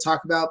stuff we could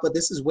talk about, but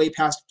this is way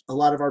past a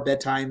lot of our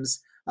bedtimes.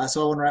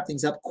 So I want to wrap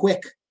things up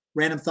quick.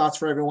 Random thoughts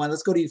for everyone.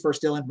 Let's go to you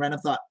first, Dylan. Random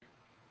thought.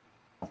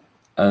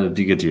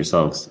 Be good to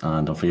yourselves.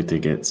 Don't forget to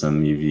get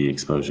some UV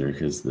exposure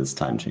because this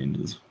time change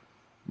is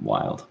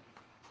wild.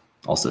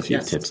 Also, if you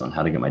have tips on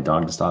how to get my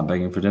dog to stop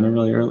begging for dinner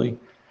really early,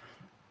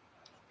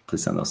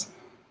 please send those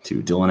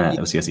to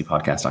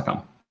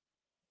Dylan@OCSEpodcast.com.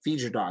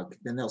 Feed your dog,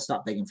 then they'll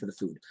stop begging for the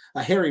food.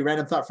 Harry,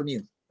 random thought from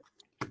you.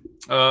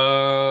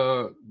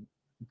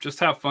 Just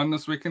have fun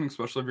this weekend,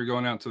 especially if you're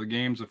going out to the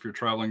games. If you're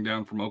traveling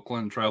down from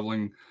Oakland,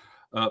 traveling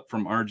up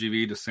from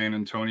RGV to San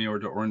Antonio or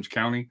to Orange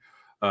County,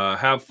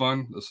 have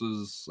fun. This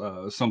is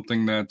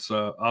something that's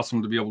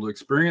awesome to be able to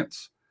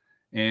experience.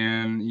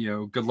 And,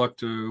 good luck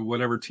to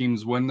whatever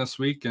teams win this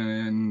week.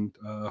 And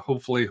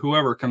hopefully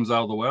whoever comes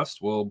out of the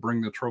West will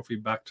bring the trophy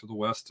back to the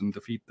West and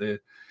defeat the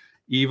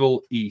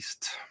evil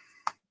East.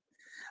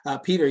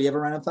 Peter, you have a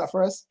random thought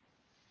for us?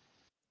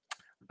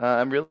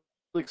 I'm really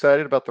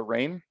excited about the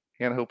rain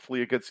and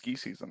hopefully a good ski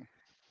season.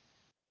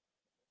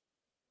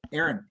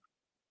 Aaron.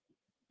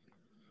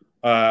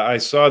 I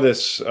saw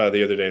this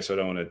the other day, so I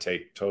don't want to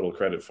take total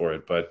credit for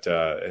it, but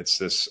it's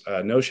this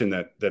notion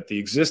that the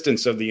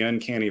existence of the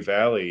uncanny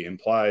valley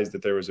implies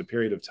that there was a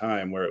period of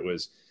time where it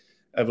was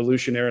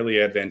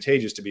evolutionarily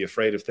advantageous to be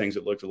afraid of things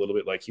that looked a little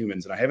bit like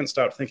humans, and I haven't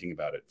stopped thinking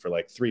about it for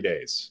like 3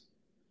 days.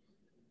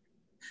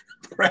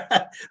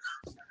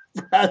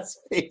 Brad's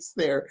face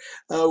there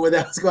when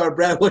that was going.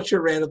 Brad, what's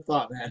your random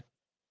thought, man?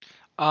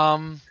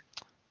 I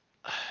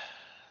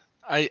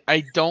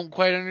don't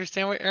quite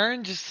understand what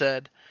Aaron just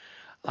said.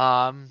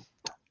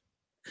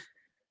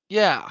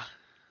 Yeah,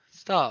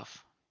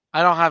 stuff.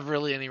 I don't have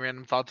really any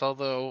random thoughts,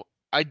 although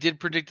I did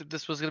predict that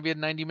this was going to be a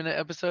 90-minute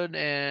episode,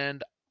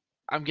 and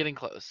I'm getting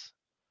close.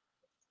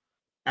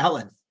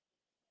 Alan.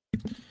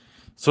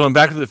 So in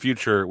Back to the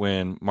Future,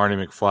 when Marty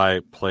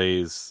McFly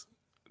plays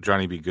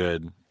Johnny Be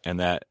Good, and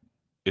that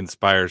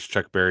inspires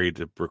Chuck Berry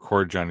to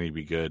record Johnny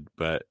Be Good,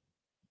 but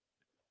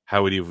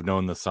how would he have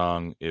known the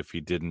song if he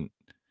didn't?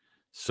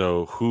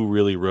 So who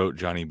really wrote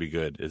Johnny Be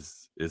Good?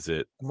 Is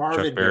it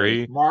Marvin Chuck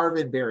Berry?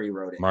 Marvin Berry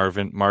wrote it.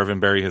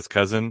 Marvin Berry, his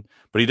cousin,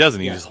 but he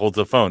doesn't. He just holds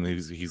the phone.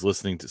 He's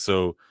listening to.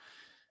 So,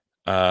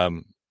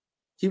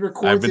 he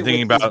records it with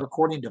his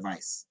recording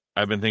device.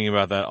 I've been thinking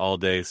about that all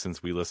day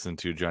since we listened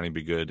to Johnny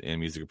Be Good in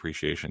Music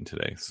Appreciation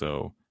today.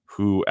 So,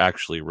 who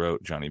actually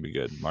wrote Johnny Be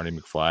Good? Marty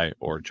McFly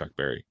or Chuck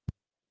Berry?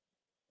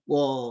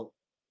 Well,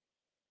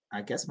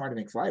 I guess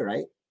Marty McFly,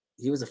 right?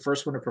 He was the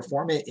first one to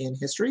perform it in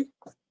history.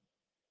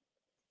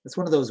 That's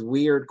one of those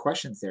weird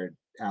questions there,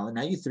 Alan.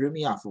 Now you threw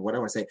me off of what I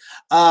want to say.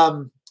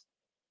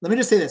 Let me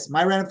just say this.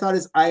 My random thought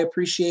is I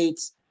appreciate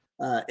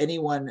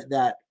anyone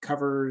that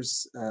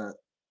covers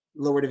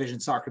lower division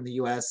soccer in the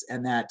U.S.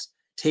 and that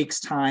takes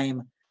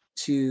time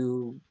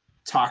to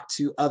talk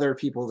to other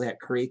people that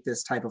create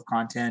this type of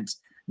content.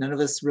 None of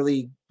us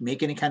really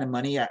make any kind of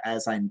money,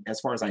 as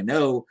far as I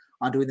know,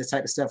 on doing this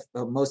type of stuff.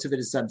 Most of it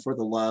is done for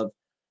the love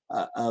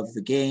of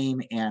the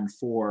game and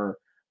for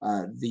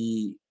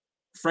the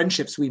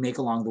friendships we make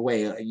along the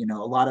way. A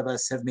lot of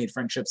us have made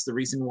friendships. The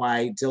reason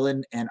why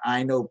Dylan and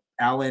I know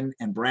Alan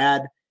and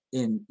Brad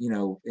and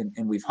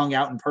we've hung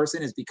out in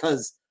person is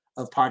because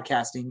of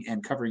podcasting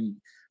and covering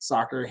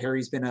soccer.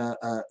 Harry's been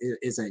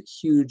is a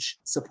huge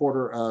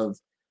supporter of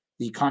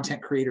the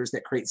content creators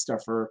that create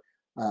stuff for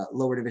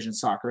lower division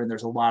soccer. And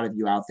there's a lot of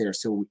you out there.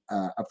 So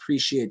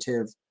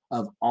appreciative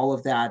of all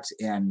of that.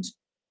 And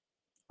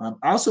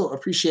I also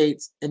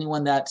appreciate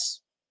anyone that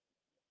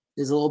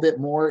is a little bit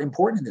more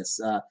important in this.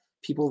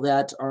 People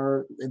that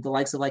are the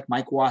likes of like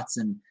Mike Watts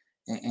and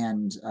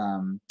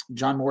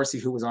John Morrissey,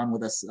 who was on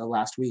with us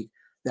last week,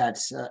 that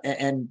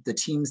and the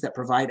teams that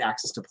provide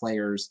access to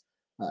players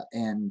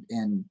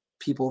and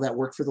people that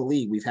work for the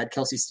league. We've had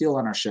Kelsey Steele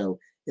on our show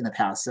in the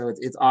past. So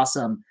it's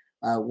awesome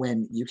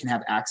when you can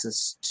have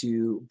access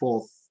to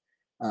both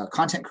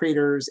content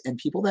creators and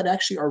people that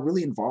actually are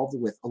really involved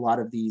with a lot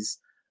of these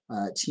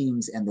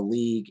teams and the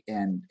league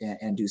and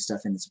do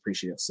stuff, and it's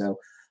appreciative. So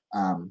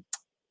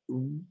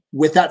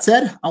with that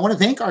said, I want to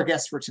thank our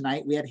guests for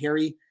tonight. We had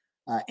Harry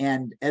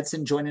and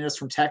Edson joining us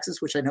from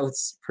Texas, which I know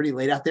it's pretty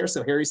late out there.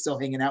 So Harry's still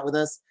hanging out with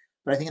us.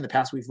 But I think in the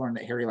past we've learned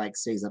that Harry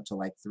stays up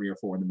till 3 or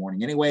 4 in the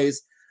morning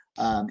anyways.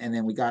 And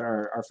then we got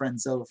our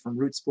friends over from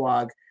Roots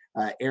Blog,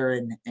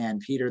 Aaron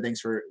and Peter.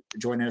 Thanks for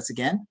joining us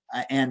again.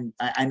 And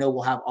I know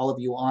we'll have all of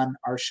you on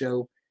our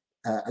show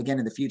again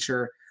in the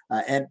future.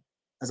 And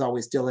as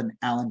always, Dylan,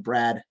 Alan,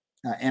 Brad,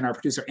 and our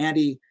producer,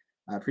 Andy.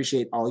 I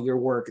appreciate all your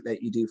work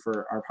that you do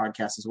for our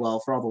podcast as well.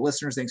 For all the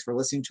listeners, thanks for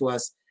listening to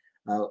us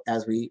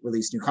as we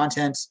release new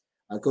content.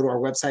 Go to our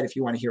website if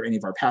you want to hear any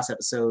of our past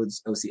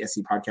episodes,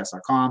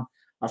 ocscpodcast.com.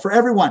 For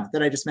everyone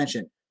that I just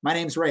mentioned, my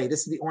name's Ray.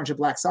 This is the Orange and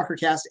Black Soccer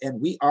Cast, and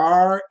we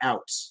are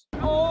out.